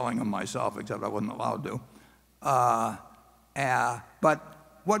be selling them myself, except I wasn't allowed to. But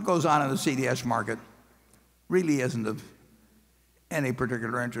what goes on in the CDS market really isn't of any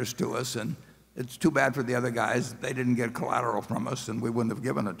particular interest to us, and it's too bad for the other guys. They didn't get collateral from us, and we wouldn't have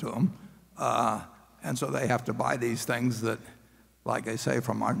given it to them. And so they have to buy these things that, like I say,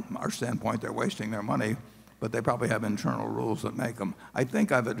 from our standpoint, they're wasting their money, but they probably have internal rules that make them. I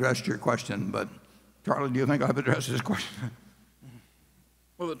think I've addressed your question, but Charlie, do you think I've addressed his question?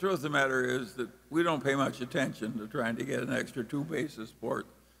 Well, the truth of the matter is that we don't pay much attention to trying to get an extra 2 basis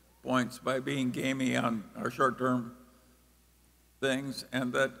points by being gamey on our short-term things,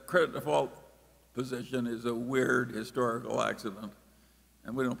 and that credit default position is a weird historical accident,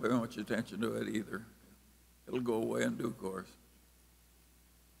 and we don't pay much attention to it either. It'll go away in due course.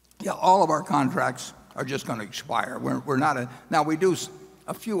 Yeah, all of our contracts are just going to expire. We're not now we do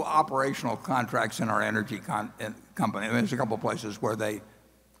a few operational contracts in our energy company. I mean, there's a couple of places where they,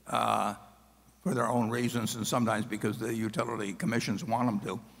 for their own reasons, and sometimes because the utility commissions want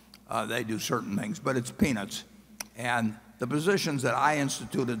them to, they do certain things, but it's peanuts. And the positions that I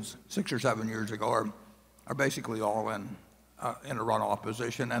instituted 6 or 7 years ago are basically all in a runoff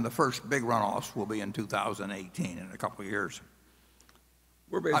position, and the first big runoffs will be in 2018, in a couple of years.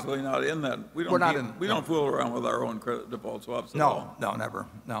 We're basically not in that. We don't fool around with our own credit default swaps at all. No, never.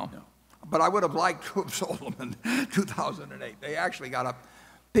 No. But I would have liked to have sold them in 2008. They actually got up.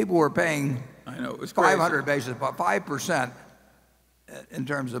 People were paying, I know, it was 500 basis, about 5% in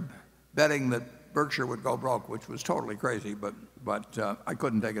terms of betting that Berkshire would go broke, which was totally crazy, but I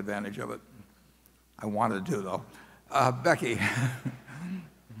couldn't take advantage of it. I wanted to, though. Becky.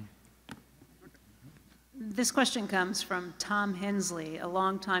 This question comes from Tom Hensley, a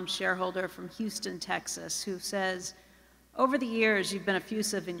longtime shareholder from Houston, Texas, who says, over the years, you've been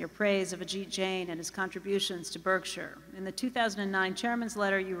effusive in your praise of Ajit Jain and his contributions to Berkshire. In the 2009 chairman's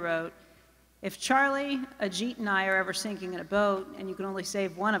letter, you wrote, if Charlie, Ajit, and I are ever sinking in a boat and you can only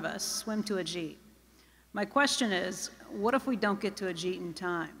save one of us, swim to Ajit. My question is, what if we don't get to Ajit in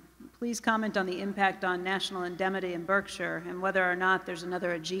time? Please comment on the impact on national indemnity in Berkshire and whether or not there's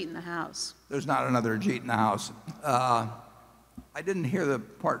another Ajit in the House. There's not another Ajit in the House. I didn't hear the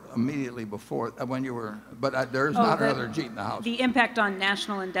part immediately before when you were, but there's not another Ajit in the House. The impact on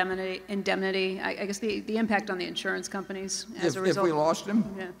national indemnity, I guess the impact on the insurance companies as a result. If we lost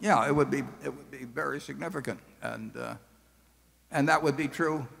him, yeah, it would be very significant, and that would be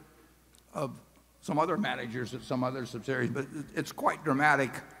true of some other managers at some other subsidiaries, but it's quite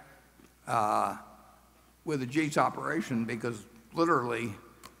dramatic with Ajit's operation, because literally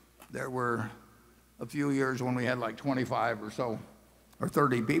there were a few years when we had like 25 or so, or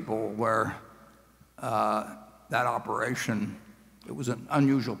 30 people where that operation, it was an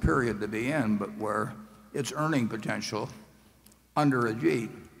unusual period to be in, but where its earning potential under Ajit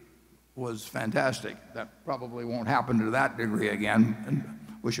was fantastic. That probably won't happen to that degree again, and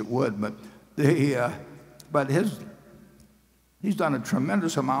wish it would, but he's done a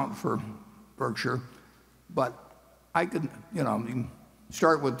tremendous amount for Berkshire, but I could, you can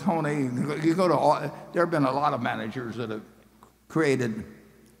start with Tony. You go to there have been a lot of managers that have created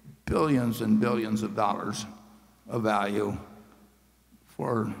billions and billions of dollars of value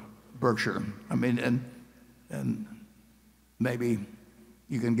for Berkshire. I mean, and maybe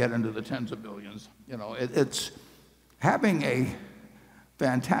you can get into the tens of billions. It's having a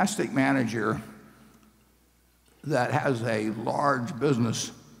fantastic manager that has a large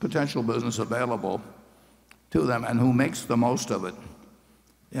potential business available to them and who makes the most of it.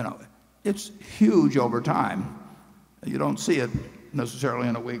 It's huge over time. You don't see it necessarily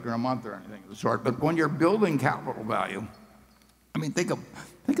in a week or a month or anything of the sort. But when you're building capital value, I mean, think of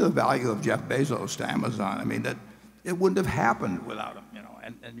the value of Jeff Bezos to Amazon. I mean, that it wouldn't have happened without him, you know.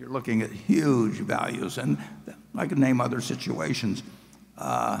 And you're looking at huge values, and I could name other situations.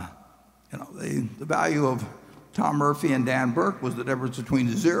 You know, the value of Tom Murphy and Dan Burke was the difference between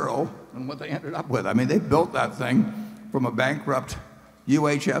 0 and what they ended up with. I mean, they built that thing from a bankrupt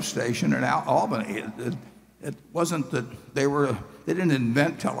UHF station in Albany. It wasn't that they didn't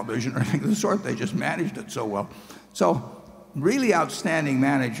invent television or anything of the sort. They just managed it so well. So really outstanding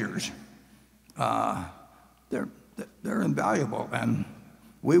managers, they're invaluable, and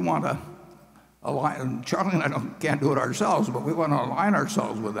we want to align. Charlie and I can't do it ourselves, but we want to align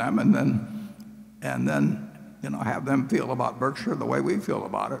ourselves with them, and then you know, have them feel about Berkshire the way we feel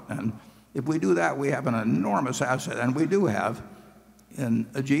about it. And if we do that, we have an enormous asset, and we do have in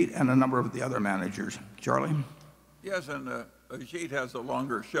Ajit and a number of the other managers. Charlie? Yes, and Ajit has a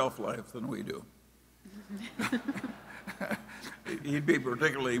longer shelf life than we do. He'd be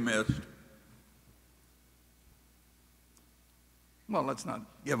particularly missed. Well, let's not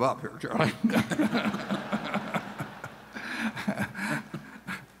give up here, Charlie.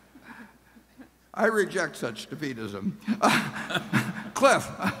 I reject such defeatism. Cliff.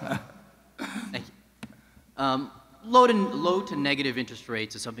 Thank you. Low to negative interest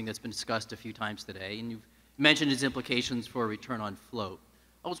rates is something that's been discussed a few times today, and you've mentioned its implications for a return on float.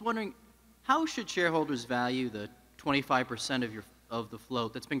 I was wondering, how should shareholders value the 25% of the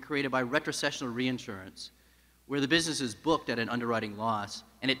float that's been created by retrocessional reinsurance, where the business is booked at an underwriting loss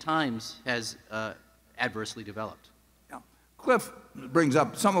and at times has adversely developed? Yeah. Cliff brings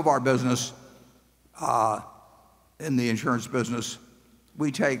up some of our business in the insurance business.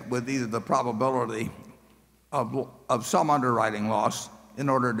 We take with either the probability of some underwriting loss in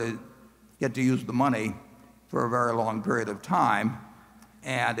order to get to use the money for a very long period of time,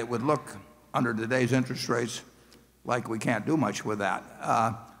 and it would look under today's interest rates like we can't do much with that.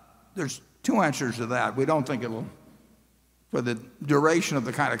 There's two answers to that. We don't think it'll, for the duration of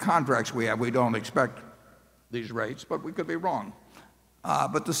the kind of contracts we have, we don't expect these rates, but we could be wrong.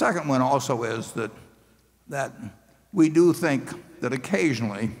 But the second one also is that we do think that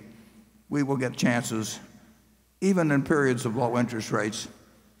occasionally we will get chances, even in periods of low interest rates,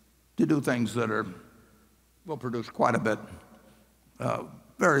 to do things that will produce quite a bit,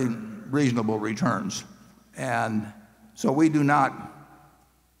 very reasonable returns. And so we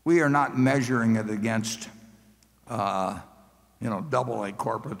are not measuring it against AA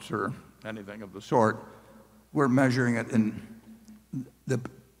corporates or anything of the sort. We're measuring it in the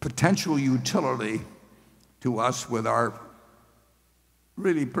potential utility to us with our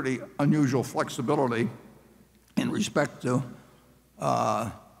really pretty unusual flexibility in respect to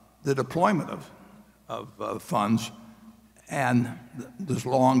the deployment of funds, and this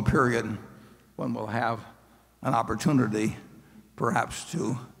long period when we'll have an opportunity perhaps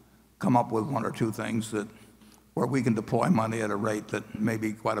to come up with one or two things where we can deploy money at a rate that may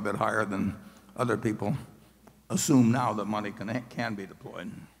be quite a bit higher than other people assume now that money can be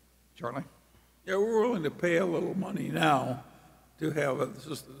deployed. Charlie? Yeah, we're willing to pay a little money now to have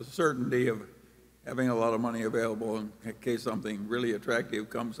the certainty of having a lot of money available in case something really attractive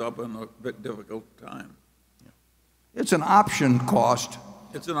comes up in a bit difficult time. It's an option cost.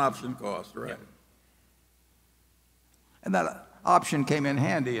 It's an option cost, right. And that option came in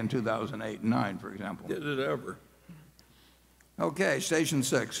handy in 2008 and 9, for example. Did it ever? Okay, station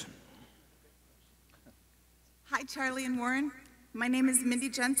 6. Hi, Charlie and Warren. My name is Mindy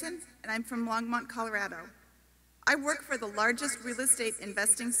Jensen, and I'm from Longmont, Colorado. I work for the largest real estate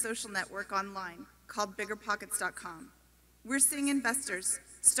investing social network online called BiggerPockets.com. We're seeing investors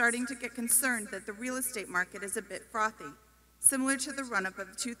starting to get concerned that the real estate market is a bit frothy, similar to the run-up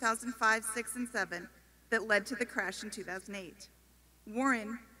of 2005, 6, and 7 that led to the crash in 2008.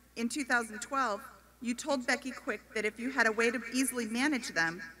 Warren, in 2012, you told Becky Quick that if you had a way to easily manage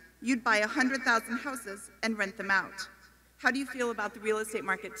them, you'd buy 100,000 houses and rent them out. How do you feel about the real estate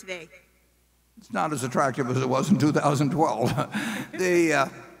market today? It's not as attractive as it was in 2012.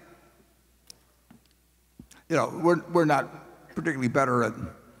 We're not particularly better at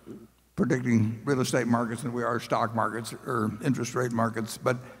predicting real estate markets than we are stock markets or interest rate markets,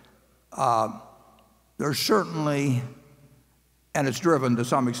 but there's certainly, and it's driven to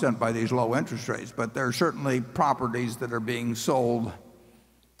some extent by these low interest rates, but there are certainly properties that are being sold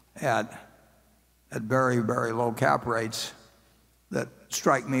at very, very low cap rates that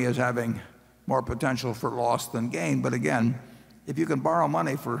strike me as having more potential for loss than gain. But again, if you can borrow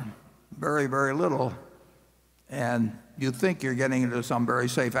money for very, very little and you think you're getting into some very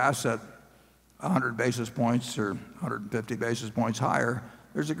safe asset, 100 basis points or 150 basis points higher,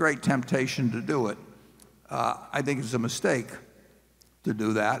 there's a great temptation to do it. I think it's a mistake to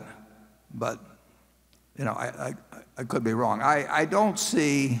do that, but I could be wrong. I don't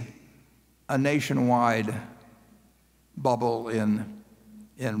see a nationwide bubble in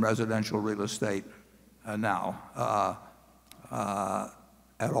residential real estate now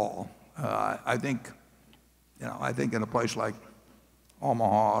at all. I think in a place like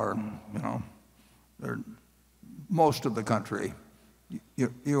Omaha or most of the country,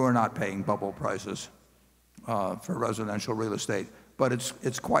 you are not paying bubble prices for residential real estate, but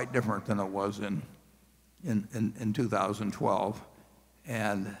it's quite different than it was in 2012,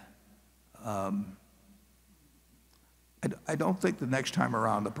 and I don't think the next time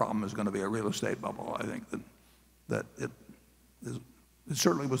around the problem is going to be a real estate bubble. I think that it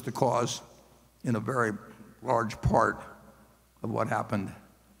certainly was the cause in a very large part of what happened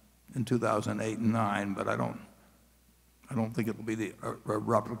in 2008 and 9, but I don't think it will be a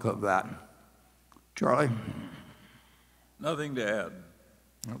replica of that. Charlie? Nothing to add.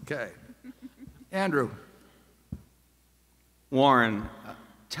 Okay. Andrew? Warren,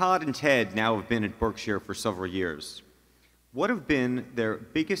 Todd and Ted now have been at Berkshire for several years. What have been their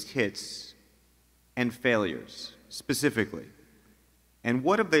biggest hits and failures, specifically? And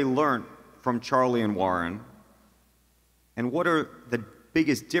what have they learned from Charlie and Warren? And what are the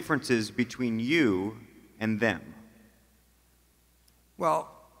biggest differences between you and them? Well,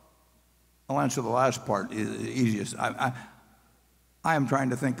 I'll answer the last part, the easiest. I am trying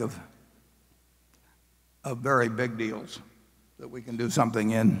to think of very big deals that we can do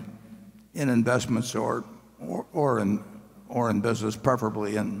something in investments or in business,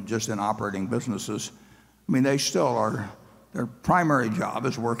 preferably just in operating businesses. I mean, they still are, their primary job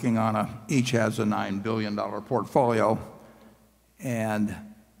is working on each has a $9 billion portfolio, and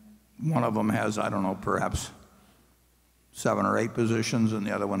one of them has, I don't know, perhaps 7 or 8 positions, and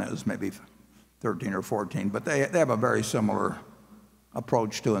the other one has maybe 13 or 14. But they have a very similar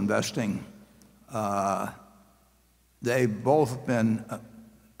approach to investing. They've both been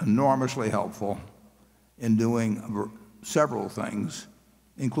enormously helpful in doing several things,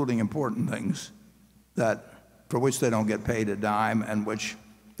 including important things, for which they don't get paid a dime and which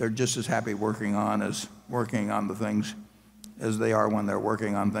they're just as happy working on as working on the things as they are when they're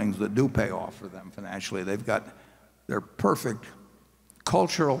working on things that do pay off for them financially. They're perfect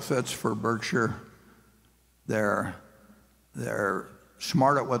cultural fits for Berkshire. They're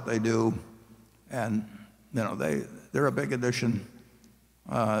smart at what they do, and they're a big addition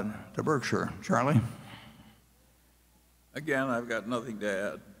to Berkshire. Charlie? Again, I've got nothing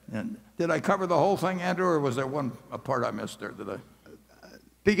to add. And did I cover the whole thing, Andrew, or was there a part I missed there?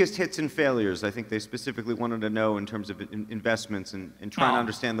 Biggest hits and failures, I think they specifically wanted to know in terms of investments and trying to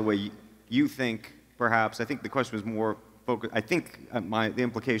understand the way you think, perhaps. I think the question was more focused. I think the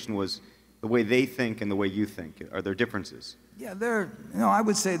implication was the way they think and the way you think. Are there differences? Yeah, I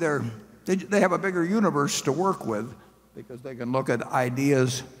would say they have a bigger universe to work with because they can look at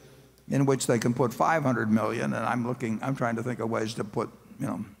ideas in which they can put $500 million, and I'm trying to think of ways to put,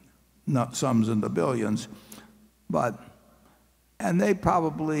 not sums into billions. And they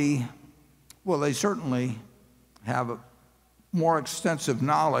certainly have a more extensive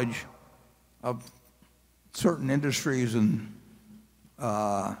knowledge of certain industries and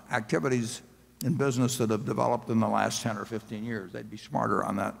activities in business that have developed in the last 10 or 15 years. They'd be smarter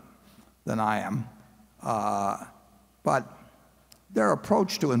on that than I am. But their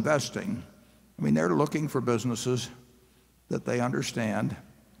approach to investing, they're looking for businesses that they understand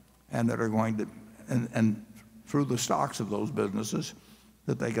and that are going to, and through the stocks of those businesses,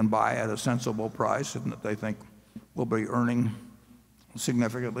 that they can buy at a sensible price and that they think will be earning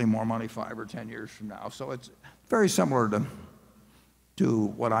significantly more money 5 or 10 years from now. So it's very similar to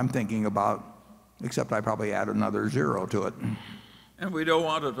what I'm thinking about, except I probably add another 0 to it. And we don't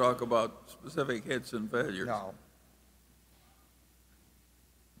want to talk about specific hits and failures. No.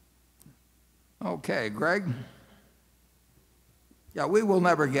 Okay, Greg? Yeah, we will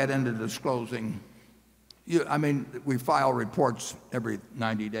never get into disclosing. We file reports every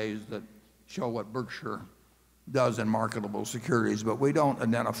 90 days that show what Berkshire does in marketable securities, but we don't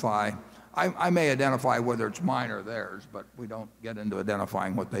identify. I may identify whether it's mine or theirs, but we don't get into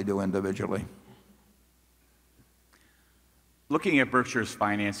identifying what they do individually. Looking at Berkshire's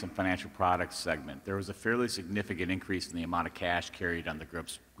finance and financial products segment, there was a fairly significant increase in the amount of cash carried on the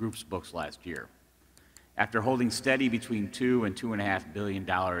group's books last year. After holding steady between $2 and $2.5 billion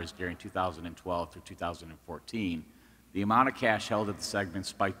during 2012 through 2014, the amount of cash held at the segment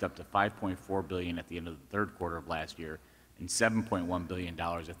spiked up to $5.4 billion at the end of the third quarter of last year and $7.1 billion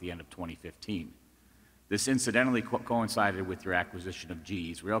at the end of 2015. This incidentally coincided with your acquisition of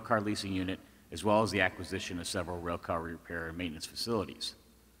GE's railcar leasing unit, as well as the acquisition of several railcar repair and maintenance facilities.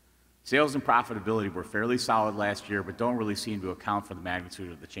 Sales and profitability were fairly solid last year, but don't really seem to account for the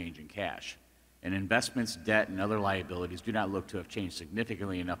magnitude of the change in cash. And investments, debt, and other liabilities do not look to have changed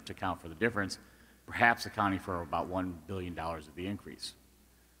significantly enough to account for the difference, perhaps accounting for about $1 billion of the increase.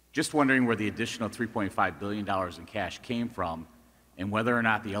 Just wondering where the additional $3.5 billion in cash came from, and whether or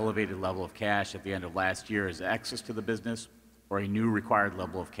not the elevated level of cash at the end of last year is excess to the business or a new required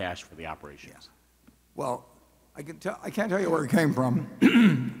level of cash for the operations. Well, I can't tell you where it came from.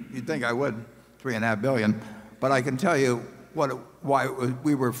 You'd think I would, $3.5 billion, but I can tell you why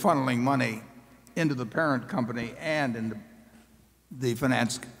we were funneling money into the parent company and into the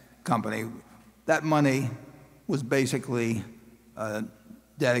finance company. That money was basically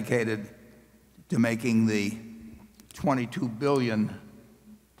dedicated to making the $22 billion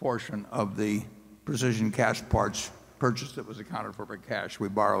portion of the Precision Castparts purchase that was accounted for by cash. We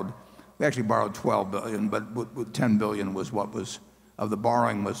actually borrowed $12 billion, but $10 billion was what was of the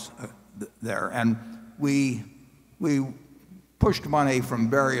borrowing was there. And we pushed money from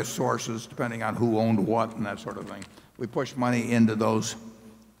various sources, depending on who owned what and that sort of thing. We pushed money into those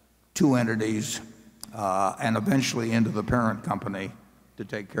two entities and eventually into the parent company to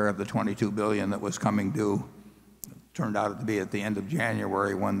take care of the $22 billion that was coming due. Turned out to be at the end of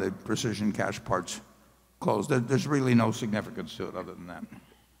January when the Precision Castparts closed. There's really no significance to it other than that.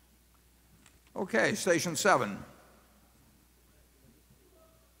 Okay, Station 7.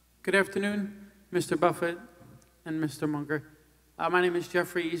 Good afternoon, Mr. Buffett and Mr. Munger. My name is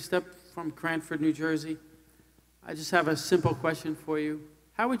Jeffrey Eastup from Cranford, New Jersey. I just have a simple question for you.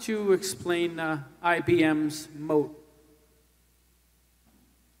 How would you explain IBM's moat?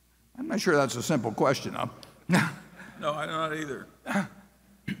 I'm not sure that's a simple question. No, I'm not either.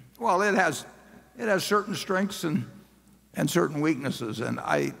 Well, it has certain strengths and certain weaknesses, and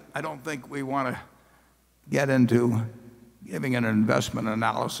I don't think we want to get into giving an investment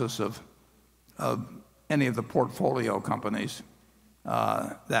analysis of any of the portfolio companies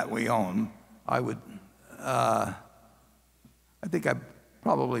that we own. I think I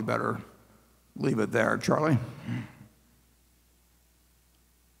probably better leave it there. Charlie?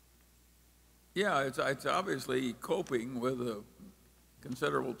 Yeah, it's obviously coping with a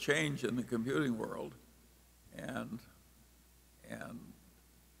considerable change in the computing world, and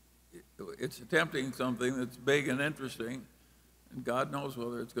it's attempting something that's big and interesting, and God knows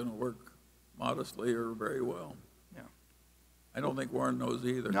whether it's going to work modestly or very well. Yeah. I don't think Warren knows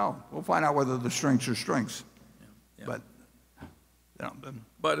either. No, we'll find out whether the strengths are strengths. Yeah. But,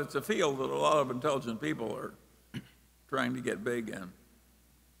 but it's a field that a lot of intelligent people are trying to get big in.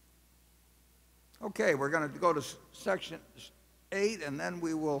 Okay, we're going to go to Section 8, and then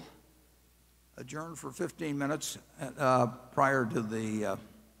we will adjourn for 15 minutes prior to the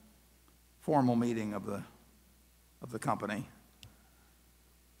formal meeting of the company.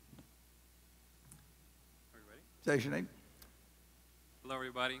 Are you ready? Station 8. Hello,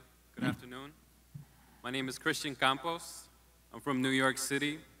 everybody. Good afternoon. My name is Christian Campos. I'm from New York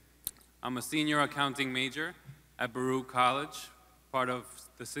City. I'm a senior accounting major at Baruch College, part of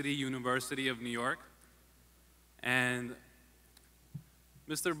the City University of New York. And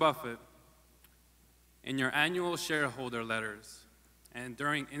Mr. Buffett, in your annual shareholder letters and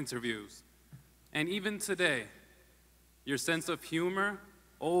during interviews, and even today, your sense of humor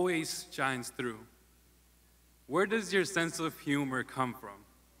always shines through. Where does your sense of humor come from?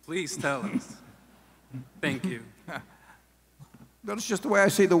 Please tell us. Thank you. But it's just the way I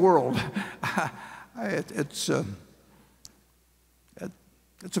see the world.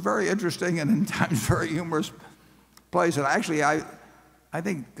 It's a very interesting and in times very humorous place. And actually, I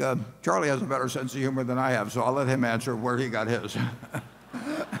think Charlie has a better sense of humor than I have, so I'll let him answer where he got his.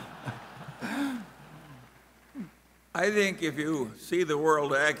 I think if you see the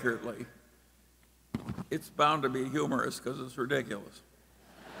world accurately, it's bound to be humorous because it's ridiculous.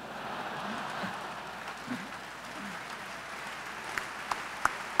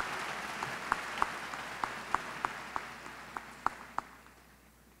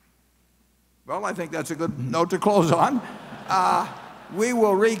 Well, I think that's a good note to close on. We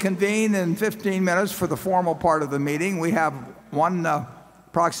will reconvene in 15 minutes for the formal part of the meeting. We have one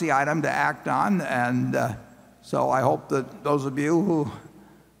proxy item to act on, and so I hope that those of you who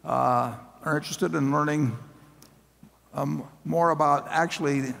are interested in learning more about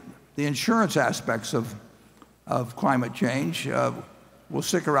actually the insurance aspects of climate change will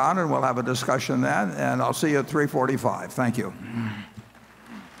stick around and we'll have a discussion then, and I'll see you at 3:45. Thank you.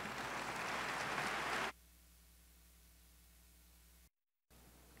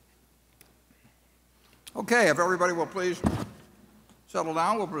 Okay, if everybody will please settle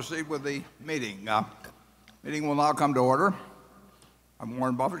down, we'll proceed with the meeting. Meeting will now come to order. I'm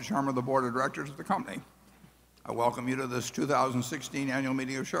Warren Buffett, Chairman of the Board of Directors of the company. I welcome you to this 2016 Annual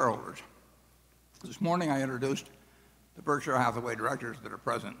Meeting of Shareholders. This morning I introduced the Berkshire Hathaway directors that are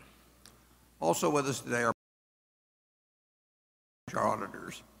present. Also with us today are our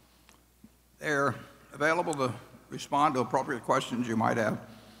auditors. They're available to respond to appropriate questions you might have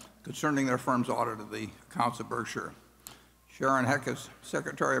concerning their firm's audit of the accounts of Berkshire. Sharon Heck is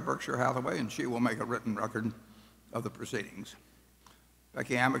Secretary of Berkshire Hathaway, and she will make a written record of the proceedings.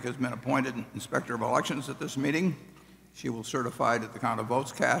 Becky Amick has been appointed Inspector of Elections at this meeting. She will certify to the count of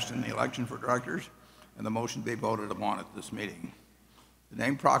votes cast in the election for directors and the motion be voted upon at this meeting. The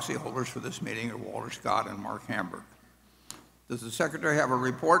named proxy holders for this meeting are Walter Scott and Mark Hamburg. Does the Secretary have a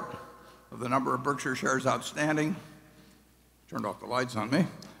report of the number of Berkshire shares outstanding? Turned off the lights on me.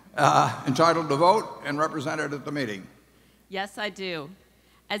 Entitled to vote and represented at the meeting? Yes, I do.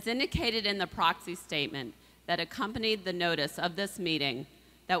 As indicated in the proxy statement that accompanied the notice of this meeting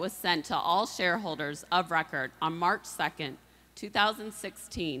that was sent to all shareholders of record on March 2nd,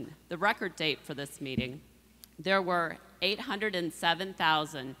 2016, the record date for this meeting, there were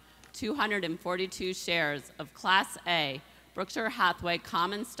 807,242 shares of Class A Berkshire Hathaway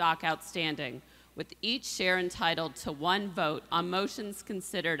common stock outstanding, with each share entitled to one vote on motions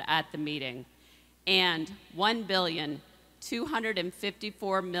considered at the meeting, and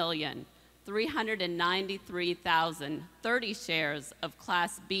 1,254,393,030 shares of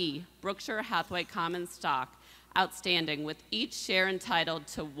Class B Berkshire Hathaway common stock outstanding, with each share entitled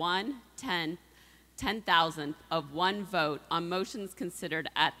to 1/10,000th of one vote on motions considered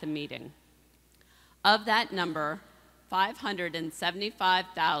at the meeting. Of that number,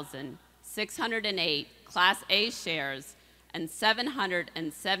 575,608 Class A shares and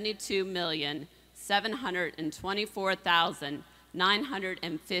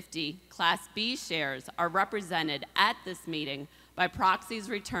 772,724,950 Class B shares are represented at this meeting by proxies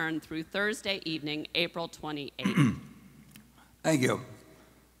returned through Thursday evening, April 28th. Thank you.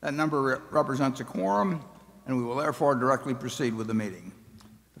 That number represents a quorum, and we will therefore directly proceed with the meeting.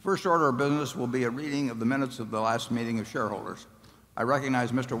 The first order of business will be a reading of the minutes of the last meeting of shareholders. I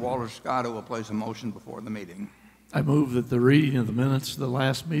recognize Mr. Walter Scott, who will place a motion before the meeting. I move that the reading of the minutes of the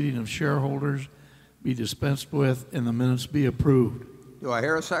last meeting of shareholders be dispensed with and the minutes be approved. Do I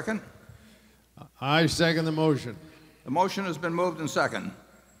hear a second? I second the motion. The motion has been moved and seconded.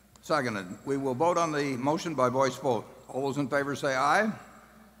 We will vote on the motion by voice vote. All those in favor say aye.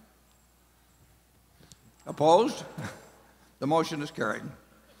 Opposed? The motion is carried.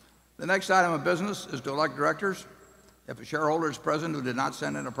 The next item of business is to elect directors. If a shareholder is present who did not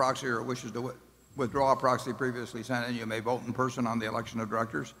send in a proxy or wishes to withdraw a proxy previously sent in, you may vote in person on the election of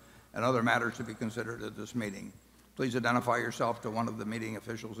directors and other matters to be considered at this meeting. Please identify yourself to one of the meeting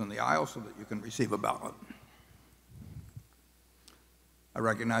officials in the aisle so that you can receive a ballot. I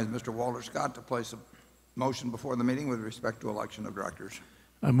recognize Mr. Walter Scott to place a motion before the meeting with respect to election of directors.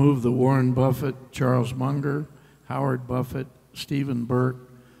 I move that Warren Buffett, Charles Munger, Howard Buffett, Stephen Burke,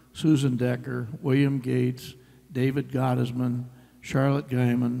 Susan Decker, William Gates, David Gottesman, Charlotte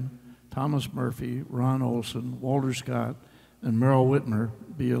Guyman, Thomas Murphy, Ron Olson, Walter Scott, and Merrill Whitmer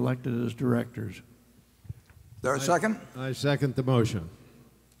be elected as directors. Is there a second? I second the motion.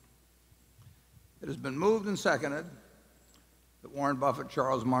 It has been moved and seconded that Warren Buffett,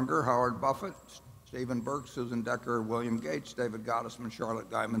 Charles Munger, Howard Buffett, Stephen Burke, Susan Decker, William Gates, David Gottesman, Charlotte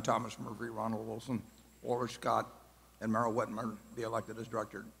Guyman, Thomas Murphy, Ronald Wilson, Walter Scott, and Merrill Whitmer be elected as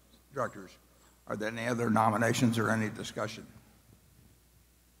directors. Are there any other nominations or any discussion?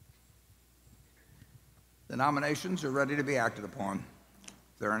 The nominations are ready to be acted upon.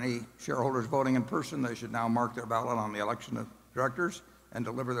 If there are any shareholders voting in person, they should now mark their ballot on the election of directors and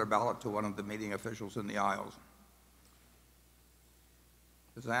deliver their ballot to one of the meeting officials in the aisles.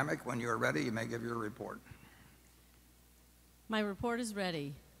 Ms. Amick, when you are ready, you may give your report. My report is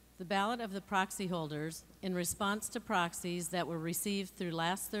ready. The ballot of the proxy holders in response to proxies that were received through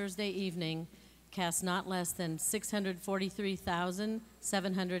last Thursday evening cast not less than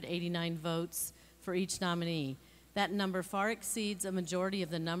 643,789 votes for each nominee. That number far exceeds a majority of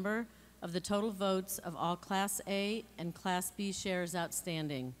the number of the total votes of all Class A and Class B shares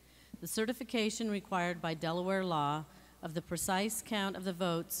outstanding. The certification required by Delaware law of the precise count of the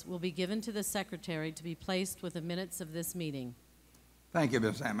votes will be given to the Secretary to be placed with the minutes of this meeting. Thank you,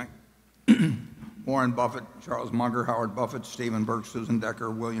 Ms. Amick. Warren Buffett, Charles Munger, Howard Buffett, Stephen Burke, Susan Decker,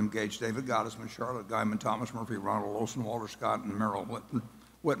 William Gates, David Gottesman, Charlotte Guyman, Thomas Murphy, Ronald Olson, Walter Scott, and Merrill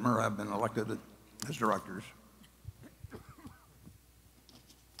Whitmer have been elected as directors.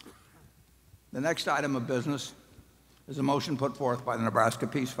 The next item of business is a motion put forth by the Nebraska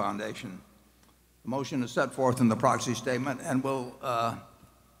Peace Foundation. The motion is set forth in the proxy statement, and will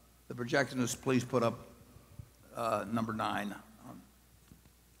the projectionist please put up number 9.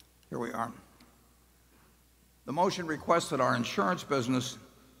 Here we are. The motion requests that our insurance business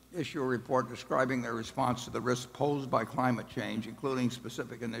issue a report describing their response to the risks posed by climate change, including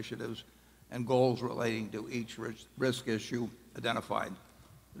specific initiatives and goals relating to each risk issue identified.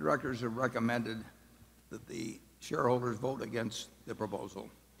 The directors have recommended that the shareholders vote against the proposal.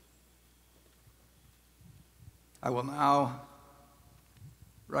 I will now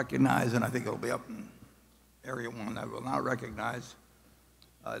recognize, and I think it'll be up in area 1, I will now recognize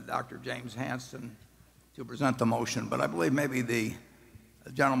Dr. James Hansen to present the motion, but I believe maybe the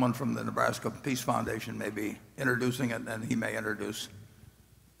gentleman from the Nebraska Peace Foundation may be introducing it, and he may introduce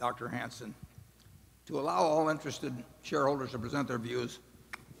Dr. Hansen. To allow all interested shareholders to present their views,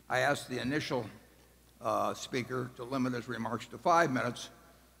 I asked the initial speaker to limit his remarks to 5 minutes,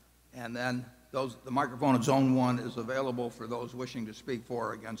 and then the microphone at Zone 1 is available for those wishing to speak for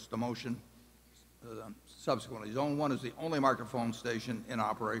or against the motion. Subsequently, Zone 1 is the only microphone station in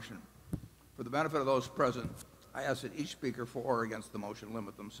operation. For the benefit of those present, I ask that each speaker for or against the motion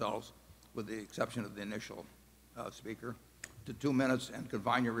limit themselves, with the exception of the initial speaker, to 2 minutes, and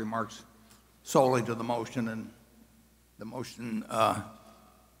confine your remarks solely to the motion. And the motion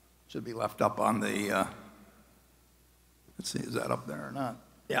should be left up on the, let's see, is that up there or not?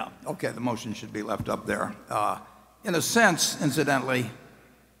 Yeah, okay, the motion should be left up there. In a sense, incidentally,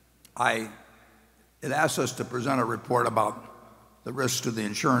 it asks us to present a report about the risks to the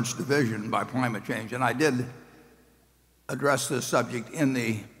insurance division by climate change, and I did address this subject in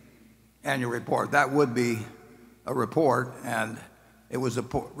the annual report. That would be a report, and it was a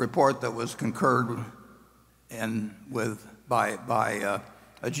report that was concurred in with by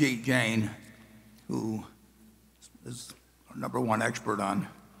Ajit Jain, who is our #1 expert on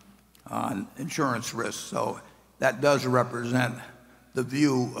insurance risks. So that does represent the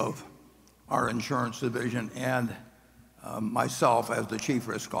view of our insurance division and myself as the chief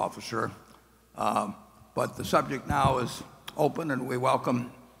risk officer. But the subject now is open, and we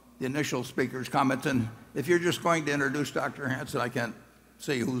welcome the initial speaker's comments. And if you're just going to introduce Dr. Hansen, I can't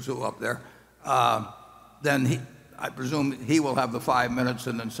see who's who up there, then I presume he will have the 5 minutes,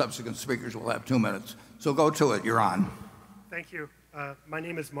 and then subsequent speakers will have 2 minutes. So go to it. You're on. Thank you. My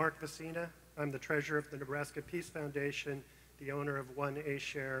name is Mark Vecina. I'm the treasurer of the Nebraska Peace Foundation, the owner of 1A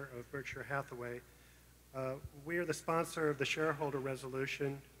share of Berkshire Hathaway. We are the sponsor of the shareholder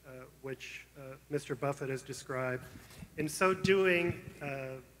resolution, which Mr. Buffett has described. In so doing,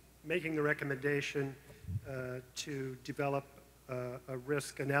 making the recommendation to develop a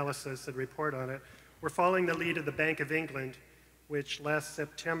risk analysis and report on it, we're following the lead of the Bank of England, which last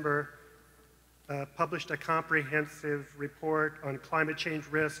September published a comprehensive report on climate change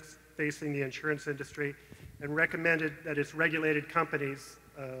risks facing the insurance industry and recommended that its regulated companies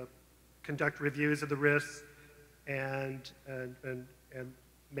conduct reviews of the risks and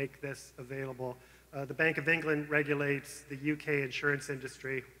make this available. The Bank of England regulates the UK insurance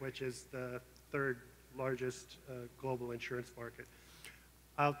industry, which is the 3rd largest global insurance market.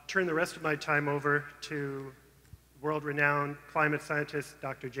 I'll turn the rest of my time over to world-renowned climate scientist,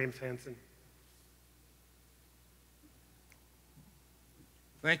 Dr. James Hansen.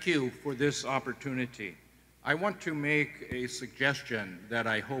 Thank you for this opportunity. I want to make a suggestion that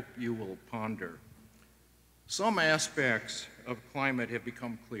I hope you will ponder. Some aspects of climate have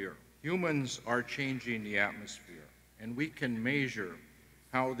become clear. Humans are changing the atmosphere, and we can measure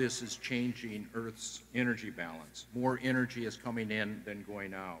how this is changing Earth's energy balance. More energy is coming in than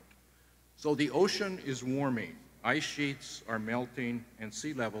going out. So the ocean is warming, ice sheets are melting, and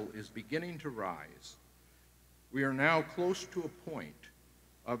sea level is beginning to rise. We are now close to a point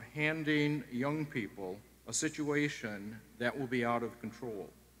of handing young people a situation that will be out of control,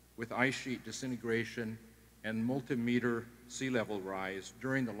 with ice sheet disintegration and multi-meter sea level rise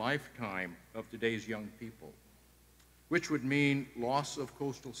during the lifetime of today's young people, which would mean loss of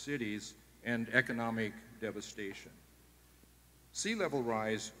coastal cities and economic devastation. Sea level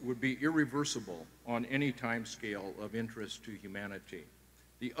rise would be irreversible on any time scale of interest to humanity.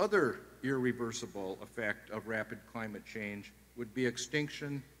 The other irreversible effect of rapid climate change would be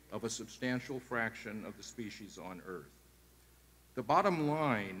extinction of a substantial fraction of the species on Earth. The bottom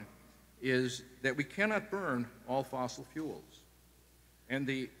line is that we cannot burn all fossil fuels. And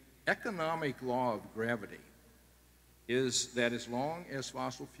the economic law of gravity is that as long as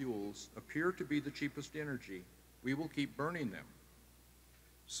fossil fuels appear to be the cheapest energy, we will keep burning them.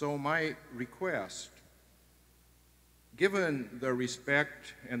 So my request, given the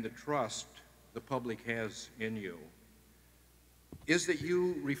respect and the trust the public has in you is that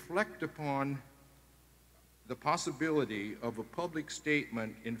you reflect upon the possibility of a public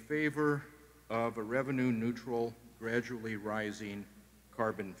statement in favor of a revenue-neutral, gradually rising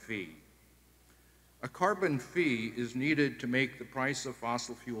carbon fee. A carbon fee is needed to make the price of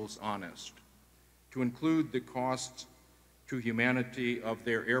fossil fuels honest, to include the costs to humanity of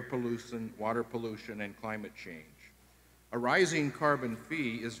their air pollution, water pollution, and climate change. A rising carbon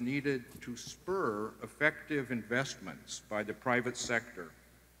fee is needed to spur effective investments by the private sector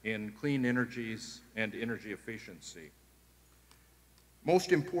in clean energies and energy efficiency.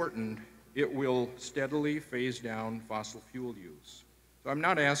 Most important, it will steadily phase down fossil fuel use. So I'm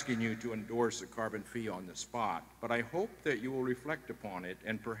not asking you to endorse a carbon fee on the spot, but I hope that you will reflect upon it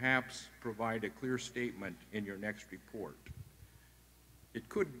and perhaps provide a clear statement in your next report. It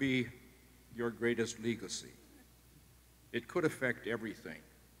could be your greatest legacy. It could affect everything,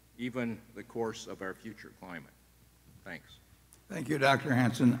 even the course of our future climate. Thanks. Thank you, Dr.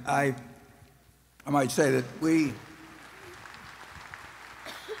 Hansen. I might say that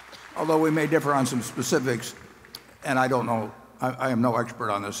although we may differ on some specifics, and I don't know, I am no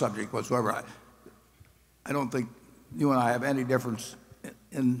expert on this subject whatsoever, I don't think you and I have any difference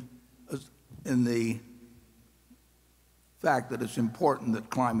in the fact that it's important that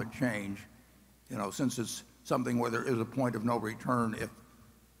climate change, since it's something where there is a point of no return if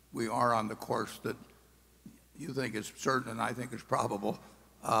we are on the course that you think is certain and I think is probable,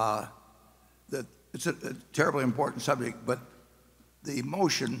 that it's a terribly important subject. But the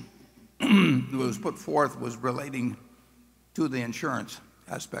motion that was put forth was relating to the insurance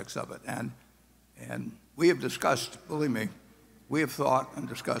aspects of it. And we have discussed, believe me, we have thought and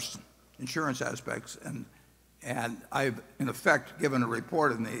discussed insurance aspects, and I've, in effect, given a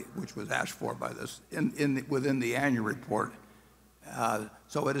report which was asked for by this within the annual report.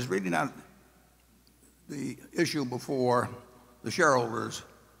 So it is really not the issue before the shareholders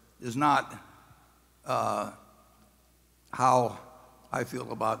is not how I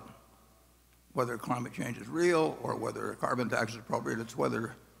feel about whether climate change is real or whether a carbon tax is appropriate. It's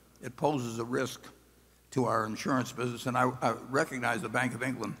whether it poses a risk to our insurance business. And I recognize the Bank of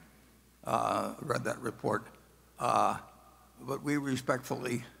England read that report. But we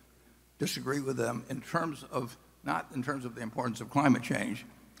respectfully disagree with them not in terms of the importance of climate change,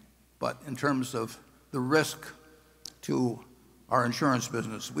 but in terms of the risk to our insurance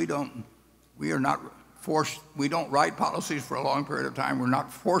business. We don't write policies for a long period of time. We're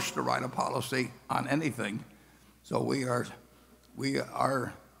not forced to write a policy on anything. So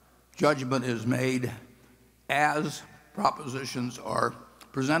our judgment is made as propositions are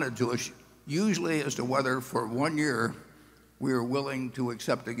presented to us, usually as to whether for 1 year we are willing to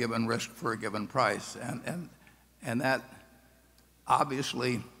accept a given risk for a given price. And that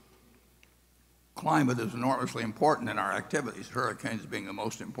obviously, climate is enormously important in our activities, hurricanes being the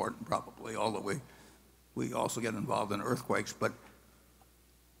most important probably, although we also get involved in earthquakes. But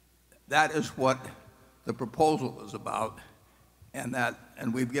that is what the proposal is about,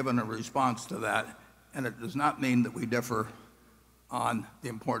 and we've given a response to that. And it does not mean that we differ on the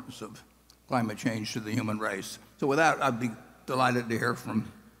importance of climate change to the human race. So with that, I'd be delighted to hear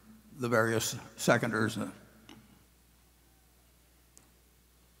from the various seconders.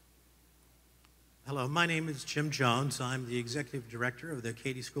 Hello, my name is Jim Jones. I'm the Executive Director of the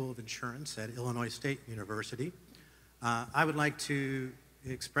Cady School of Insurance at Illinois State University. I would like to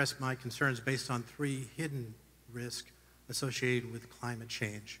express my concerns based on 3 hidden risks associated with climate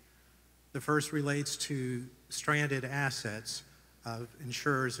change. The first relates to stranded assets of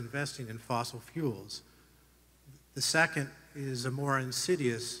insurers investing in fossil fuels. The second is a more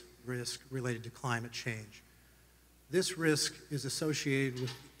insidious risk related to climate change. This risk is associated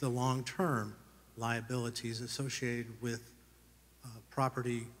with the long-term liabilities associated with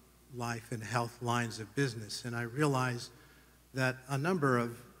property, life, and health lines of business. And I realize that a number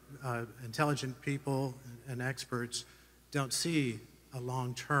of intelligent people and experts don't see a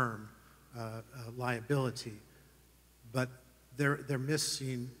long-term liability, but they're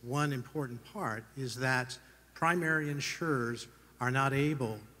missing one important part, is that primary insurers are not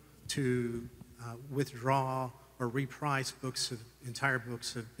able to withdraw or reprice entire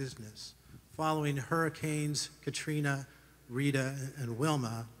books of business. Following hurricanes Katrina, Rita, and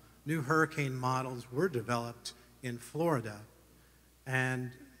Wilma, new hurricane models were developed in Florida,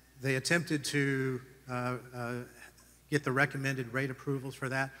 and they attempted to get the recommended rate approvals for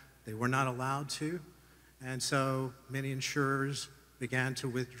that. They were not allowed to, and so many insurers began to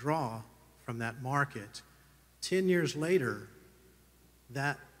withdraw from that market. 10 years later,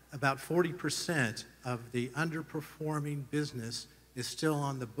 that about 40% of the underperforming business is still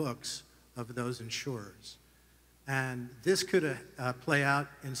on the books of those insurers. And this could play out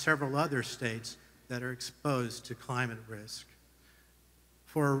in several other states that are exposed to climate risk.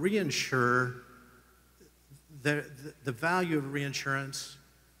 For a reinsurer, the value of reinsurance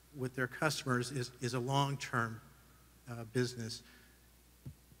with their customers is a long-term business.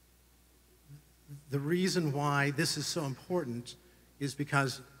 The reason why this is so important is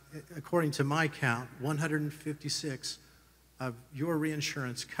because, according to my count, 156 of your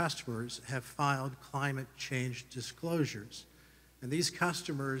reinsurance customers have filed climate change disclosures. And these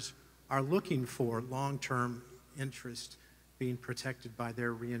customers are looking for long-term interest being protected by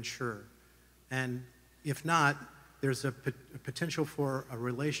their reinsurer. And if not, there's a potential for a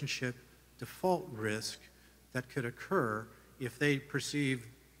relationship default risk that could occur if they perceive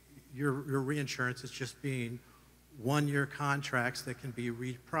your reinsurance as just being one-year contracts that can be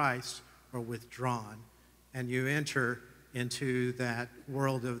repriced or withdrawn. And you enter into that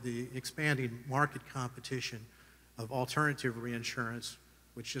world of the expanding market competition of alternative reinsurance,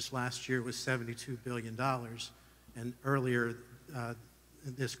 which just last year was $72 billion. And earlier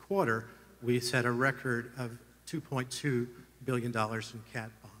this quarter, we set a record of $2.2 billion in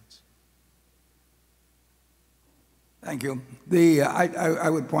cat bonds. Thank you. I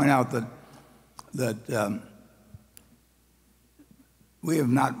would point out that we have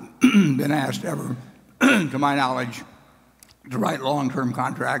not been asked ever, to my knowledge, to write long-term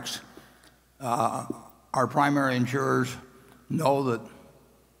contracts. Our primary insurers know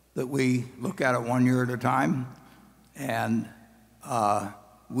that we look at it 1 year at a time, and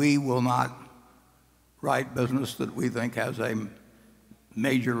we will not write business that we think has a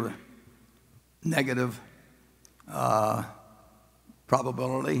major negative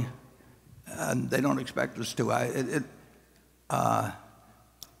probability, and they don't expect us to.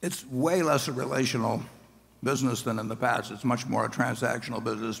 It's way less a relational business than in the past. It's much more a transactional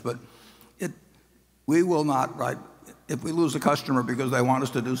business, but we will not write. If we lose a customer because they want us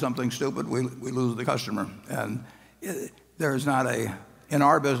to do something stupid, we lose the customer. And there's not in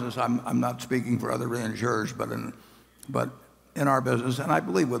our business, I'm not speaking for other reinsurers, but in our business, and I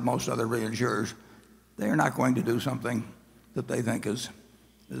believe with most other reinsurers, they are not going to do something that they think is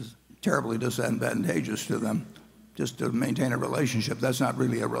terribly disadvantageous to them just to maintain a relationship. That's not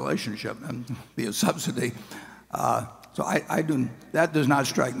really a relationship and be a subsidy. So that does not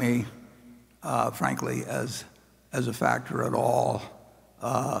strike me, frankly, as a factor at all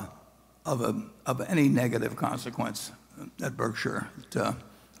of any negative consequence at Berkshire.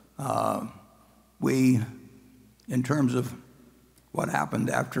 We, in terms of what happened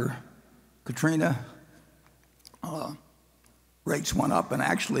after Katrina, rates went up, and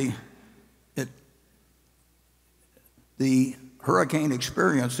actually the hurricane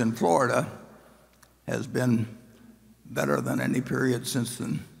experience in Florida has been better than any period since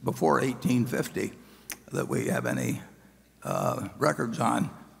before 1850 that we have any records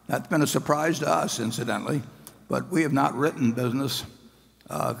on. That's been a surprise to us, incidentally, but we have not written business,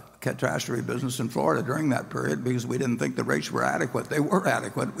 catastrophe business in Florida during that period because we didn't think the rates were adequate. They were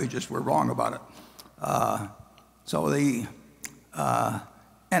adequate, we just were wrong about it.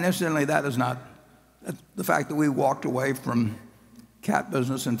 And incidentally, that is not, the fact that we walked away from cat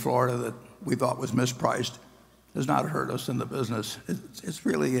business in Florida that we thought was mispriced does not hurt us in the business. It's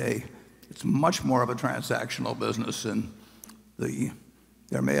really it's much more of a transactional business, and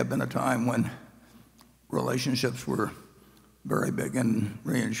there may have been a time when relationships were very big in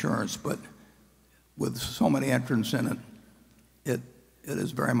reinsurance, but with so many entrants in it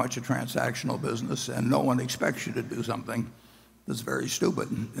is very much a transactional business, and no one expects you to do something that's very stupid.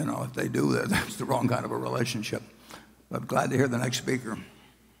 You know, if they do that, that's the wrong kind of a relationship. But glad to hear the next speaker.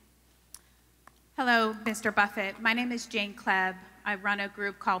 Hello, Mr. Buffett. My name is Jane Klebb. I run a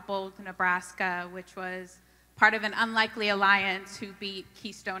group called Bold, Nebraska, which was part of an unlikely alliance who beat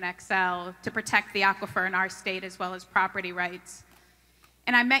Keystone XL to protect the aquifer in our state as well as property rights.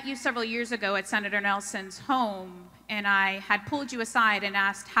 And I met you several years ago at Senator Nelson's home, and I had pulled you aside and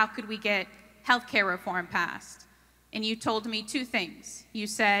asked, how could we get health care reform passed? And you told me two things. You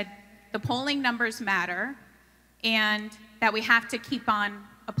said the polling numbers matter and that we have to keep on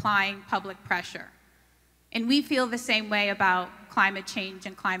applying public pressure. And we feel the same way about climate change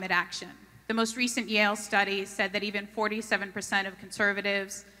and climate action. The most recent Yale study said that even 47% of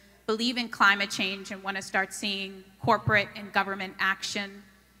conservatives believe in climate change and want to start seeing corporate and government action.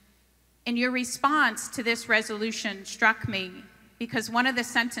 And your response to this resolution struck me because one of the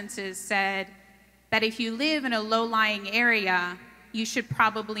sentences said that if you live in a low-lying area, you should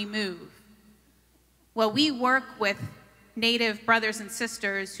probably move. Well, we work with Native brothers and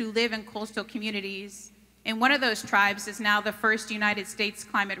sisters who live in coastal communities And one of those tribes is now the first United States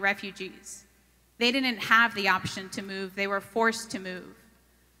climate refugees. They didn't have the option to move, they were forced to move.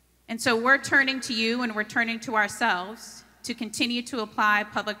 And so we're turning to you and we're turning to ourselves to continue to apply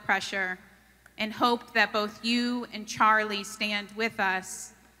public pressure and hope that both you and Charlie stand with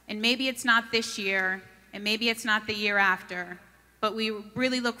us. And maybe it's not this year, and maybe it's not the year after, but we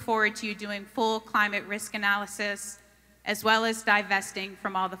really look forward to you doing full climate risk analysis, as well as divesting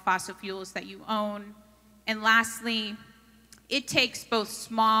from all the fossil fuels that you own. And lastly, it takes both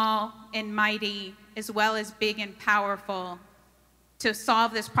small and mighty, as well as big and powerful, to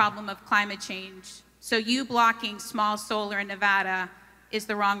solve this problem of climate change. So you blocking small solar in Nevada is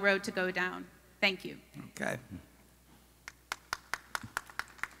the wrong road to go down. Thank you. Okay.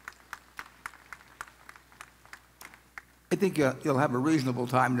 I think you'll have a reasonable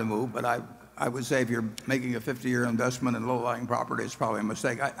time to move, but I would say if you're making a 50-year investment in low-lying property, it's probably a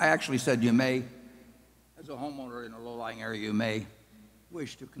mistake. I actually said you may, as a homeowner in a low-lying area, you may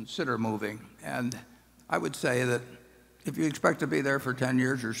wish to consider moving. And I would say that if you expect to be there for 10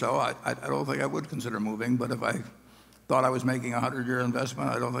 years or so, I don't think I would consider moving. But if I thought I was making a 100-year investment,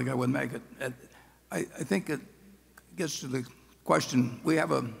 I don't think I would make it. I think it gets to the question, we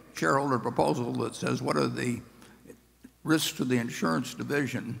have a shareholder proposal that says what are the risks to the insurance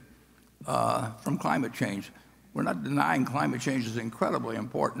division from climate change. We're not denying climate change is an incredibly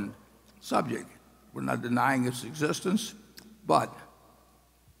important subject. We're not denying its existence, but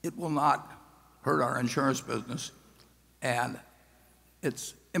it will not hurt our insurance business, and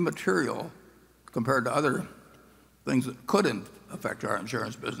it's immaterial compared to other things that could affect our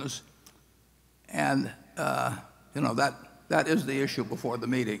insurance business. And you know, that is the issue before the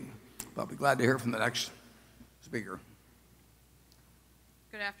meeting. I'll be glad to hear from the next speaker.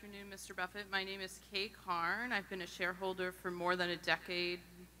 Good afternoon, Mr. Buffett. My name is Kay Karn. I've been a shareholder for more than a decade,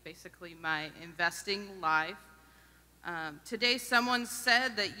 basically my investing life. Today, someone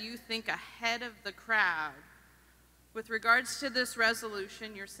said that you think ahead of the crowd. With regards to this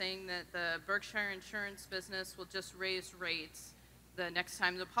resolution, you're saying that the Berkshire insurance business will just raise rates the next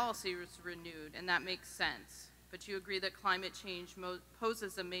time the policy is renewed, and that makes sense. But you agree that climate change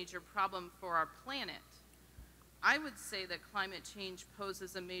poses a major problem for our planet. I would say that climate change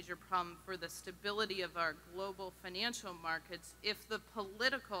poses a major problem for the stability of our global financial markets if the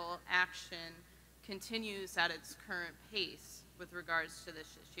political action continues at its current pace with regards to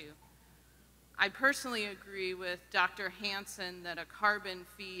this issue. I personally agree with Dr. Hansen that a carbon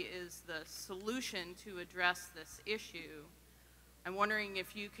fee is the solution to address this issue. I'm wondering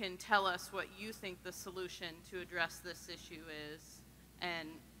if you can tell us what you think the solution to address this issue is, and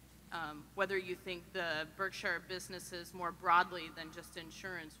whether you think the Berkshire businesses more broadly than just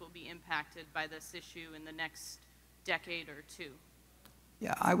insurance will be impacted by this issue in the next decade or two.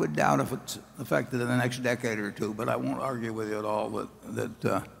 Yeah, I would doubt if it's affected in the next decade or two, but I won't argue with you at all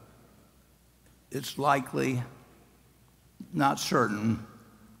that it's likely, not certain,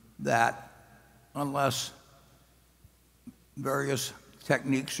 that unless various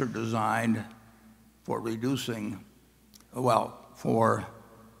techniques are designed for reducing, well, for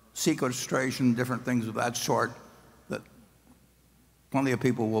sequestration, different things of that sort that plenty of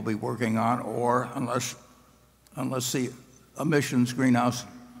people will be working on, or unless the emissions, greenhouse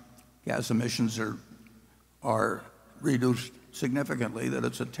gas emissions are reduced significantly, that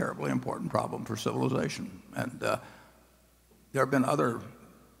it's a terribly important problem for civilization. And there have been other,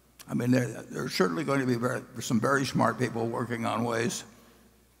 I mean, there are certainly going to be some very smart people working on ways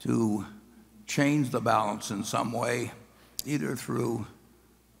to change the balance in some way, either through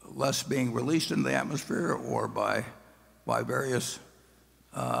less being released into the atmosphere or by various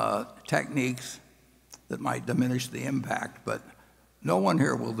techniques that might diminish the impact. But no one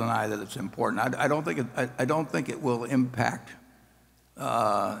here will deny that it's important. I don't think it will impact.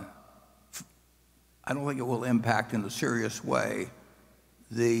 I don't think it will impact in a serious way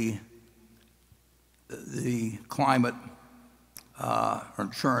the climate or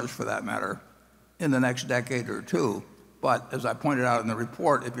insurance, for that matter, in the next decade or two. But as I pointed out in the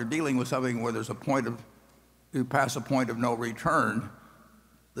report, if you're dealing with something where you pass a point of no return,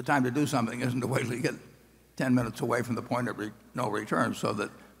 the time to do something isn't to wait till you get 10 minutes away from the point of no return. So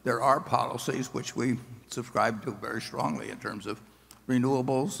that there are policies which we subscribe to very strongly in terms of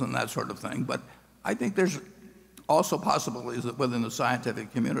renewables and that sort of thing. But I think there's also possibilities that within the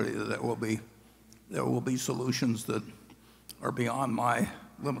scientific community that there will be solutions that are beyond my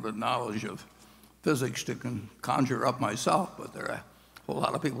limited knowledge of physics to conjure up myself, but there are a whole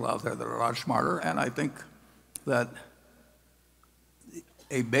lot of people out there that are a lot smarter, and I think that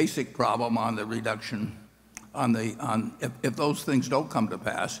a basic problem on the reduction, if those things don't come to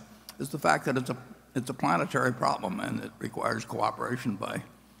pass, is the fact that it's a planetary problem, and it requires cooperation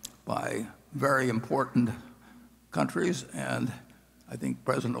by very important countries. And I think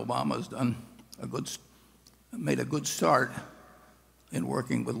President Obama has made a good start in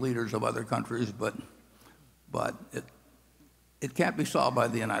working with leaders of other countries, but it can't be solved by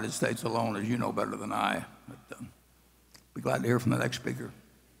the United States alone, as you know better than I. But, be glad to hear from the next speaker.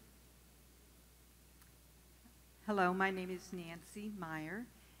 Hello, my name is Nancy Meyer,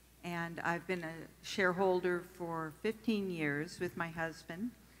 and I've been a shareholder for 15 years with my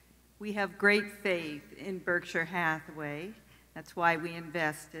husband. We have great faith in Berkshire Hathaway. That's why we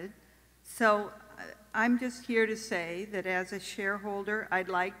invested. So I'm just here to say that as a shareholder, I'd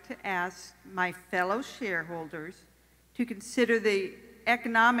like to ask my fellow shareholders to consider the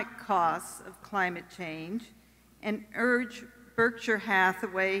economic costs of climate change and urge Berkshire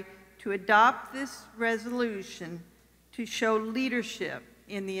Hathaway to adopt this resolution to show leadership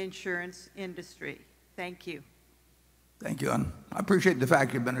in the insurance industry. Thank you. Thank you. And I appreciate the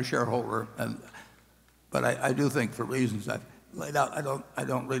fact you've been a shareholder, but I do think, for reasons I've laid out, I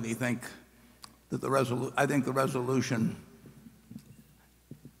don't really think that I think the resolution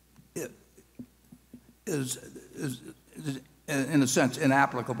is in a sense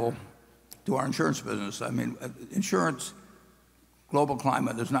inapplicable to our insurance business. I mean, global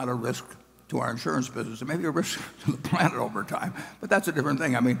climate is not a risk to our insurance business. It may be a risk to the planet over time, but that's a different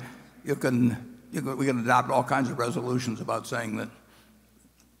thing. I mean, we can adopt all kinds of resolutions about saying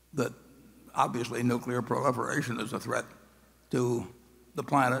that obviously nuclear proliferation is a threat to the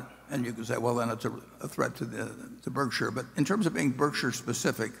planet, and you can say, well, then it's a threat to Berkshire. But in terms of being Berkshire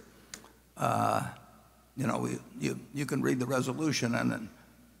specific, you can read the resolution, and then,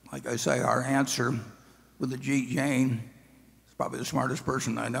 like I say, our answer with Ajit Jain is probably the smartest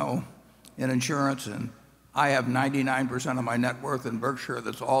person I know in insurance, and I have 99% of my net worth in Berkshire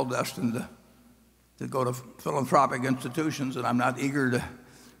that's all destined to go to philanthropic institutions, and I'm not eager to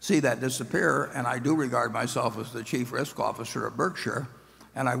see that disappear. And I do regard myself as the chief risk officer of Berkshire,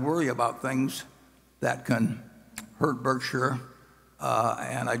 and I worry about things that can hurt Berkshire,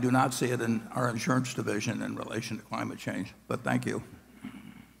 and I do not see it in our insurance division in relation to climate change. But thank you.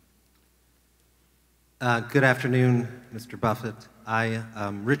 Good afternoon, Mr. Buffett. I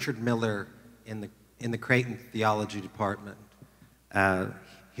am Richard Miller in the Creighton Theology Department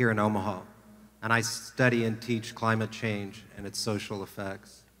here in Omaha, and I study and teach climate change and its social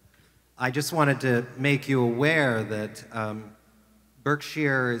effects. I just wanted to make you aware that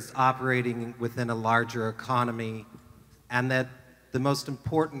Berkshire is operating within a larger economy, and that the most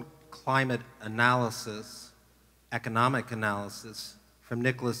important climate analysis, economic analysis from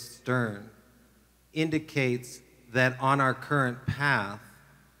Nicholas Stern indicates that on our current path,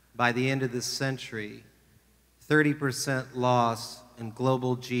 by the end of this century, 30% loss in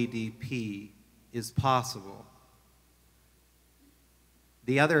global GDP is possible.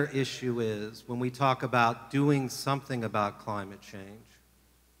 The other issue is, when we talk about doing something about climate change,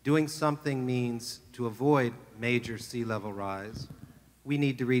 doing something means to avoid major sea level rise, we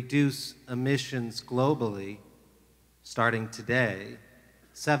need to reduce emissions globally, starting today,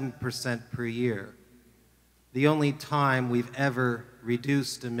 7% per year. The only time we've ever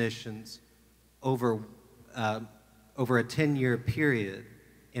reduced emissions over a 10-year period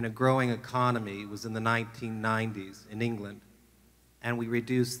in a growing economy was in the 1990s in England, and we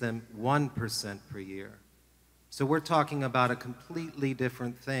reduced them 1% per year. So we're talking about a completely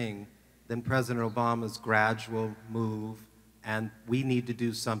different thing than President Obama's gradual move, and we need to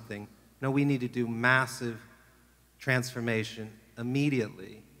do something. No, we need to do massive transformation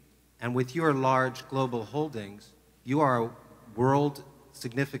immediately. And with your large global holdings, you are a world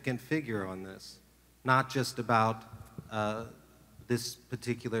significant figure on this, not just about this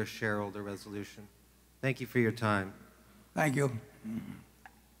particular shareholder resolution. Thank you for your time. Thank you.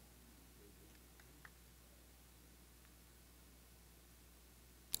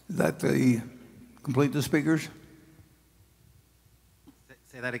 Is that complete the speakers?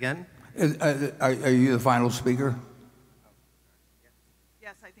 Say that again? Are you the final speaker?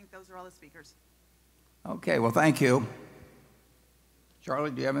 Yes, I think those are all the speakers. Okay, well, thank you.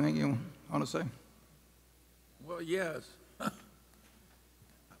 Charlie, do you have anything you want to say? Well, yes.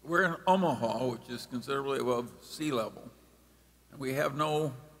 We're in Omaha, which is considerably above sea level, and we have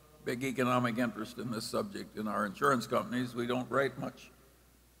no big economic interest in this subject in our insurance companies. We don't write much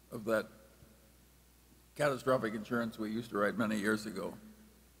of that catastrophic insurance we used to write many years ago.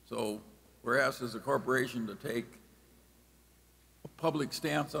 So we're asked as a corporation to take a public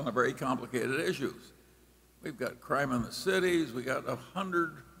stance on a very complicated issues. We've got crime in the cities, we got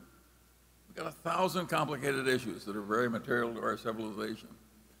 1,000 complicated issues that are very material to our civilization.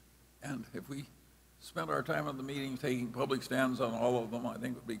 And if we spent our time at the meeting taking public stands on all of them, I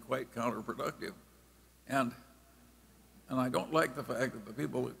think would be quite counterproductive. And I don't like the fact that the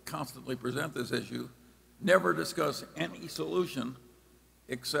people that constantly present this issue never discuss any solution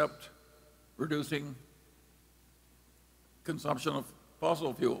except reducing consumption of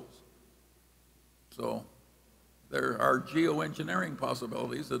fossil fuels. So there are geoengineering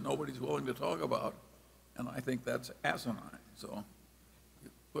possibilities that nobody's willing to talk about, and I think that's asinine. So you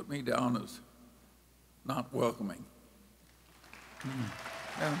put me down as not welcoming.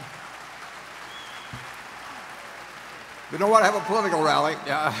 Yeah. You know what? I have a political rally.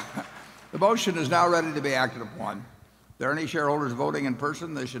 The motion is now ready to be acted upon. If there are any shareholders voting in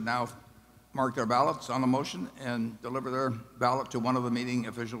person, they should now mark their ballots on the motion and deliver their ballot to one of the meeting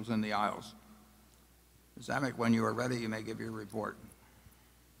officials in the aisles. Ms. Amick, when you are ready, you may give your report.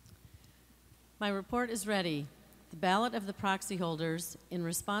 My report is ready. The ballot of the proxy holders, in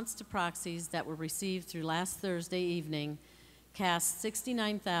response to proxies that were received through last Thursday evening, cast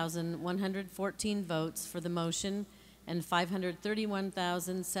 69,114 votes for the motion and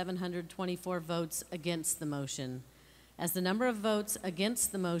 531,724 votes against the motion. As the number of votes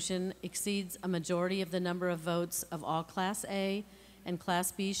against the motion exceeds a majority of the number of votes of all Class A and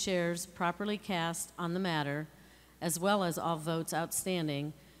Class B shares properly cast on the matter, as well as all votes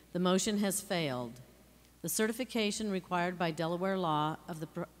outstanding, the motion has failed. The certification required by Delaware law of the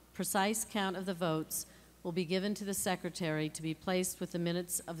precise count of the votes will be given to the Secretary to be placed with the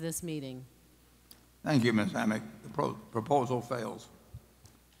minutes of this meeting. Thank you, Ms. Amick. The proposal fails.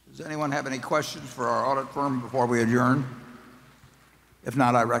 Does anyone have any questions for our audit firm before we adjourn? If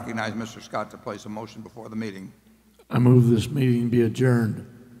not, I recognize Mr. Scott to place a motion before the meeting. I move this meeting be adjourned.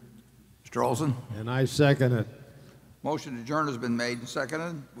 Mr. Olson? And I second it. Motion to adjourn has been made and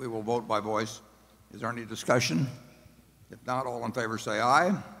seconded. We will vote by voice. Is there any discussion? If not, all in favor say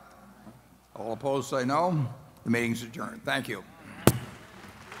aye. All opposed say no. The meeting is adjourned. Thank you.